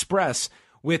Jurassic Express,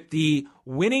 with the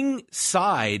winning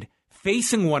side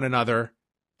facing one another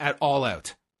at All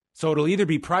Out. So it'll either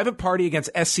be Private Party against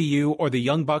SCU or the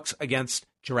Young Bucks against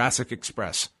Jurassic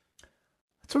Express.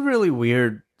 It's a really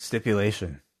weird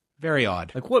stipulation. Very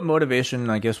odd. Like, what motivation,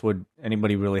 I guess, would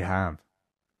anybody really have?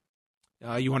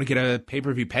 You want to get a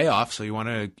pay-per-view payoff, so you want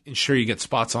to ensure you get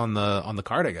spots on the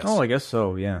card, I guess. Oh, I guess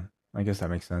so, yeah. I guess that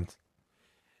makes sense.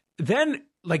 Then,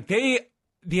 like, the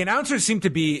announcers seemed to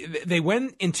be, they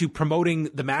went into promoting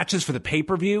the matches for the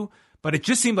pay-per-view, but it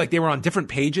just seemed like they were on different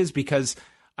pages, because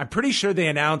I'm pretty sure they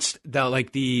announced that,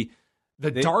 like, the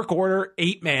Dark Order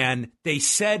 8-man, they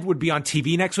said would be on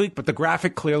TV next week, but the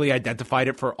graphic clearly identified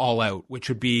it for All Out, which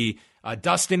would be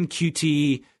Dustin,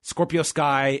 QT, Scorpio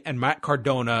Sky, and Matt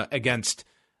Cardona against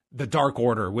the Dark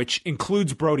Order, which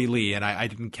includes Brody Lee, and I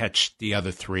didn't catch the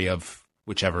other 3 of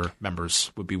whichever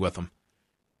members would be with them.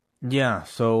 Yeah,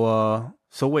 so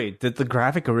wait, did the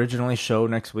graphic originally show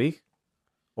next week?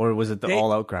 Or was it the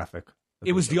All Out graphic?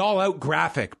 It was the All Out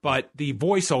graphic, but the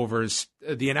voiceovers,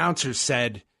 the announcers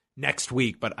said next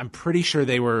week, but I'm pretty sure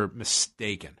they were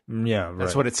mistaken. Yeah, right.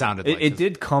 That's what it sounded like. It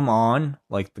did come on,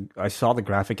 like, I saw the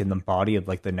graphic in the body of,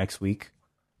 like, the next week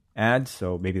ad,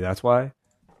 so maybe that's why.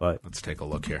 But let's take a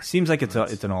look here. Seems like it's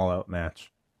an all-out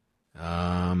match.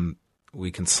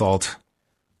 We consult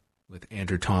with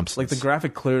Andrew Thompson. Like, the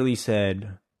graphic clearly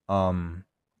said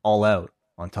all out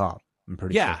on top. I'm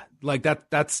pretty sure. Like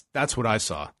that's what I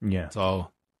saw. Yeah.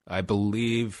 So I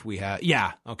believe we have.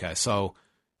 Yeah. Okay. So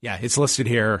yeah, it's listed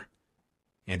here.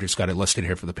 Andrew's got it listed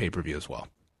here for the pay-per-view as well.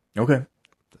 Okay.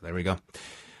 So there we go.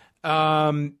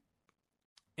 And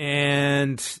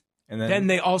then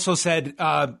they also said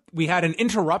we had an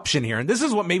interruption here. And this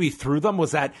is what maybe threw them,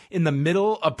 was that in the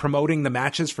middle of promoting the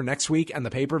matches for next week and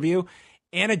the pay-per-view,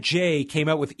 Anna Jay came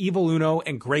out with Evil Uno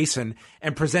and Grayson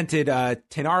and presented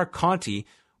Tenara Conti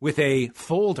with a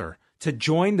folder to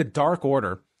join the Dark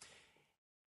Order.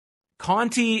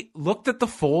 Conti looked at the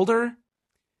folder,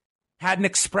 had an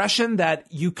expression that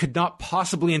you could not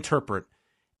possibly interpret,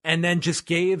 and then just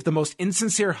gave the most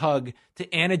insincere hug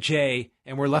to Anna Jay,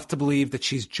 and we're left to believe that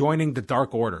she's joining the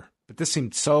Dark Order. But this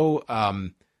seemed so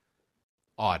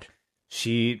odd.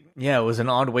 It was an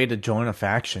odd way to join a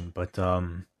faction, but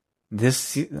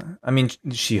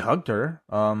she hugged her.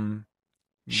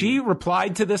 She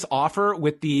replied to this offer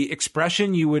with the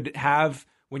expression you would have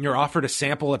when you're offered a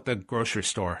sample at the grocery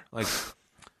store. Like,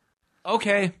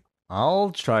 okay. I'll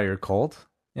try your Colt.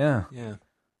 Yeah. Yeah.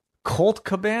 Colt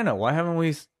Cabana. Why haven't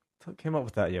we came up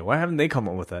with that yet? Why haven't they come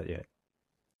up with that yet?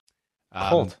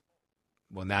 Colt.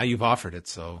 Well, now you've offered it,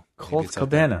 so Colt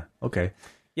Cabana. Okay.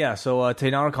 Yeah. So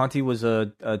Tenara Conti was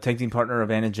a tag team partner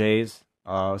of Anna Jay's.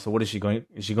 So what is she going?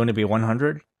 Is she going to be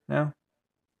 100 now?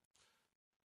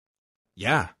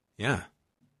 Yeah.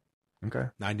 Okay.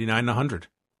 99 and 100.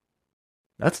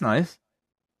 That's nice.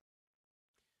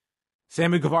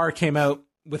 Sammy Guevara came out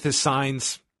with his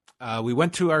signs. We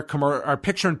went to our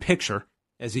picture-in-picture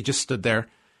as he just stood there.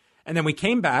 And then we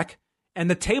came back, and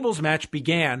the tables match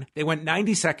began. They went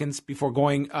 90 seconds before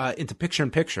going into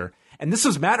picture-in-picture. And this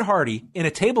was Matt Hardy in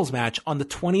a tables match on the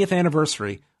 20th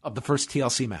anniversary of the first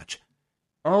TLC match.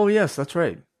 Oh, yes, that's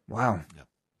right. Wow. Yep.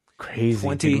 Crazy.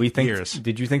 20 years.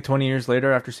 Did you think 20 years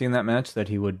later, after seeing that match, that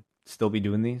he would still be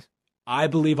doing these? I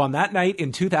believe on that night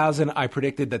in 2000, I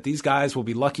predicted that these guys will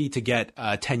be lucky to get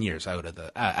 10 years out of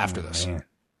after this. Man.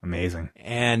 Amazing.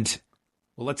 And,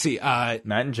 well, let's see. Matt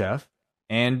and Jeff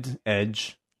and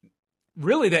Edge.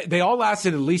 Really, they all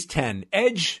lasted at least 10.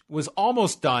 Edge was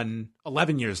almost done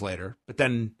 11 years later, but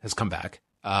then has come back.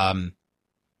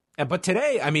 But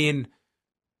today, I mean,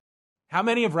 how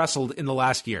many have wrestled in the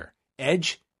last year?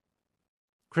 Edge,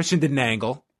 Christian did an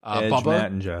angle, Edge, Bubba,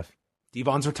 Matt, and Jeff.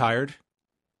 Devon's retired.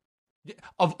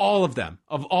 Of all of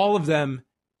them,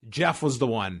 Jeff was the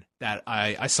one that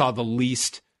I saw the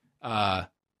least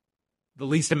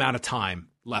amount of time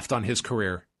left on his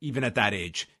career, even at that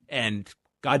age. And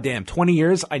goddamn, 20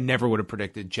 years, I never would have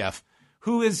predicted Jeff,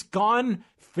 who has gone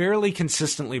fairly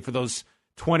consistently for those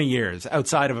 20 years,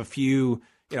 outside of a few,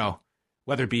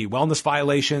 whether it be wellness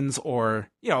violations or,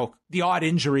 the odd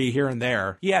injury here and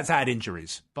there. He has had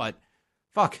injuries, but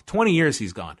fuck, 20 years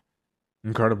he's gone.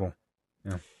 Incredible.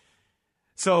 Yeah.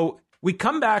 So we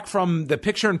come back from the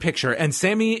picture-in-picture, and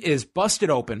Sammy is busted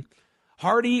open.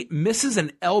 Hardy misses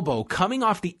an elbow coming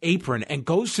off the apron and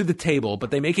goes to the table, but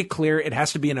they make it clear it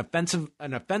has to be an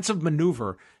offensive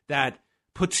maneuver that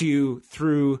puts you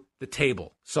through the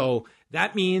table. So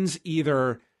that means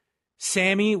either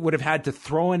Sammy would have had to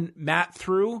throw in Matt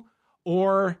through,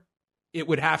 or it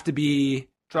would have to be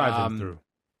drive him through.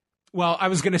 Well, I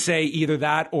was going to say either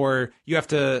that, or you have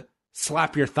to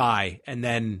slap your thigh and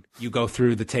then you go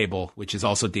through the table, which is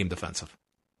also deemed offensive.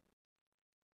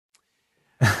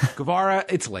 Guevara,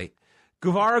 it's late.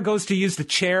 Guevara goes to use the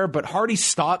chair, but Hardy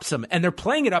stops him, and they're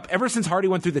playing it up ever since Hardy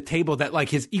went through the table that like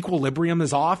his equilibrium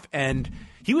is off, and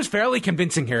he was fairly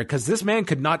convincing here because this man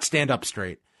could not stand up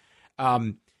straight.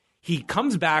 He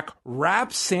comes back,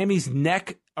 wraps Sammy's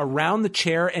neck around the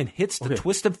chair, and hits the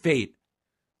twist of fate.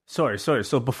 Sorry.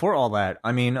 So before all that,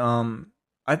 I mean,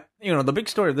 the big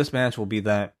story of this match will be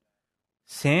that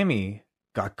Sammy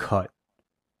got cut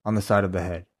on the side of the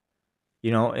head.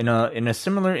 In a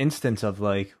similar instance of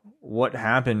like what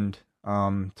happened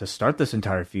to start this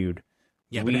entire feud.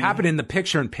 Yeah, but it happened in the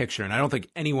picture-in-picture, and I don't think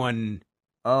anyone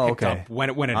picked up when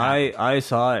it happened. I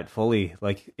saw it fully.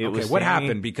 Like it was. What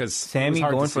happened? Because Sammy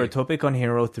going for a tope con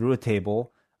hero through a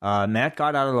table. Matt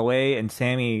got out of the way, and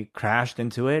Sammy crashed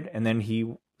into it, and then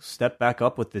he stepped back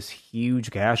up with this huge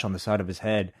gash on the side of his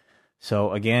head.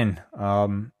 So again,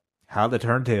 how the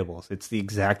turntables? It's the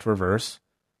exact reverse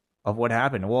of what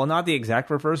happened. Well, not the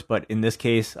exact reverse, but in this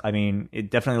case, I mean,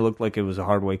 it definitely looked like it was a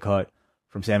hard way cut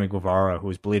from Sammy Guevara, who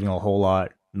was bleeding a whole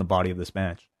lot in the body of this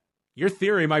match. Your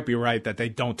theory might be right that they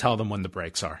don't tell them when the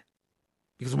breaks are.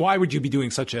 Because why would you be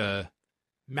doing such a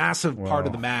massive part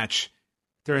of the match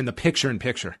during the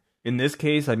picture-in-picture? In this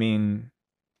case, I mean,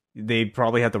 they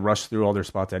probably had to rush through all their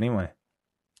spots anyway.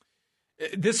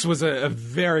 This was a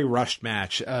very rushed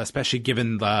match, especially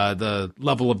given the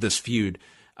level of this feud.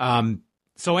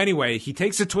 So anyway, he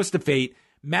takes a twist of fate.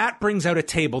 Matt brings out a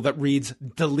table that reads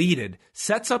deleted,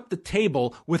 sets up the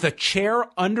table with a chair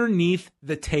underneath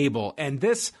the table. And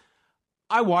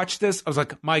I watched this. I was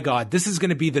like, my God, this is going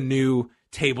to be the new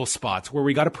table spots where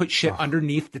we got to put shit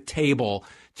underneath the table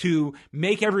to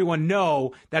make everyone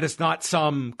know that it's not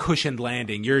some cushioned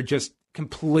landing. You're just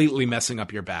completely messing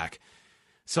up your back.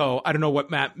 So I don't know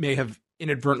what Matt may have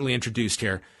inadvertently introduced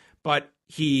here, but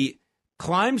he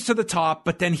climbs to the top,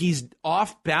 but then he's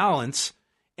off balance,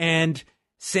 and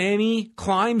Sammy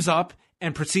climbs up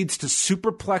and proceeds to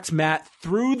superplex Matt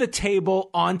through the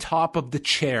table on top of the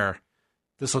chair.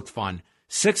 This looked fun.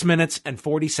 6 minutes and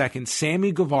 40 seconds.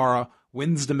 Sammy Guevara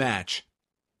wins the match.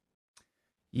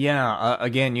 Yeah,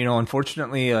 again,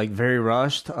 unfortunately, like very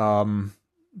rushed.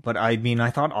 But I mean, I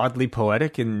thought oddly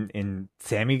poetic in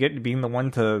Sammy being the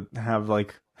one to have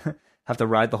to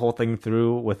ride the whole thing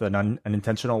through with an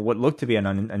unintentional, what looked to be an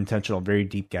unintentional, very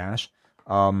deep gash.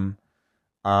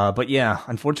 But yeah,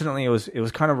 unfortunately, it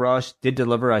was kind of rushed. Did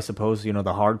deliver, I suppose, the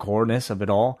hardcoreness of it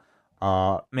all.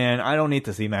 Man, I don't need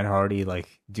to see Matt Hardy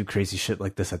do crazy shit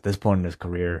like this at this point in his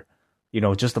career.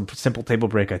 Just a simple table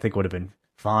break, I think would have been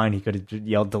fine. He could have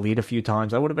yelled delete a few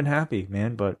times. I would have been happy,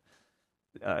 man. But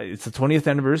it's the 20th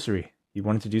anniversary. He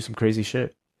wanted to do some crazy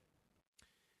shit.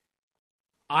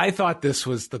 I thought this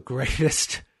was the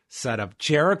greatest setup.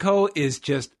 Jericho is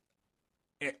just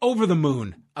over the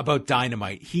moon about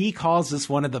Dynamite. He calls this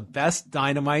one of the best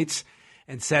Dynamites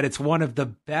and said it's one of the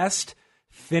best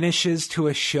finishes to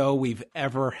a show we've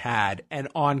ever had. And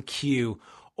on cue,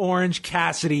 Orange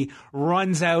Cassidy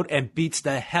runs out and beats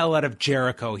the hell out of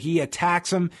Jericho. He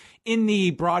attacks him in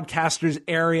the broadcaster's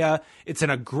area. It's an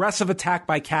aggressive attack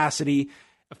by Cassidy.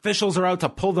 Officials are out to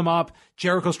pull them up.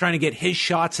 Jericho's trying to get his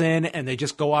shots in, and they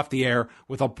just go off the air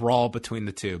with a brawl between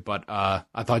the two. But I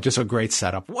thought just a great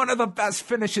setup. One of the best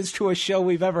finishes to a show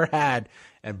we've ever had.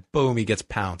 And boom, he gets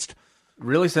pounced.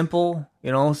 Really simple.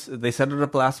 They set it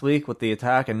up last week with the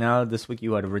attack, and now this week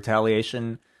you had a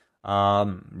retaliation.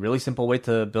 Really simple way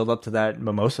to build up to that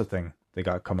mimosa thing they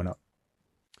got coming up.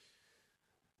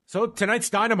 So tonight's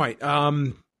Dynamite.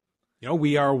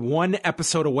 We are one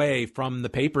episode away from the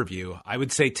pay-per-view. I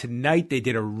would say tonight they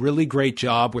did a really great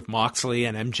job with Moxley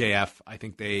and MJF. I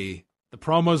think the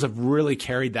promos have really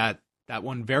carried that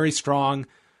one very strong.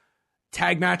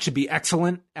 Tag match should be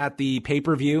excellent at the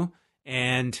pay-per-view.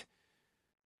 And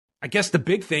I guess the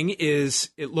big thing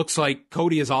is it looks like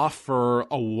Cody is off for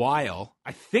a while.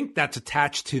 I think that's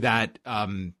attached to that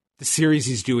the series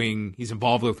he's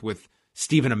involved with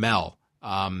Stephen Amell.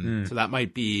 So that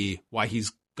might be why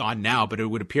he's gone now, but it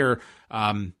would appear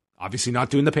obviously not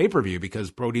doing the pay-per-view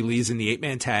because Brody Lee's in the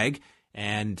 8-man tag.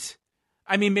 And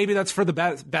I mean, maybe that's for the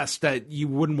best that you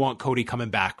wouldn't want Cody coming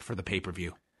back for the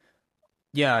pay-per-view.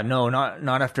 Yeah, no,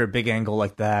 not after a big angle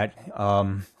like that.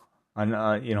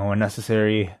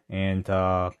 Unnecessary. And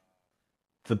the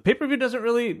pay-per-view doesn't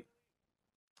really...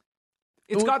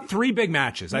 It's got 3 big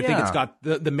matches. I think it's got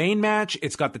the main match,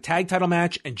 it's got the tag title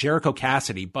match, and Jericho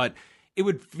Cassidy. But it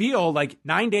would feel like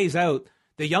 9 days out,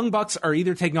 the Young Bucks are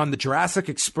either taking on the Jurassic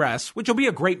Express, which will be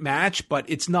a great match, but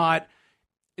it's not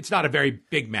a very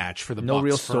big match for the Bucks. No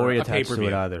real story attached to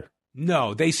it either.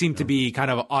 No, they seem to be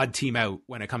kind of an odd team out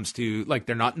when it comes to, like,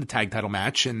 they're not in the tag title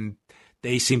match, and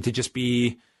they seem to just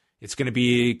be, it's going to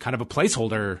be kind of a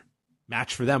placeholder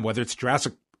match for them, whether it's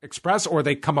Jurassic Express or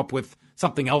they come up with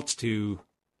something else to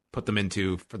put them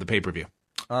into for the pay-per-view.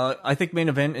 I think main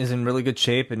event is in really good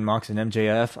shape in Mox and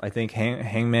MJF. I think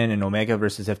Hangman and Omega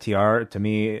versus FTR, to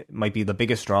me, might be the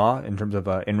biggest draw in terms of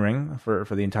in-ring for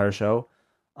the entire show.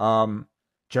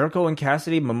 Jericho and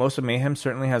Cassidy, Mimosa Mayhem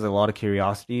certainly has a lot of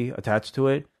curiosity attached to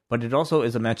it, but it also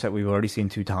is a match that we've already seen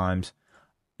 2 times.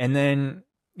 And then,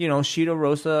 Shida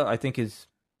Rosa, I think is...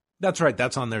 That's right,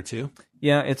 that's on there too.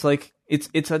 Yeah, it's like,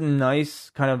 it's a nice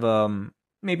kind of,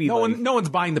 maybe no one's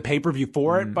buying the pay-per-view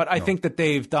for it, but I think that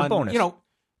they've done, bonus.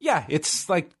 It's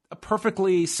like a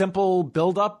perfectly simple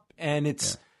build-up, and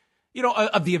it's,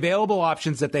 of the available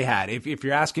options that they had. If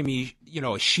you're asking me, a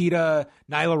Shida,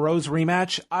 Nyla Rose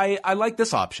rematch, I like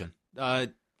this option.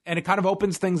 And it kind of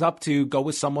opens things up to go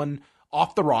with someone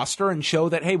off the roster and show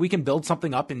that, hey, we can build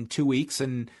something up in 2 weeks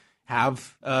and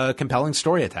have a compelling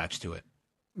story attached to it.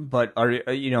 But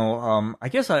I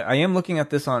guess I am looking at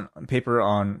this on paper,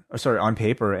 and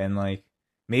like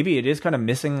maybe it is kind of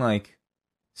missing like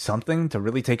something to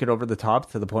really take it over the top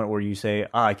to the point where you say,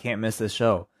 I can't miss this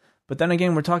show. But then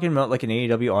again, we're talking about like an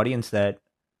AEW audience that,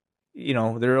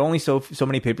 there are only so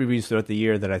many pay-per-views throughout the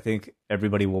year that I think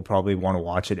everybody will probably want to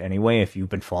watch it anyway if you've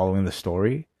been following the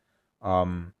story.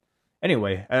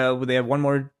 Anyway, they have one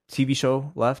more TV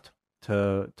show left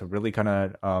to really kind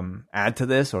of add to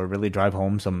this or really drive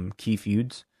home some key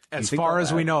feuds. As far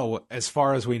as we know,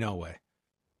 Way.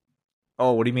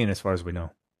 Oh, what do you mean as far as we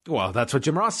know? Well, that's what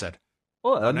Jim Ross said.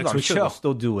 Well, I'm next week's sure show. They'll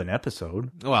still do an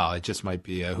episode. Well, it just might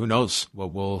be, who knows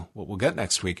what we'll get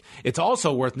next week. It's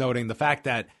also worth noting the fact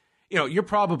that, you're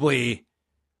probably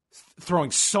throwing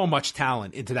so much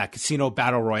talent into that Casino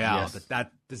Battle Royale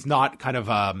that does not kind of,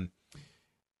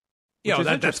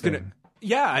 that's going to,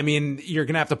 I mean, you're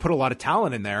going to have to put a lot of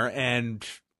talent in there, and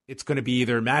it's going to be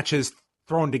either matches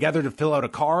thrown together to fill out a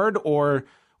card or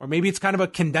maybe it's kind of a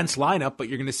condensed lineup, but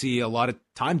you're going to see a lot of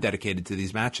time dedicated to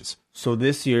these matches. So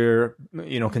this year,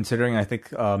 considering I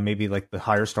think maybe like the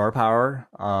higher star power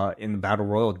in the Battle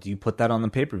Royal, do you put that on the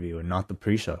pay-per-view and not the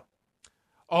pre-show?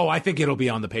 Oh, I think it'll be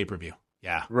on the pay-per-view.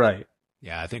 Yeah. Right.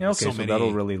 Yeah, I think so many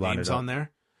that'll really line names it up on there.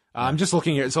 I'm just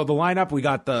looking here. So the lineup, we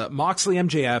got the Moxley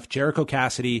MJF, Jericho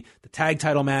Cassidy, the tag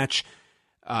title match,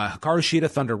 Hikaru Shida,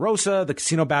 Thunder Rosa, the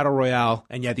Casino Battle Royale,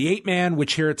 and the 8-man,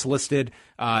 which here it's listed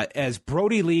as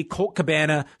Brody Lee, Colt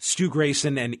Cabana, Stu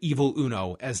Grayson, and Evil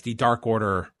Uno as the Dark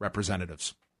Order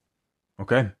representatives.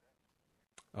 Okay.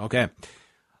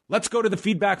 Let's go to the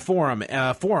feedback forum,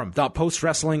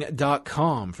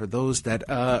 forum.postwrestling.com, for those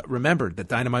that remembered that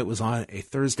Dynamite was on a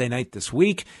Thursday night this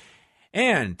week.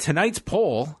 And tonight's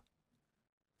poll,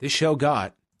 this show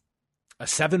got a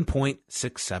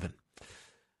 7.67.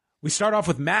 We start off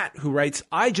with Matt, who writes,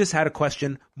 I just had a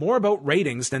question more about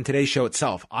ratings than today's show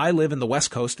itself. I live in the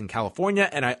West Coast in California,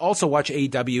 and I also watch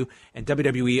AEW and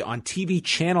WWE on TV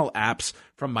channel apps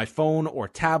from my phone or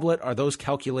tablet. Are those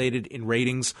calculated in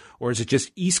ratings, or is it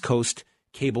just East Coast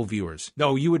cable viewers?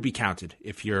 No, you would be counted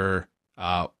if you're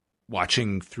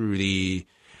watching through the...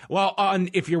 Well,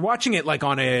 if you're watching it like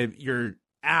on your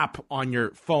app on your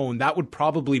phone, that would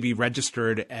probably be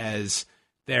registered as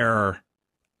their...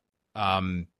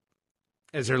 as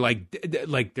their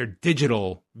like their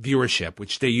digital viewership,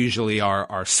 which they usually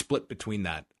are split between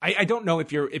that. I don't know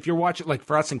if you're watching, like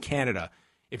for us in Canada,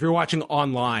 if you're watching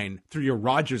online through your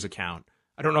Rogers account,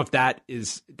 I don't know if that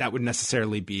would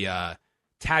necessarily be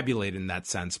tabulated in that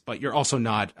sense, but you're also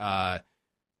not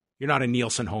you're not a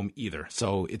Nielsen home either.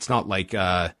 So it's not like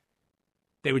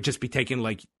they would just be taking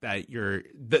like that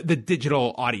the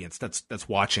digital audience that's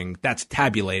watching, that's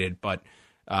tabulated, but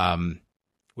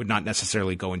would not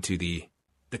necessarily go into the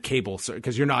cable,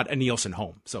 because you're not a Nielsen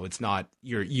home. So it's not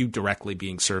you directly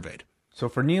being surveyed. So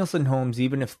for Nielsen homes,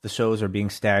 even if the shows are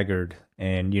being staggered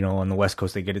and, on the West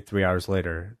Coast they get it 3 hours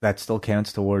later, that still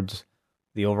counts towards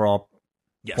the overall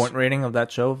point rating of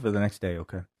that show for the next day.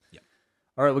 Okay. Yeah.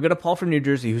 All right, we got a Paul from New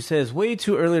Jersey who says, way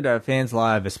too early to have fans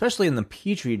live, especially in the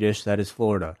petri dish that is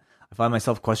Florida. I find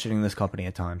myself questioning this company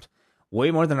at times.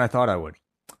 Way more than I thought I would.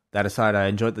 That aside, I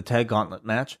enjoyed the tag gauntlet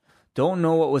match. Don't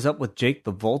know what was up with Jake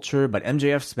the Vulture, but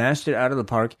MJF smashed it out of the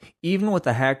park, even with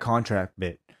the hack contract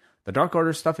bit. The Dark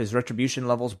Order stuff is Retribution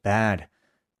levels bad.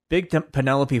 Big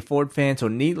Penelope Ford fan, so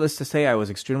needless to say, I was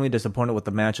extremely disappointed with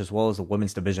the match as well as the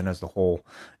women's division as a whole.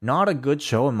 Not a good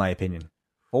show, in my opinion.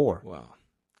 4. Well,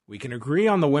 we can agree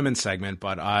on the women's segment,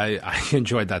 but I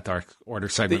enjoyed that Dark Order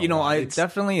segment. It's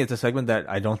a segment that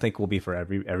I don't think will be for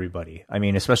everybody. I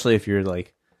mean, especially if you're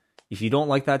like, if you don't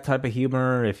like that type of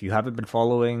humor, if you haven't been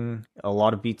following a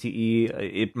lot of BTE,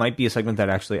 it might be a segment that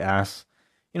actually asks,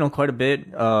 quite a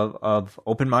bit of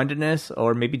open-mindedness,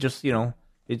 or maybe just,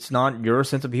 it's not your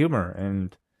sense of humor,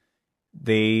 and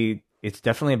it's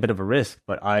definitely a bit of a risk,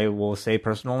 but I will say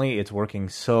personally, it's working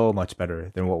so much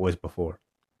better than what was before.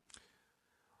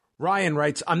 Ryan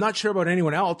writes, I'm not sure about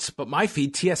anyone else, but my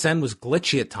feed, TSN, was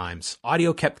glitchy at times.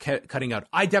 Audio kept cutting out.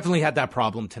 I definitely had that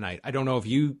problem tonight. I don't know if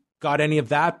you got any of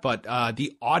that, but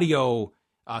the audio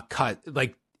cut,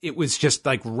 like, it was just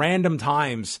like random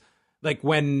times, like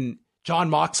when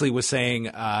John Moxley was saying,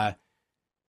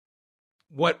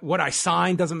 what I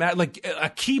signed doesn't matter. Like a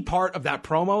key part of that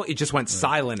promo, it just went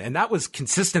silent, and that was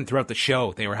consistent throughout the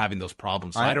show. They were having those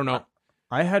problems. So I don't know.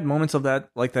 I had moments of that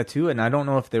like that too, and I don't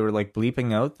know if they were like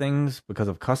bleeping out things because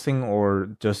of cussing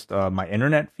or just my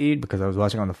internet feed because I was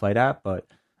watching on the Fight app, but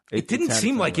it didn't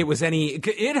seem like it was any.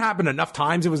 It happened enough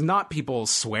times. It was not people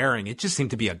swearing. It just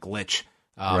seemed to be a glitch.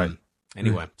 Right.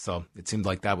 Anyway, so it seemed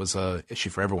like that was a issue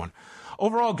for everyone.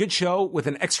 Overall, good show with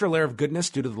an extra layer of goodness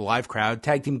due to the live crowd.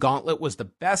 Tag Team Gauntlet was the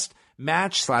best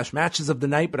matches of the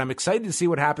night, but I'm excited to see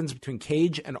what happens between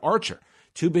Cage and Archer.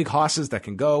 2 big hosses that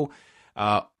can go.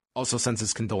 Also sends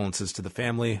his condolences to the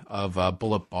family of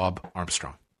Bullet Bob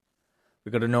Armstrong.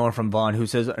 We got a Noah from Vaughn who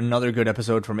says, another good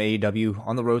episode from AEW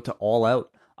on the road to All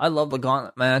Out. I love the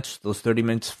Gauntlet match. Those 30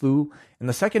 minutes flew. And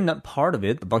the second part of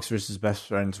it, the Bucks versus Best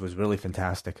Friends, was really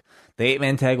fantastic. The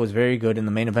 8-man tag was very good, and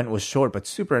the main event was short but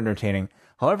super entertaining.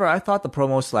 However, I thought the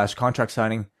promo / contract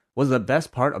signing was the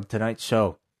best part of tonight's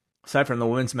show. Aside from the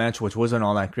women's match, which wasn't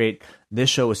all that great, this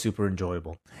show was super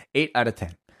enjoyable. 8 out of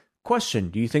 10. Question,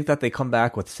 do you think that they come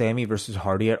back with Sammy versus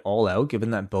Hardy at All Out,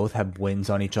 given that both have wins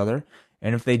on each other?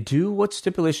 And if they do, what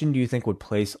stipulation do you think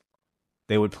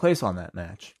they would place on that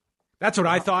match? That's what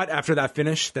I thought after that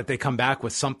finish, that they come back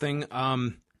with something.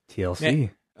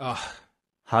 TLC.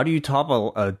 How do you top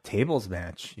a tables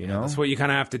match? That's what you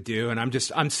kind of have to do. And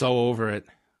I'm so over it.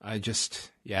 I just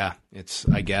think it's,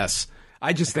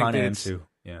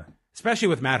 yeah. Especially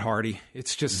with Matt Hardy.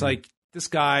 It's just like, this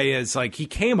guy is like, he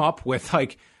came up with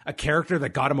like a character that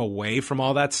got him away from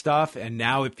all that stuff. And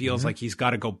now it feels like he's got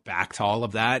to go back to all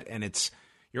of that. And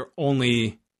you're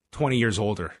only 20 years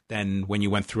older than when you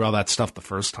went through all that stuff the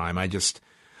first time. I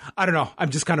don't know. I'm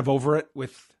just kind of over it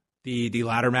with the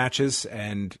ladder matches,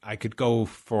 and I could go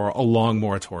for a long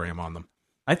moratorium on them.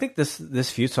 I think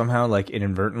this feud somehow like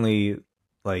inadvertently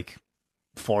like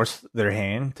forced their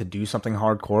hand to do something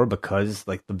hardcore because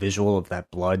like the visual of that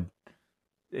blood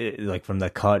like from the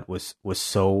cut was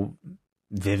so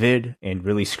vivid and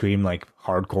really screamed like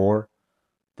hardcore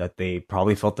that they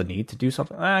probably felt the need to do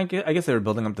something. I guess they were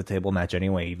building up the table match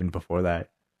anyway, even before that.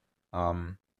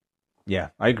 Yeah,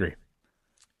 I agree.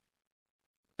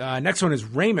 Next one is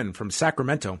Raymond from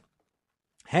Sacramento.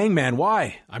 Hangman,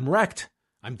 why? I'm wrecked.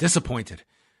 I'm disappointed.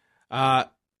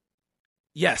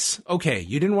 Yes, okay,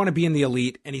 you didn't want to be in the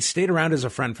Elite, and he stayed around as a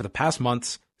friend for the past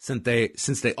months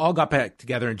since they all got back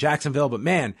together in Jacksonville. But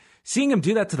man, seeing him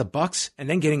do that to the Bucks and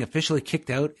then getting officially kicked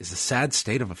out is a sad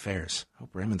state of affairs. I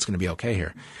hope Raymond's going to be okay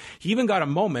here. He even got a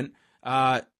moment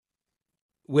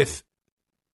with...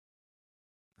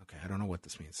 Okay, I don't know what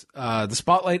this means. The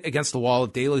spotlight against the wall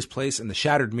of Daly's place and the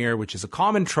shattered mirror, which is a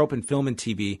common trope in film and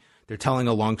TV. They're telling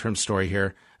a long-term story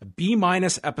here. A B-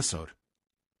 episode.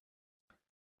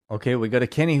 Okay, we got a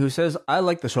Kenny who says, I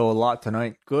like the show a lot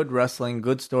tonight. Good wrestling,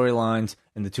 good storylines,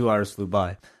 and the 2 hours flew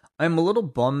by. I'm a little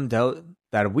bummed out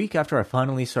that a week after I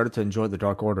finally started to enjoy the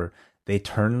Dark Order, they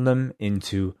turned them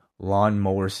into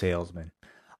lawnmower salesmen.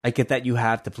 I get that you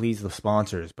have to please the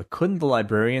sponsors, but couldn't the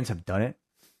librarians have done it?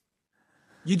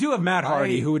 You do have Matt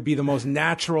Hardy, who would be the most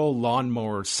natural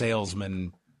lawnmower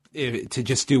salesman to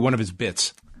just do one of his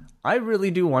bits. I really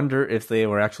do wonder if they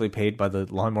were actually paid by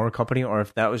the lawnmower company or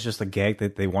if that was just a gag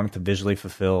that they wanted to visually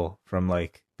fulfill from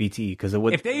like BTE. Because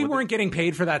if they weren't getting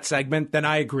paid for that segment, then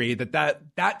I agree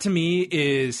that to me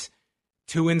is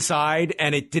too inside,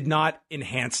 and it did not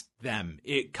enhance them.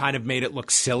 It kind of made it look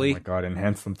silly. Oh my God,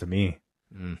 enhance them to me.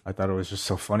 I thought it was just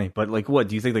so funny. But like, what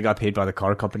do you think they got paid by the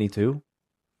car company too?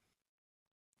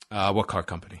 What car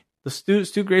company? The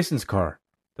Stu Grayson's car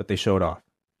that they showed off.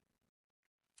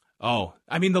 Oh,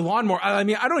 I mean the lawnmower. I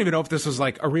mean, I don't even know if this was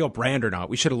like a real brand or not.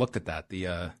 We should have looked at that.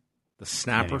 The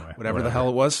snapper, Anyway, whatever the hell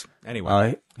it was.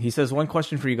 Anyway, he says, one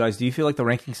question for you guys. Do you feel like the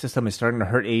ranking system is starting to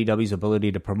hurt AEW's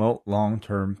ability to promote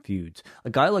long-term feuds?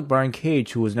 A guy like Brian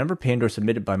Cage, who was never pinned or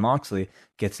submitted by Moxley,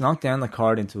 gets knocked down the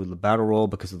card into the battle royal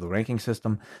because of the ranking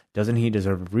system. Doesn't he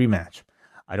deserve a rematch?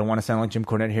 I don't want to sound like Jim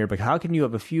Cornette here, but how can you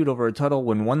have a feud over a title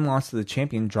when one loss to the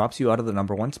champion drops you out of the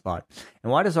number one spot?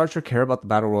 And why does Archer care about the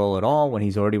battle royal at all when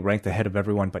he's already ranked ahead of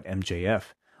everyone but MJF?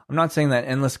 I'm not saying that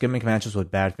endless gimmick matches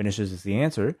with bad finishes is the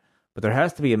answer, but there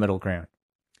has to be a middle ground.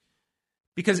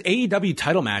 Because AEW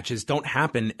title matches don't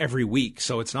happen every week,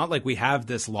 so it's not like we have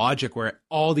this logic where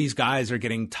all these guys are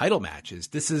getting title matches.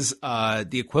 This is the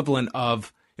equivalent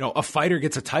of, a fighter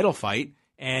gets a title fight,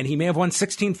 and he may have won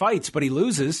 16 fights, but he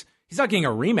loses. He's not getting a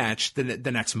rematch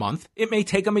the next month. It may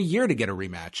take him a year to get a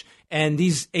rematch. And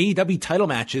these AEW title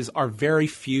matches are very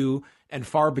few and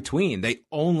far between. They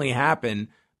only happen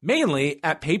mainly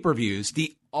at pay-per-views,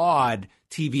 the odd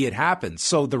TV it happens.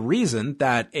 So the reason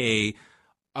that a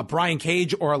Brian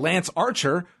Cage or a Lance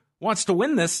Archer wants to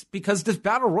win this, because this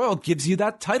battle royal gives you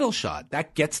that title shot.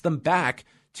 That gets them back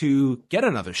to get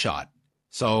another shot.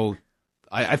 So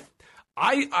I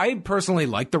personally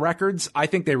like the records. I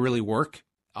think they really work.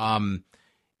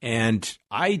 And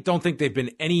I don't think they've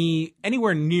been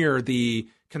anywhere near the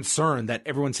concern that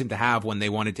everyone seemed to have when they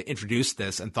wanted to introduce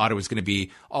this and thought it was going to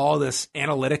be all this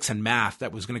analytics and math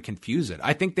that was going to confuse it.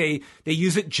 I think they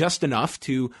use it just enough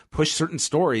to push certain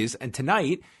stories. And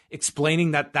tonight,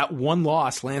 explaining that one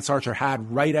loss Lance Archer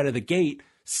had right out of the gate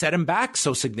set him back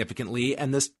so significantly,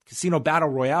 and this Casino Battle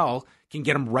Royale can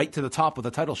get him right to the top with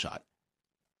a title shot.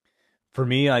 For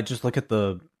me, I just look at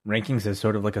the rankings as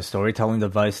sort of like a storytelling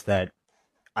device that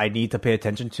I need to pay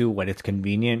attention to when it's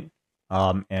convenient,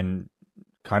 and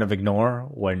kind of ignore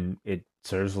when it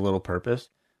serves a little purpose.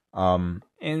 And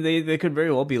they could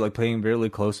very well be like paying really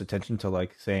close attention to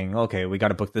like saying, okay, we got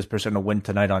to book this person to win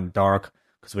tonight on Dark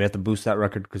because we have to boost that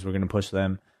record because we're going to push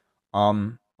them.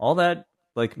 All that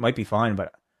like might be fine,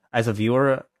 but as a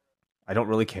viewer, I don't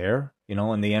really care.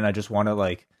 In the end, I just want to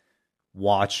like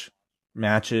watch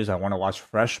matches. I want to watch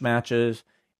fresh matches,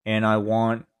 and I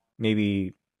want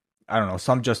maybe, I don't know,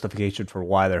 some justification for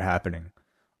why they're happening.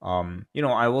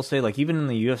 I will say, like, even in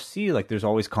the UFC, like, there's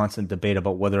always constant debate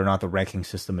about whether or not the ranking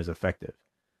system is effective.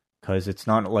 Because it's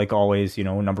not like always,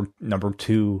 number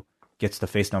two gets to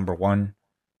face number one.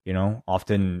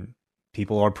 Often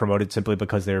people are promoted simply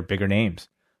because they're bigger names.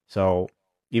 So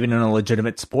even in a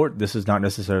legitimate sport, this is not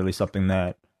necessarily something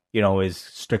that, is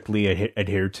strictly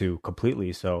adhered to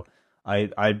completely. So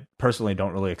I personally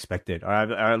don't really expect it. Or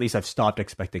at least I've stopped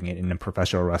expecting it in a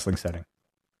professional wrestling setting.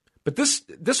 But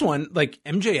this one, like,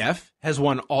 MJF has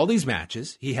won all these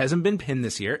matches. He hasn't been pinned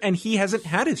this year, and he hasn't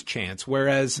had his chance.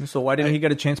 Whereas, so why didn't he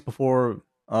get a chance before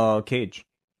Cage?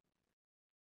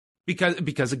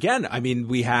 Because again, I mean,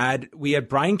 we had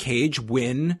Brian Cage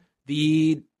win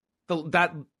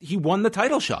that he won the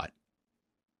title shot.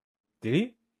 Did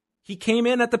he? He came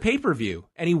in at the pay-per-view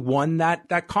and he won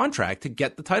that contract to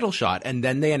get the title shot. And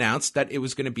then they announced that it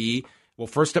was going to be, well,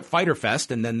 first at Fyter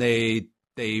Fest, and then they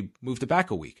moved it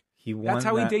back a week. That's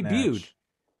how he debuted. Match.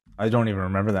 I don't even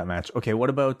remember that match. Okay,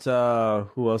 what about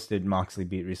who else did Moxley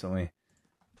beat recently?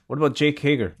 What about Jake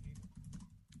Hager?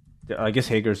 I guess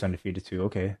Hager's undefeated too.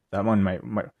 Okay, that one might.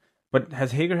 But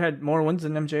has Hager had more wins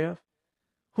than MJF?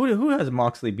 Who has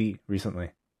Moxley beat recently?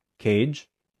 Cage.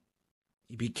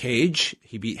 He beat Cage.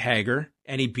 He beat Hager,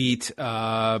 and he beat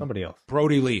somebody else.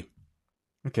 Brody Lee.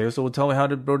 Okay, so tell me, how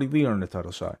did Brody Lee earn the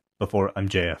title shot before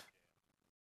MJF?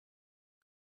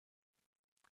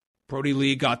 Brody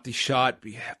Lee got the shot.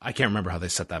 I can't remember how they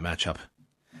set that match up.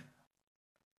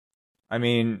 I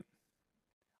mean,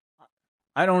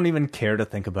 I don't even care to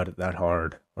think about it that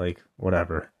hard. Like,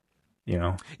 whatever,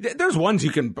 There's ones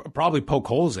you can probably poke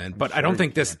holes in, but I don't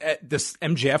think this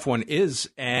MJF one is.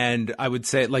 And I would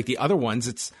say, like the other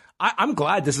ones, I'm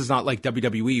glad this is not like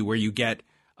WWE where you get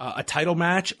a title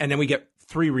match and then we get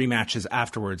 3 rematches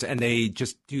afterwards, and they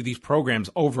just do these programs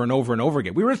over and over and over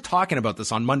again. We were talking about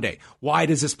this on Monday. Why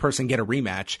does this person get a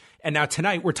rematch? And now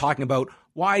tonight we're talking about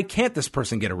why can't this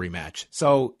person get a rematch?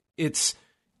 So it's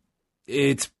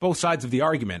both sides of the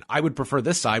argument. I would prefer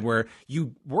this side where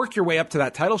you work your way up to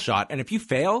that title shot, and if you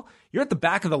fail, you're at the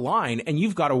back of the line, and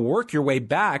you've got to work your way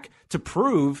back to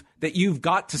prove that you've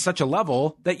got to such a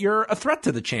level that you're a threat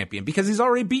to the champion because he's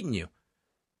already beaten you.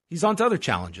 He's on to other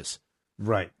challenges.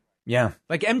 Right. Yeah.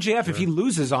 Like MJF, if he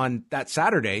loses on that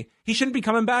Saturday, he shouldn't be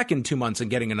coming back in 2 months and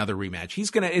getting another rematch.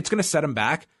 It's gonna set him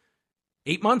back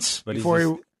 8 months but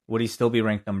before would he still be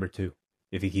ranked number 2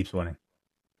 if he keeps winning?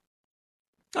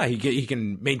 He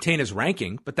can maintain his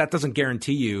ranking, but that doesn't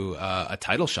guarantee you a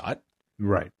title shot.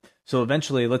 Right. So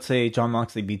eventually, let's say Jon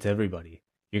Moxley beats everybody.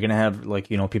 You're going to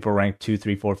have, people ranked 2,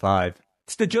 3, 4, 5.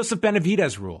 It's the Joseph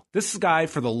Benavidez rule. This guy,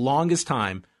 for the longest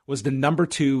time, was the number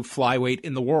 2 flyweight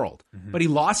in the world. Mm-hmm. But he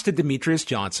lost to Demetrius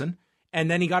Johnson,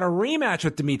 and then he got a rematch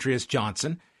with Demetrius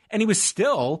Johnson, and he was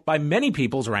still, by many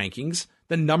people's rankings,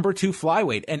 the number 2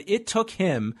 flyweight. And it took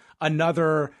him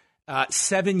another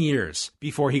 7 years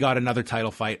before he got another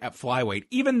title fight at flyweight,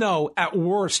 even though at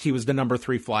worst he was the number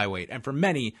 3 flyweight, and for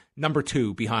many, number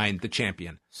 2 behind the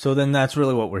champion. So then that's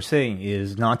really what we're saying,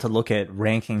 is not to look at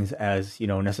rankings as,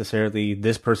 necessarily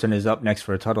this person is up next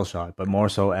for a title shot, but more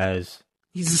so as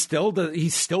he's still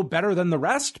better than the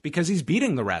rest because he's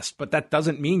beating the rest. But that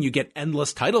doesn't mean you get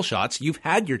endless title shots. You've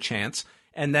had your chance,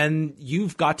 and then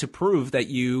you've got to prove that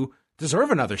you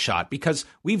deserve another shot because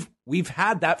we've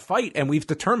had that fight and we've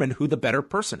determined who the better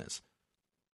person is.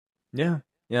 Yeah.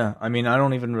 I mean, I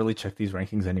don't even really check these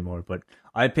rankings anymore, but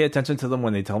I pay attention to them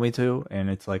when they tell me to, and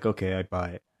it's like, okay, I'd buy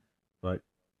it. But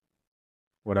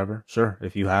whatever. Sure.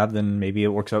 If you have, then maybe it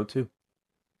works out too.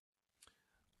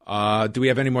 Do we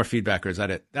have any more feedback, or is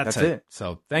that it? That's it.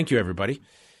 So thank you, everybody.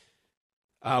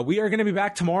 We are going to be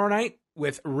back tomorrow night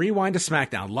with Rewind to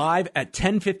SmackDown, live at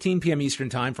 10:15 p.m. Eastern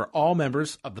Time for all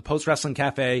members of the Post Wrestling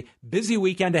Cafe. Busy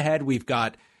weekend ahead. We've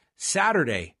got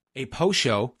Saturday, a post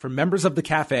show for members of the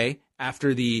cafe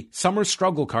after the Summer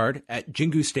Struggle card at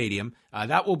Jingu Stadium.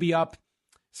 That will be up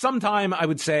sometime, I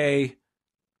would say,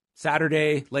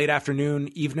 Saturday, late afternoon,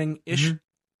 evening-ish. Mm-hmm.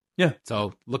 Yeah.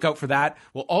 So look out for that.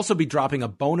 We'll also be dropping a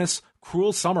bonus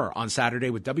Cruel Summer on Saturday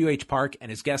with W.H. Park and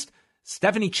his guest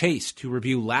Stephanie Chase to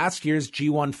review last year's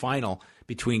G1 final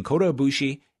between Kota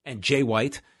Ibushi and Jay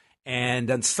White. And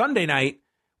on Sunday night,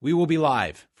 we will be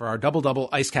live for our Double-Double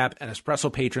Ice Cap and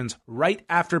Espresso patrons right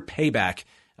after Payback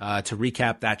to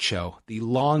recap that show, the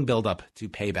long build-up to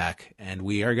Payback. And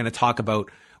we are going to talk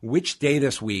about which day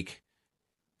this week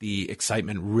the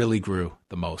excitement really grew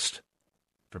the most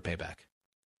for Payback.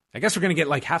 I guess we're going to get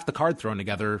like half the card thrown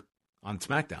together on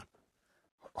SmackDown.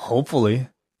 Hopefully.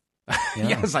 Yeah.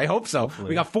 Yes, I hope so. Hopefully.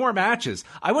 We got 4 matches.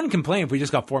 I wouldn't complain if we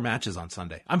just got 4 matches on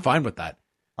Sunday. I'm fine with that.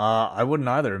 I wouldn't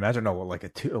either. Imagine a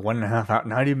 1.5 hour,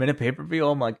 90-minute pay-per-view.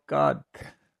 Oh my God.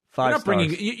 5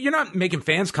 stars. You're not making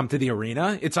fans come to the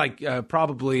arena. It's like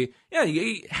probably,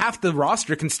 half the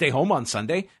roster can stay home on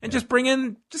Sunday and just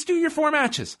do your 4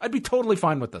 matches. I'd be totally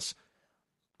fine with this.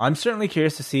 I'm certainly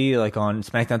curious to see, like, on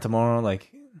SmackDown tomorrow,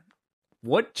 like,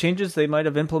 what changes they might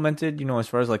have implemented, as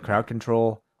far as like crowd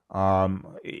control.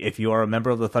 If you are a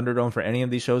member of the Thunderdome for any of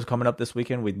these shows coming up this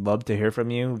weekend, we'd love to hear from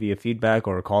you via feedback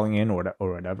or calling in or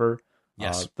whatever.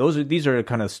 Yes. These are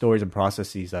kind of stories and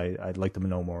processes I'd like to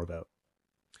know more about.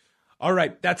 All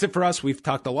right, that's it for us. We've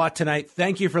talked a lot tonight.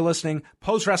 Thank you for listening.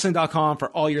 PostWrestling.com for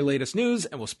all your latest news,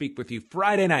 and we'll speak with you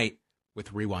Friday night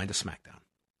with Rewind to SmackDown.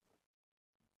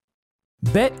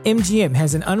 BetMGM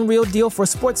has an unreal deal for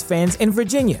sports fans in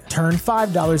Virginia. Turn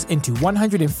 $5 into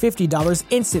 $150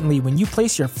 instantly when you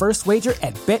place your first wager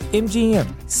at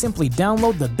BetMGM. Simply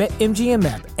download the BetMGM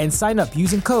app and sign up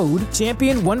using code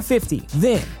Champion150.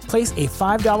 Then, place a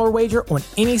 $5 wager on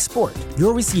any sport.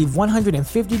 You'll receive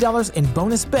 $150 in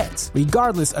bonus bets,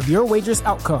 regardless of your wager's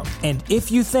outcome. And if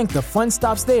you think the fun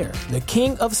stops there, the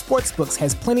king of sportsbooks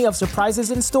has plenty of surprises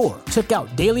in store. Check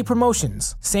out daily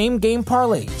promotions, same-game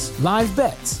parlays, live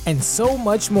bets, and so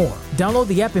much more. Download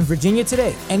the app in Virginia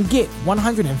today and get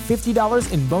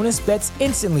 $150 in bonus bets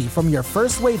instantly from your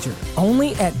first wager.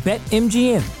 Only at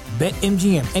BetMGM.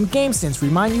 BetMGM and GameSense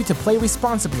remind you to play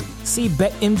responsibly. See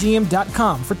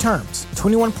BetMGM.com for terms.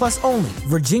 21 plus only.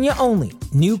 Virginia only.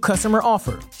 New customer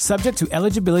offer. Subject to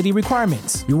eligibility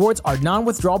requirements. Rewards are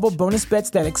non-withdrawable bonus bets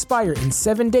that expire in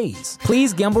 7 days.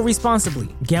 Please gamble responsibly.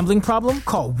 Gambling problem?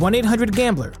 Call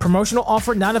 1-800-GAMBLER. Promotional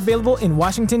offer not available in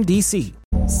Washington, D.C.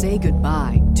 Say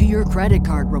goodbye to your credit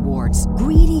card rewards.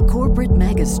 Greedy corporate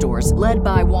mega stores, led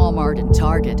by Walmart and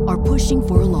Target, are pushing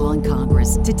for a law in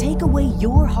Congress to take away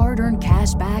your hard-earned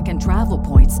cash back and travel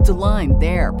points to line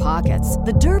their pockets.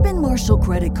 The Durbin-Marshall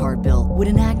credit card bill would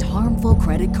enact harmful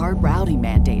credit card routing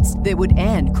mandates that would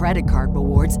end credit card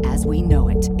rewards as we know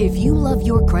it. If you love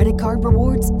your credit card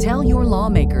rewards, tell your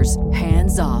lawmakers,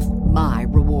 hands off my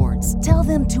rewards. Tell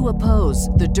them to oppose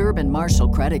the Durbin-Marshall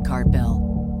credit card bill.